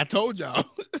mouth. I told y'all.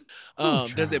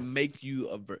 Does it make you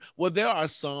a virgin? Well, there are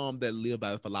some that live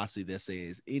by the philosophy that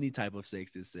says any type of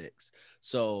sex is sex.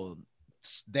 So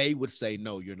they would say,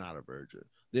 no, you're not a virgin.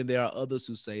 Then there are others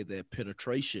who say that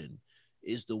penetration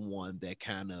is the one that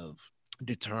kind of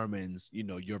determines,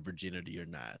 your virginity or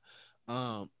not.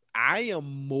 I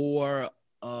am more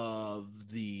of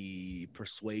the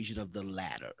persuasion of the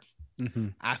latter. Mm-hmm.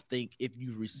 I think if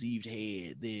you've received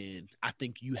head, then I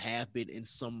think you have been in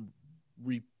some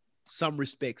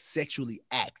respects sexually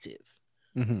active,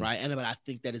 right? But I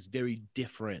think that is very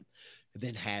different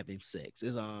than having sex.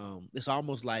 It's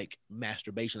almost like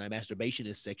masturbation. Like masturbation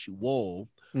is sexual,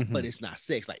 but it's not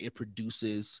sex. Like it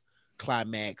produces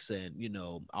climax and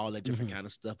all that different kind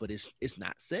of stuff, but it's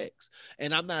not sex.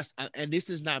 And and this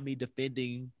is not me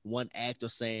defending one act or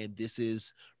saying this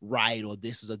is right or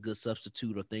this is a good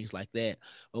substitute or things like that,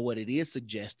 but what it is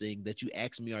suggesting that you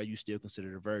ask me, are you still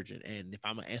considered a virgin? And if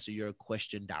I'm gonna answer your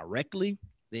question directly,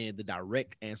 then the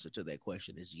direct answer to that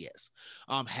question is yes.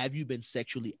 Have you been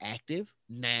sexually active?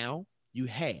 Now you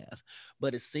have,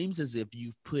 but it seems as if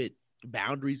you've put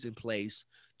boundaries in place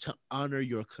to honor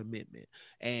your commitment.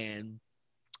 And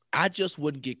I just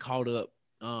wouldn't get caught up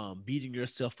beating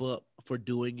yourself up for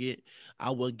doing it. I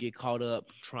wouldn't get caught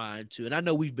up trying to, and I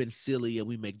know we've been silly and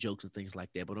we make jokes and things like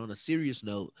that, but on a serious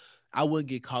note, I wouldn't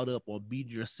get caught up on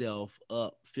beating yourself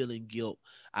up, feeling guilt.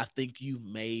 I think you've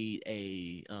made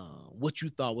a what you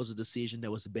thought was a decision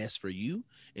that was best for you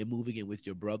and moving in with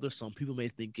your brother. Some people may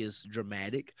think it's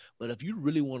dramatic, but if you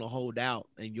really want to hold out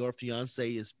and your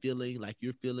fiance is feeling like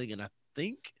you're feeling, and I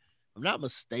think I'm not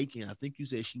mistaken, I think you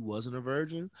said she wasn't a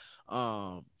virgin.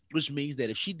 Which means that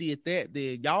if she did that,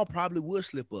 then y'all probably would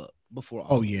slip up before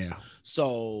August. Oh yeah.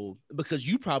 So because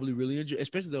you probably really enjoy,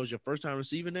 especially if that was your first time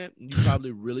receiving that, you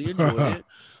probably really enjoyed it.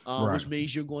 Right. Which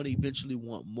means you're going to eventually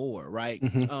want more, right?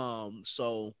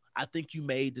 So I think you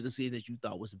made the decision that you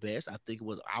thought was best. I think it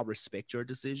was, I respect your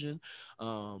decision.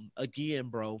 Again,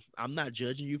 bro, I'm not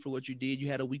judging you for what you did. You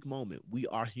had a weak moment. We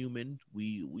are human.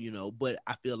 But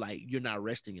I feel like you're not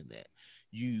resting in that.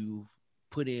 You've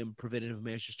put in preventative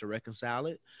measures to reconcile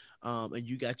it. And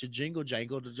you got your jingle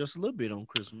jangle to just a little bit on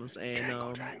Christmas,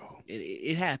 and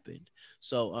it happened.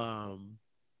 So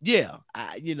yeah,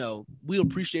 we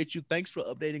appreciate you. Thanks for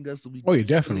updating us. We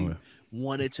definitely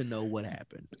wanted to know what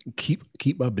happened. Keep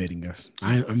updating us.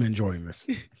 I'm enjoying this.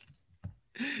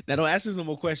 Now don't ask us some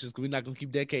more questions because we're not gonna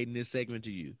keep dedicating this segment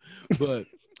to you. But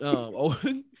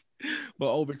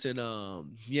but Overton,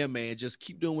 yeah, man, just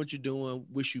keep doing what you're doing.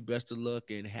 Wish you best of luck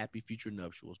and happy future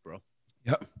nuptials, bro.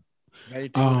 Yep.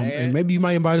 And maybe you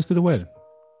might invite us to the wedding.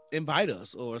 Invite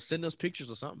us or send us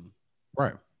pictures or something.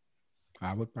 Right.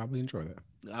 I would probably enjoy that.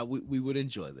 We would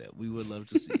enjoy that. We would love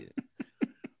to see it.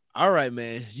 All right,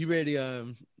 man. You ready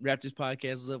to wrap this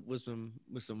podcast up with some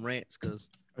rants? Because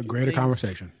a greater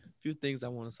conversation. A few things I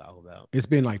want to talk about. It's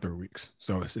been like 3 weeks,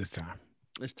 so it's time.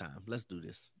 It's time. Let's do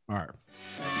this. All right.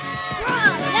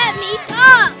 Let me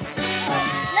talk.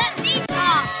 Let me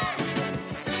talk.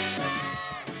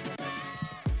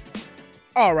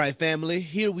 All right, family.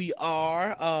 Here we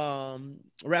are.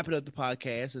 Wrapping up the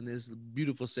podcast in this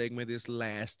beautiful segment, this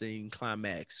lasting,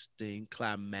 climaxing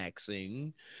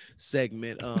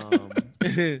segment.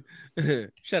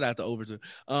 Shout out to Overton.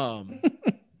 A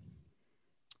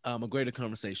greater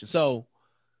conversation. So,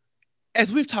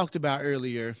 as we've talked about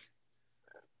earlier,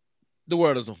 the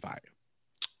world is on fire.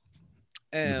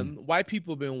 And white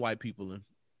people been white people and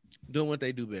doing what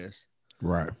they do best.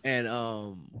 Right. And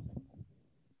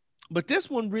but this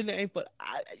one really ain't. But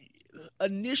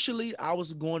initially, I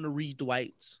was going to read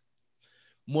Dwight's,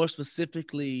 more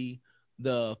specifically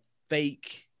the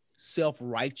fake,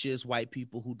 self-righteous white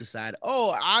people who decide,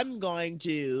 oh, I'm going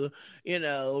to,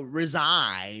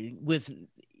 resign with,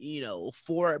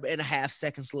 4.5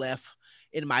 seconds left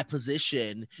in my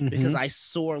position because I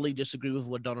sorely disagree with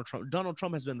what Donald Trump. Donald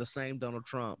Trump has been the same Donald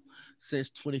Trump since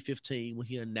 2015 when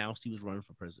he announced he was running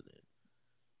for president.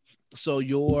 So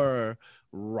your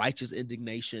righteous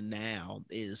indignation now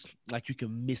is like, you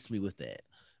can miss me with that.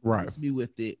 Right. Miss me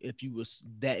with it. If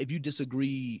you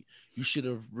disagree, you should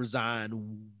have resigned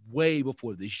way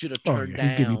before this. You should have turned down.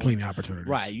 He's giving you plenty of opportunities.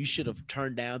 Right. You should have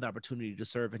turned down the opportunity to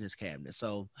serve in his cabinet.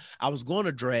 So I was going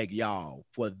to drag y'all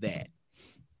for that.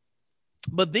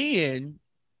 But then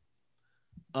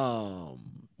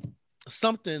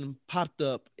something popped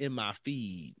up in my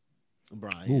feed,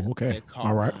 Brian. Ooh, okay. That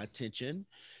caught my attention.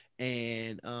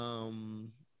 And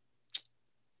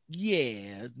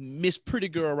Miss Pretty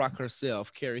Girl Rock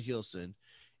herself, Carrie Hilson,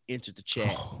 entered the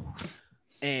chat.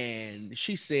 And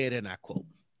she said, and I quote,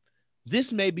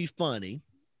 "This may be funny,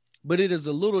 but it is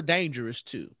a little dangerous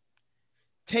too.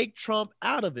 Take Trump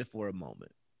out of it for a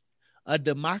moment. A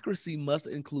democracy must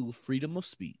include freedom of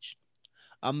speech.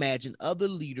 Imagine other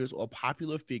leaders or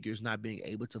popular figures not being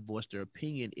able to voice their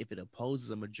opinion if it opposes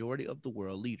a majority of the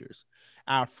world leaders.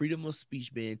 Our freedom of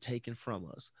speech being taken from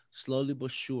us, slowly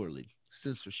but surely,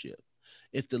 censorship.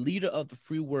 If the leader of the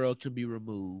free world can be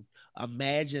removed,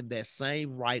 imagine that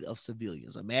same right of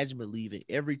civilians. Imagine believing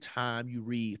every time you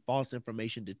read false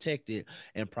information detected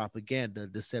and propaganda,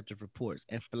 deceptive reports,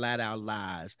 and flat out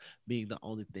lies being the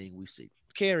only thing we see."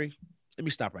 Carrie, let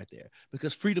me stop right there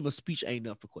because freedom of speech ain't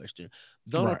up for question.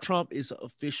 Donald Trump is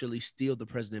officially still the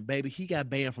president, baby. He got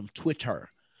banned from Twitter.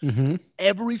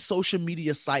 Every social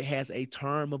media site has a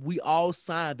term of, we all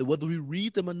sign that whether we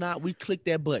read them or not, we click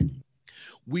that button.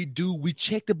 We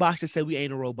check the box to say we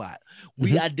ain't a robot.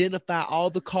 We identify all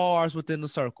the cars within the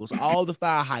circles, all the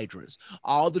fire hydrants,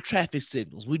 all the traffic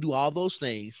signals. We do all those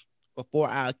things before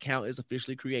our account is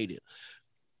officially created.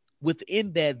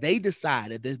 within that, they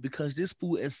decided that because this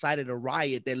fool incited a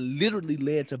riot that literally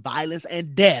led to violence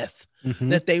and death,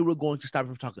 that they were going to stop him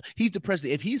from talking. He's the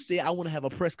president. If he said, I want to have a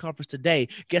press conference today,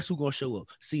 guess who's going to show up?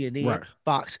 CNN,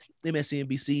 Fox,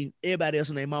 MSNBC, everybody else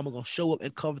and their mama going to show up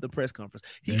and cover the press conference.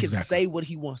 He can say what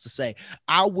he wants to say.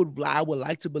 I would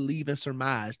like to believe and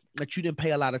surmise that you didn't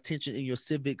pay a lot of attention in your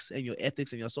civics and your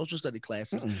ethics and your social study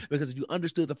classes, because if you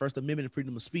understood the First Amendment and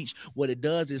freedom of speech, what it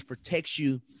does is protects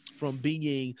you from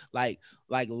being like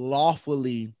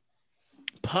lawfully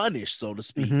punished, so to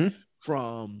speak,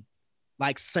 from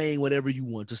like saying whatever you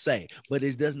want to say. But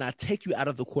it does not take you out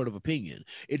of the court of opinion.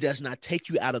 It does not take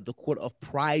you out of the court of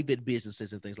private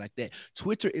businesses and things like that.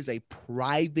 Twitter is a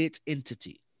private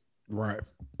entity. Right.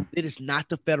 It is not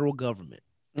the federal government.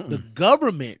 The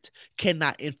government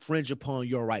cannot infringe upon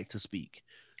your right to speak.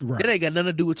 Right. That ain't got nothing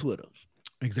to do with Twitter.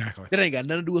 Exactly. That ain't got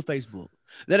nothing to do with Facebook.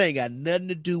 That ain't got nothing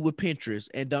to do with Pinterest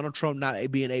and Donald Trump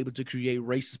not being able to create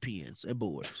racist pins and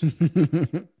boards.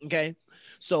 Okay?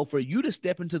 So for you to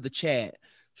step into the chat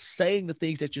saying the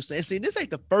things that you're saying, see, this ain't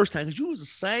the first time, because you was the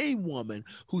same woman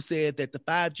who said that the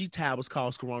 5G towers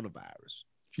caused coronavirus.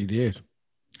 She did.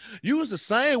 You was the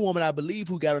same woman, I believe,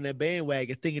 who got on that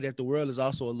bandwagon thinking that the world is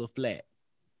also a little flat.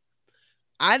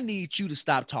 I need you to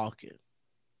stop talking.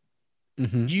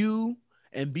 You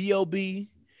and B.O.B.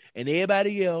 and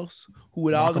everybody else who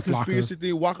with all the conspiracy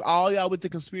theories, all y'all with the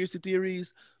conspiracy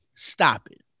theories, stop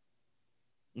it.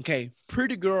 Okay,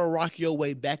 pretty girl, rock your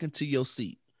way back into your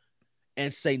seat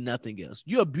and say nothing else.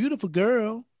 You're a beautiful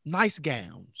girl, nice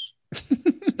gowns.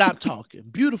 Stop talking.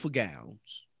 Beautiful gowns.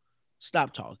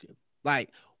 Stop talking.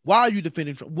 Like, why are you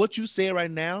defending Trump? What you say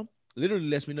right now literally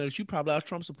lets me know that you probably are a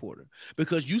Trump supporter,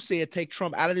 because you said take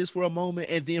Trump out of this for a moment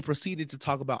and then proceeded to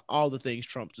talk about all the things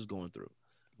Trump is going through.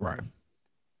 Right.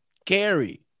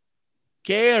 Carrie,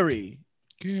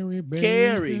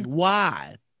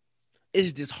 why?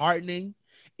 It's disheartening.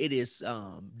 It is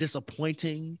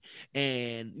disappointing,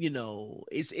 and you know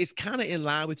it's kind of in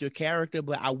line with your character,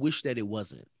 but I wish that it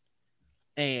wasn't.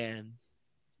 And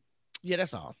yeah,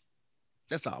 that's all.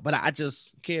 But I just,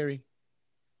 Carrie,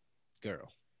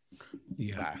 girl,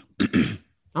 yeah. I'm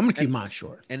gonna keep mine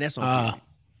short, and that's on period.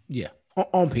 Yeah,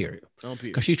 on period,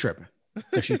 because she's tripping.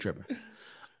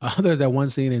 There's that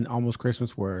one scene in Almost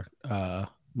Christmas where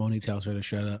Monique tells her to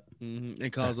shut up.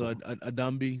 It calls her a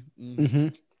dumby.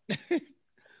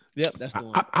 Yep, that's the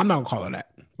one. I'm not gonna call her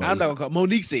that. I'm not gonna call.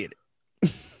 Monique said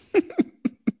it.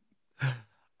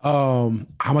 I'm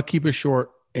gonna keep it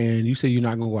short. And you say you're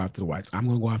not gonna go after the whites. I'm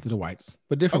gonna go after the whites,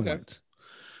 but different whites.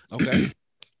 Okay.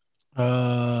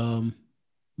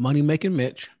 Money Making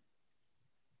Mitch.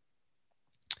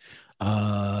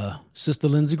 Sister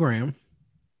Lindsey Graham.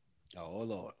 Oh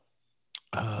Lord.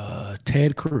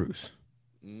 Ted Cruz.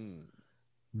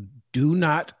 Do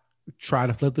not try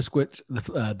to flip the script.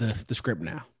 The script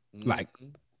now. Like,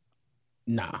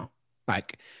 nah.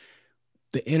 Like,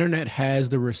 the internet has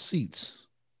the receipts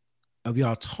of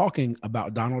y'all talking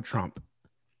about Donald Trump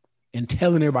and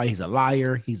telling everybody he's a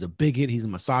liar, he's a bigot, he's a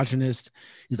misogynist,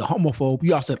 he's a homophobe.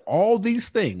 Y'all said all these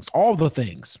things, all the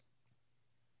things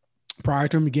prior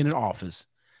to him beginning office.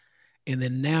 And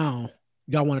then now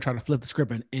y'all want to try to flip the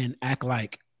script and act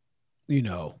like, you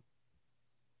know,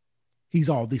 he's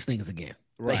all these things again.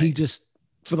 Right. He just,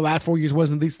 for the last 4 years,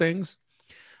 wasn't these things.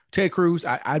 Ted Cruz,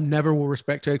 I never will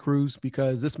respect Ted Cruz,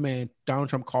 because this man, Donald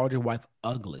Trump, called your wife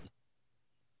ugly.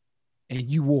 And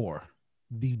you wore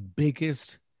the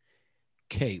biggest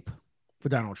cape for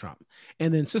Donald Trump.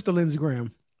 And then Sister Lindsey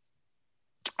Graham,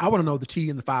 I want to know the tea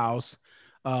and the files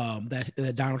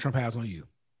that Donald Trump has on you.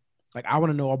 Like, I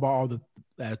want to know about all the,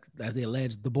 as they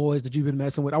allege, the boys that you've been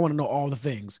messing with. I want to know all the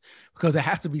things, because it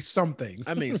has to be something.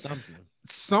 I mean,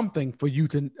 something for you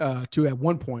to at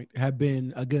one point have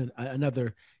been, again,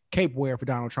 another cape wearer for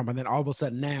Donald Trump. And then all of a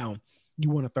sudden now you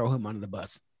want to throw him under the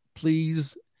bus.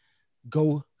 Please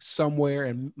go somewhere,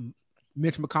 and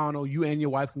Mitch McConnell, you and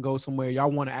your wife can go somewhere.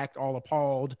 Y'all want to act all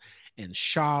appalled and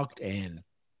shocked and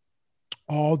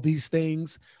all these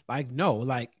things. Like, no,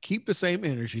 like, keep the same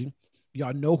energy.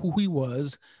 Y'all know who he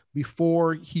was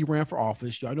before he ran for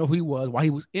office. Y'all know who he was while he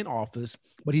was in office,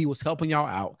 but he was helping y'all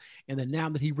out. And then now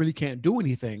that he really can't do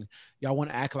anything, y'all want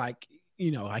to act like,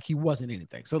 you know, like he wasn't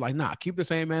anything. So, like, nah, keep the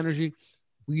same energy.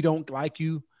 We don't like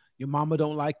you. Your mama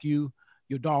don't like you.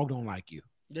 Your dog don't like you.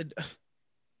 The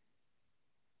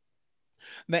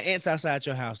ants outside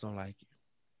your house don't like you.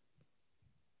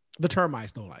 The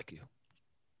termites don't like you.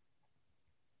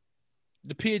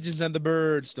 The pigeons and the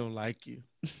birds don't like you.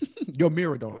 Your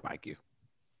mirror don't like you.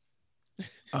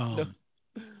 So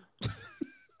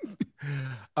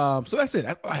that's it.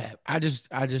 That's all I have. I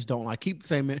just don't like. Keep the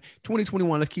same.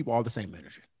 2021. Let's keep all the same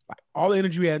energy. Like all the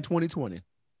energy we had in 2020.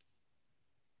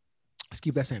 Let's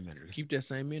keep that same energy. Keep that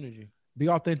same energy. Be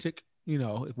authentic. You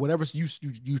know, if whatever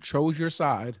you chose your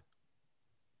side,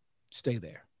 stay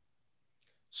there.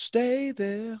 Stay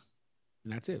there.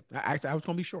 And that's it. I was going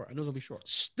to be short. I knew it was going to be short.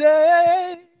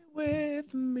 Stay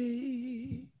with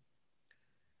me.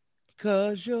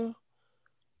 Because you're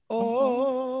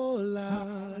all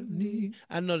I need.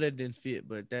 I know that didn't fit,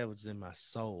 but that was in my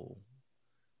soul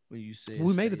when you said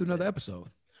we made it through another episode.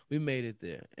 We made it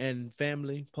there. And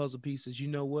family, puzzle pieces, you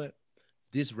know what?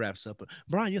 This wraps up.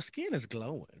 Brian, your skin is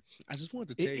glowing. I just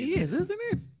wanted to tell you. It is, isn't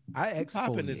it? I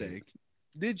exfoliated today.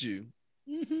 Did you?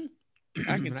 Mm-hmm.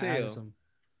 I can tell.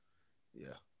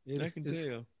 Yeah. I can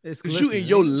tell. It's because you in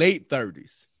your late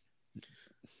 30s.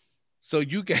 So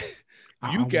you got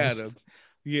gotta,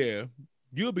 yeah.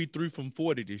 You'll be 3 from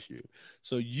 40 this year.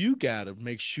 So you gotta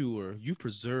make sure you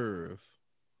preserve.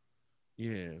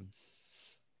 Yeah.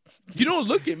 You don't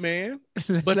look it, man.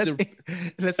 But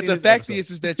the fact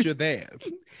is that you're there.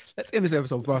 Let's end this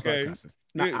episode before I start cussing.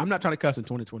 No, I'm not trying to cuss in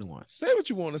 2021. Say what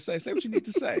you want to say. Say what you need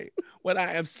to say. What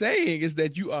I am saying is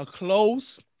that you are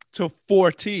close to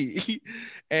 40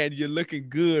 and you're looking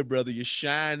good, brother. You're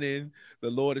shining. The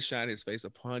Lord is shining his face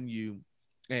upon you.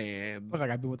 And look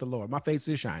like I've been with the Lord. My face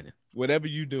is shining. Whatever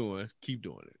you're doing, keep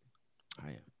doing it. I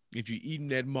am. If you're eating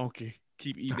that monkey,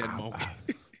 keep eating that monkey.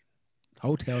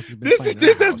 Hotels has been playing.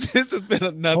 This has been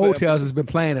another. Hotels has been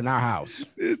playing in our house.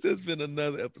 This has been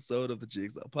another episode of the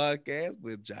Jigsaw Podcast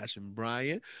with Josh and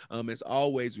Brian. As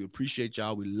always, we appreciate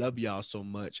y'all. We love y'all so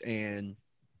much, and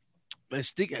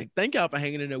thank y'all for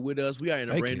hanging in there with us. We are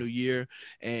in a brand new year,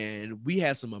 and we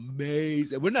have some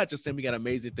amazing. We're not just saying we got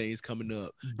amazing things coming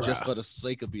up just for the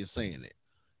sake of being saying it.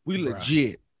 We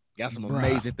legit got some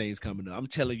amazing things coming up. I'm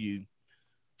telling you.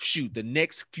 Shoot, the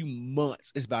next few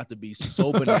months is about to be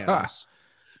so bananas.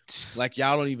 Like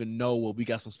y'all don't even know what we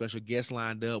got. Some special guests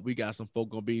lined up. We got some folk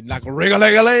gonna be knocking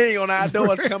ring-a-ling-a-ling on our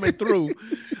doors coming through.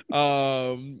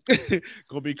 Gonna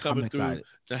be coming through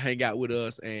to hang out with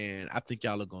us, and I think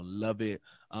y'all are gonna love it.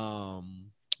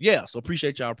 Yeah. So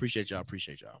appreciate y'all.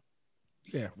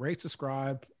 Yeah, rate,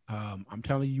 subscribe. I'm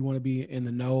telling you, you want to be in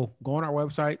the know. Go on our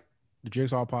website,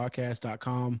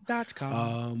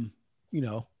 thejigsawpodcast.com. You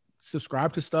know.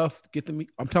 Subscribe to stuff, get them.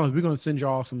 I'm telling you, we're going to send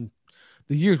y'all some.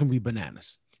 The year's going to be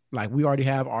bananas. Like we already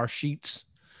have our sheets,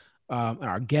 and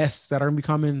our guests that are going to be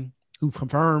coming who've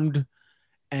confirmed.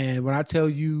 And when I tell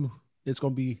you, it's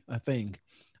going to be a thing.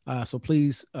 So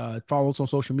please follow us on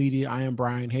social media. I am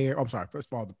Brian Hare. I'm sorry. First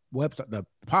of all, the website, the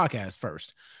podcast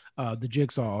first, the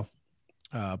Jigsaw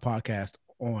podcast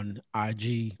on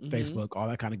IG, Facebook, all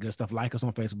that kind of good stuff. Like us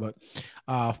on Facebook.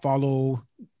 Follow.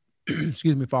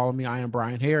 Follow me. I am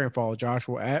Brian Hare, and follow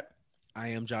Joshua at I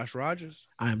am Josh Rogers.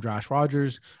 I am Josh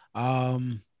Rogers.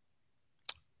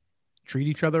 Treat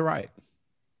each other right.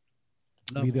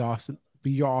 Be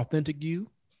your authentic you.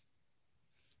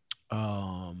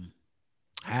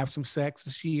 Have some sex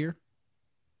this year.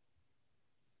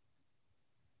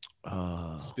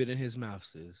 Spit in his mouth,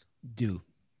 sis. Do.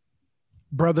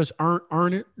 Brothers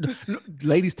earn it.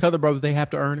 Ladies tell the brothers they have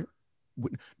to earn it.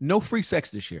 No free sex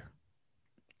this year.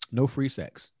 No free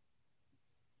sex.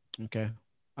 Okay.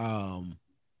 And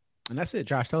that's it,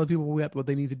 Josh. Tell the people what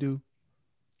they need to do.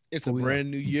 It's a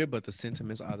brand new year, but the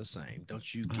sentiments are the same.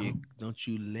 Don't you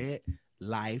let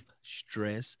life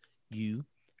stress you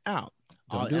out.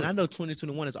 And I know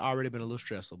 2021 has already been a little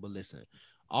stressful, but listen,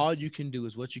 all you can do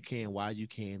is what you can, while you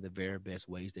can, the very best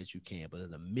ways that you can. But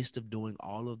in the midst of doing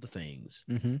all of the things,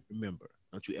 remember,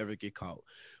 don't you ever get caught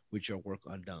with your work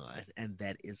undone. And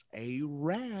that is a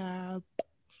wrap.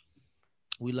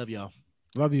 We love y'all.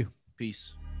 Love you.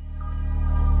 Peace.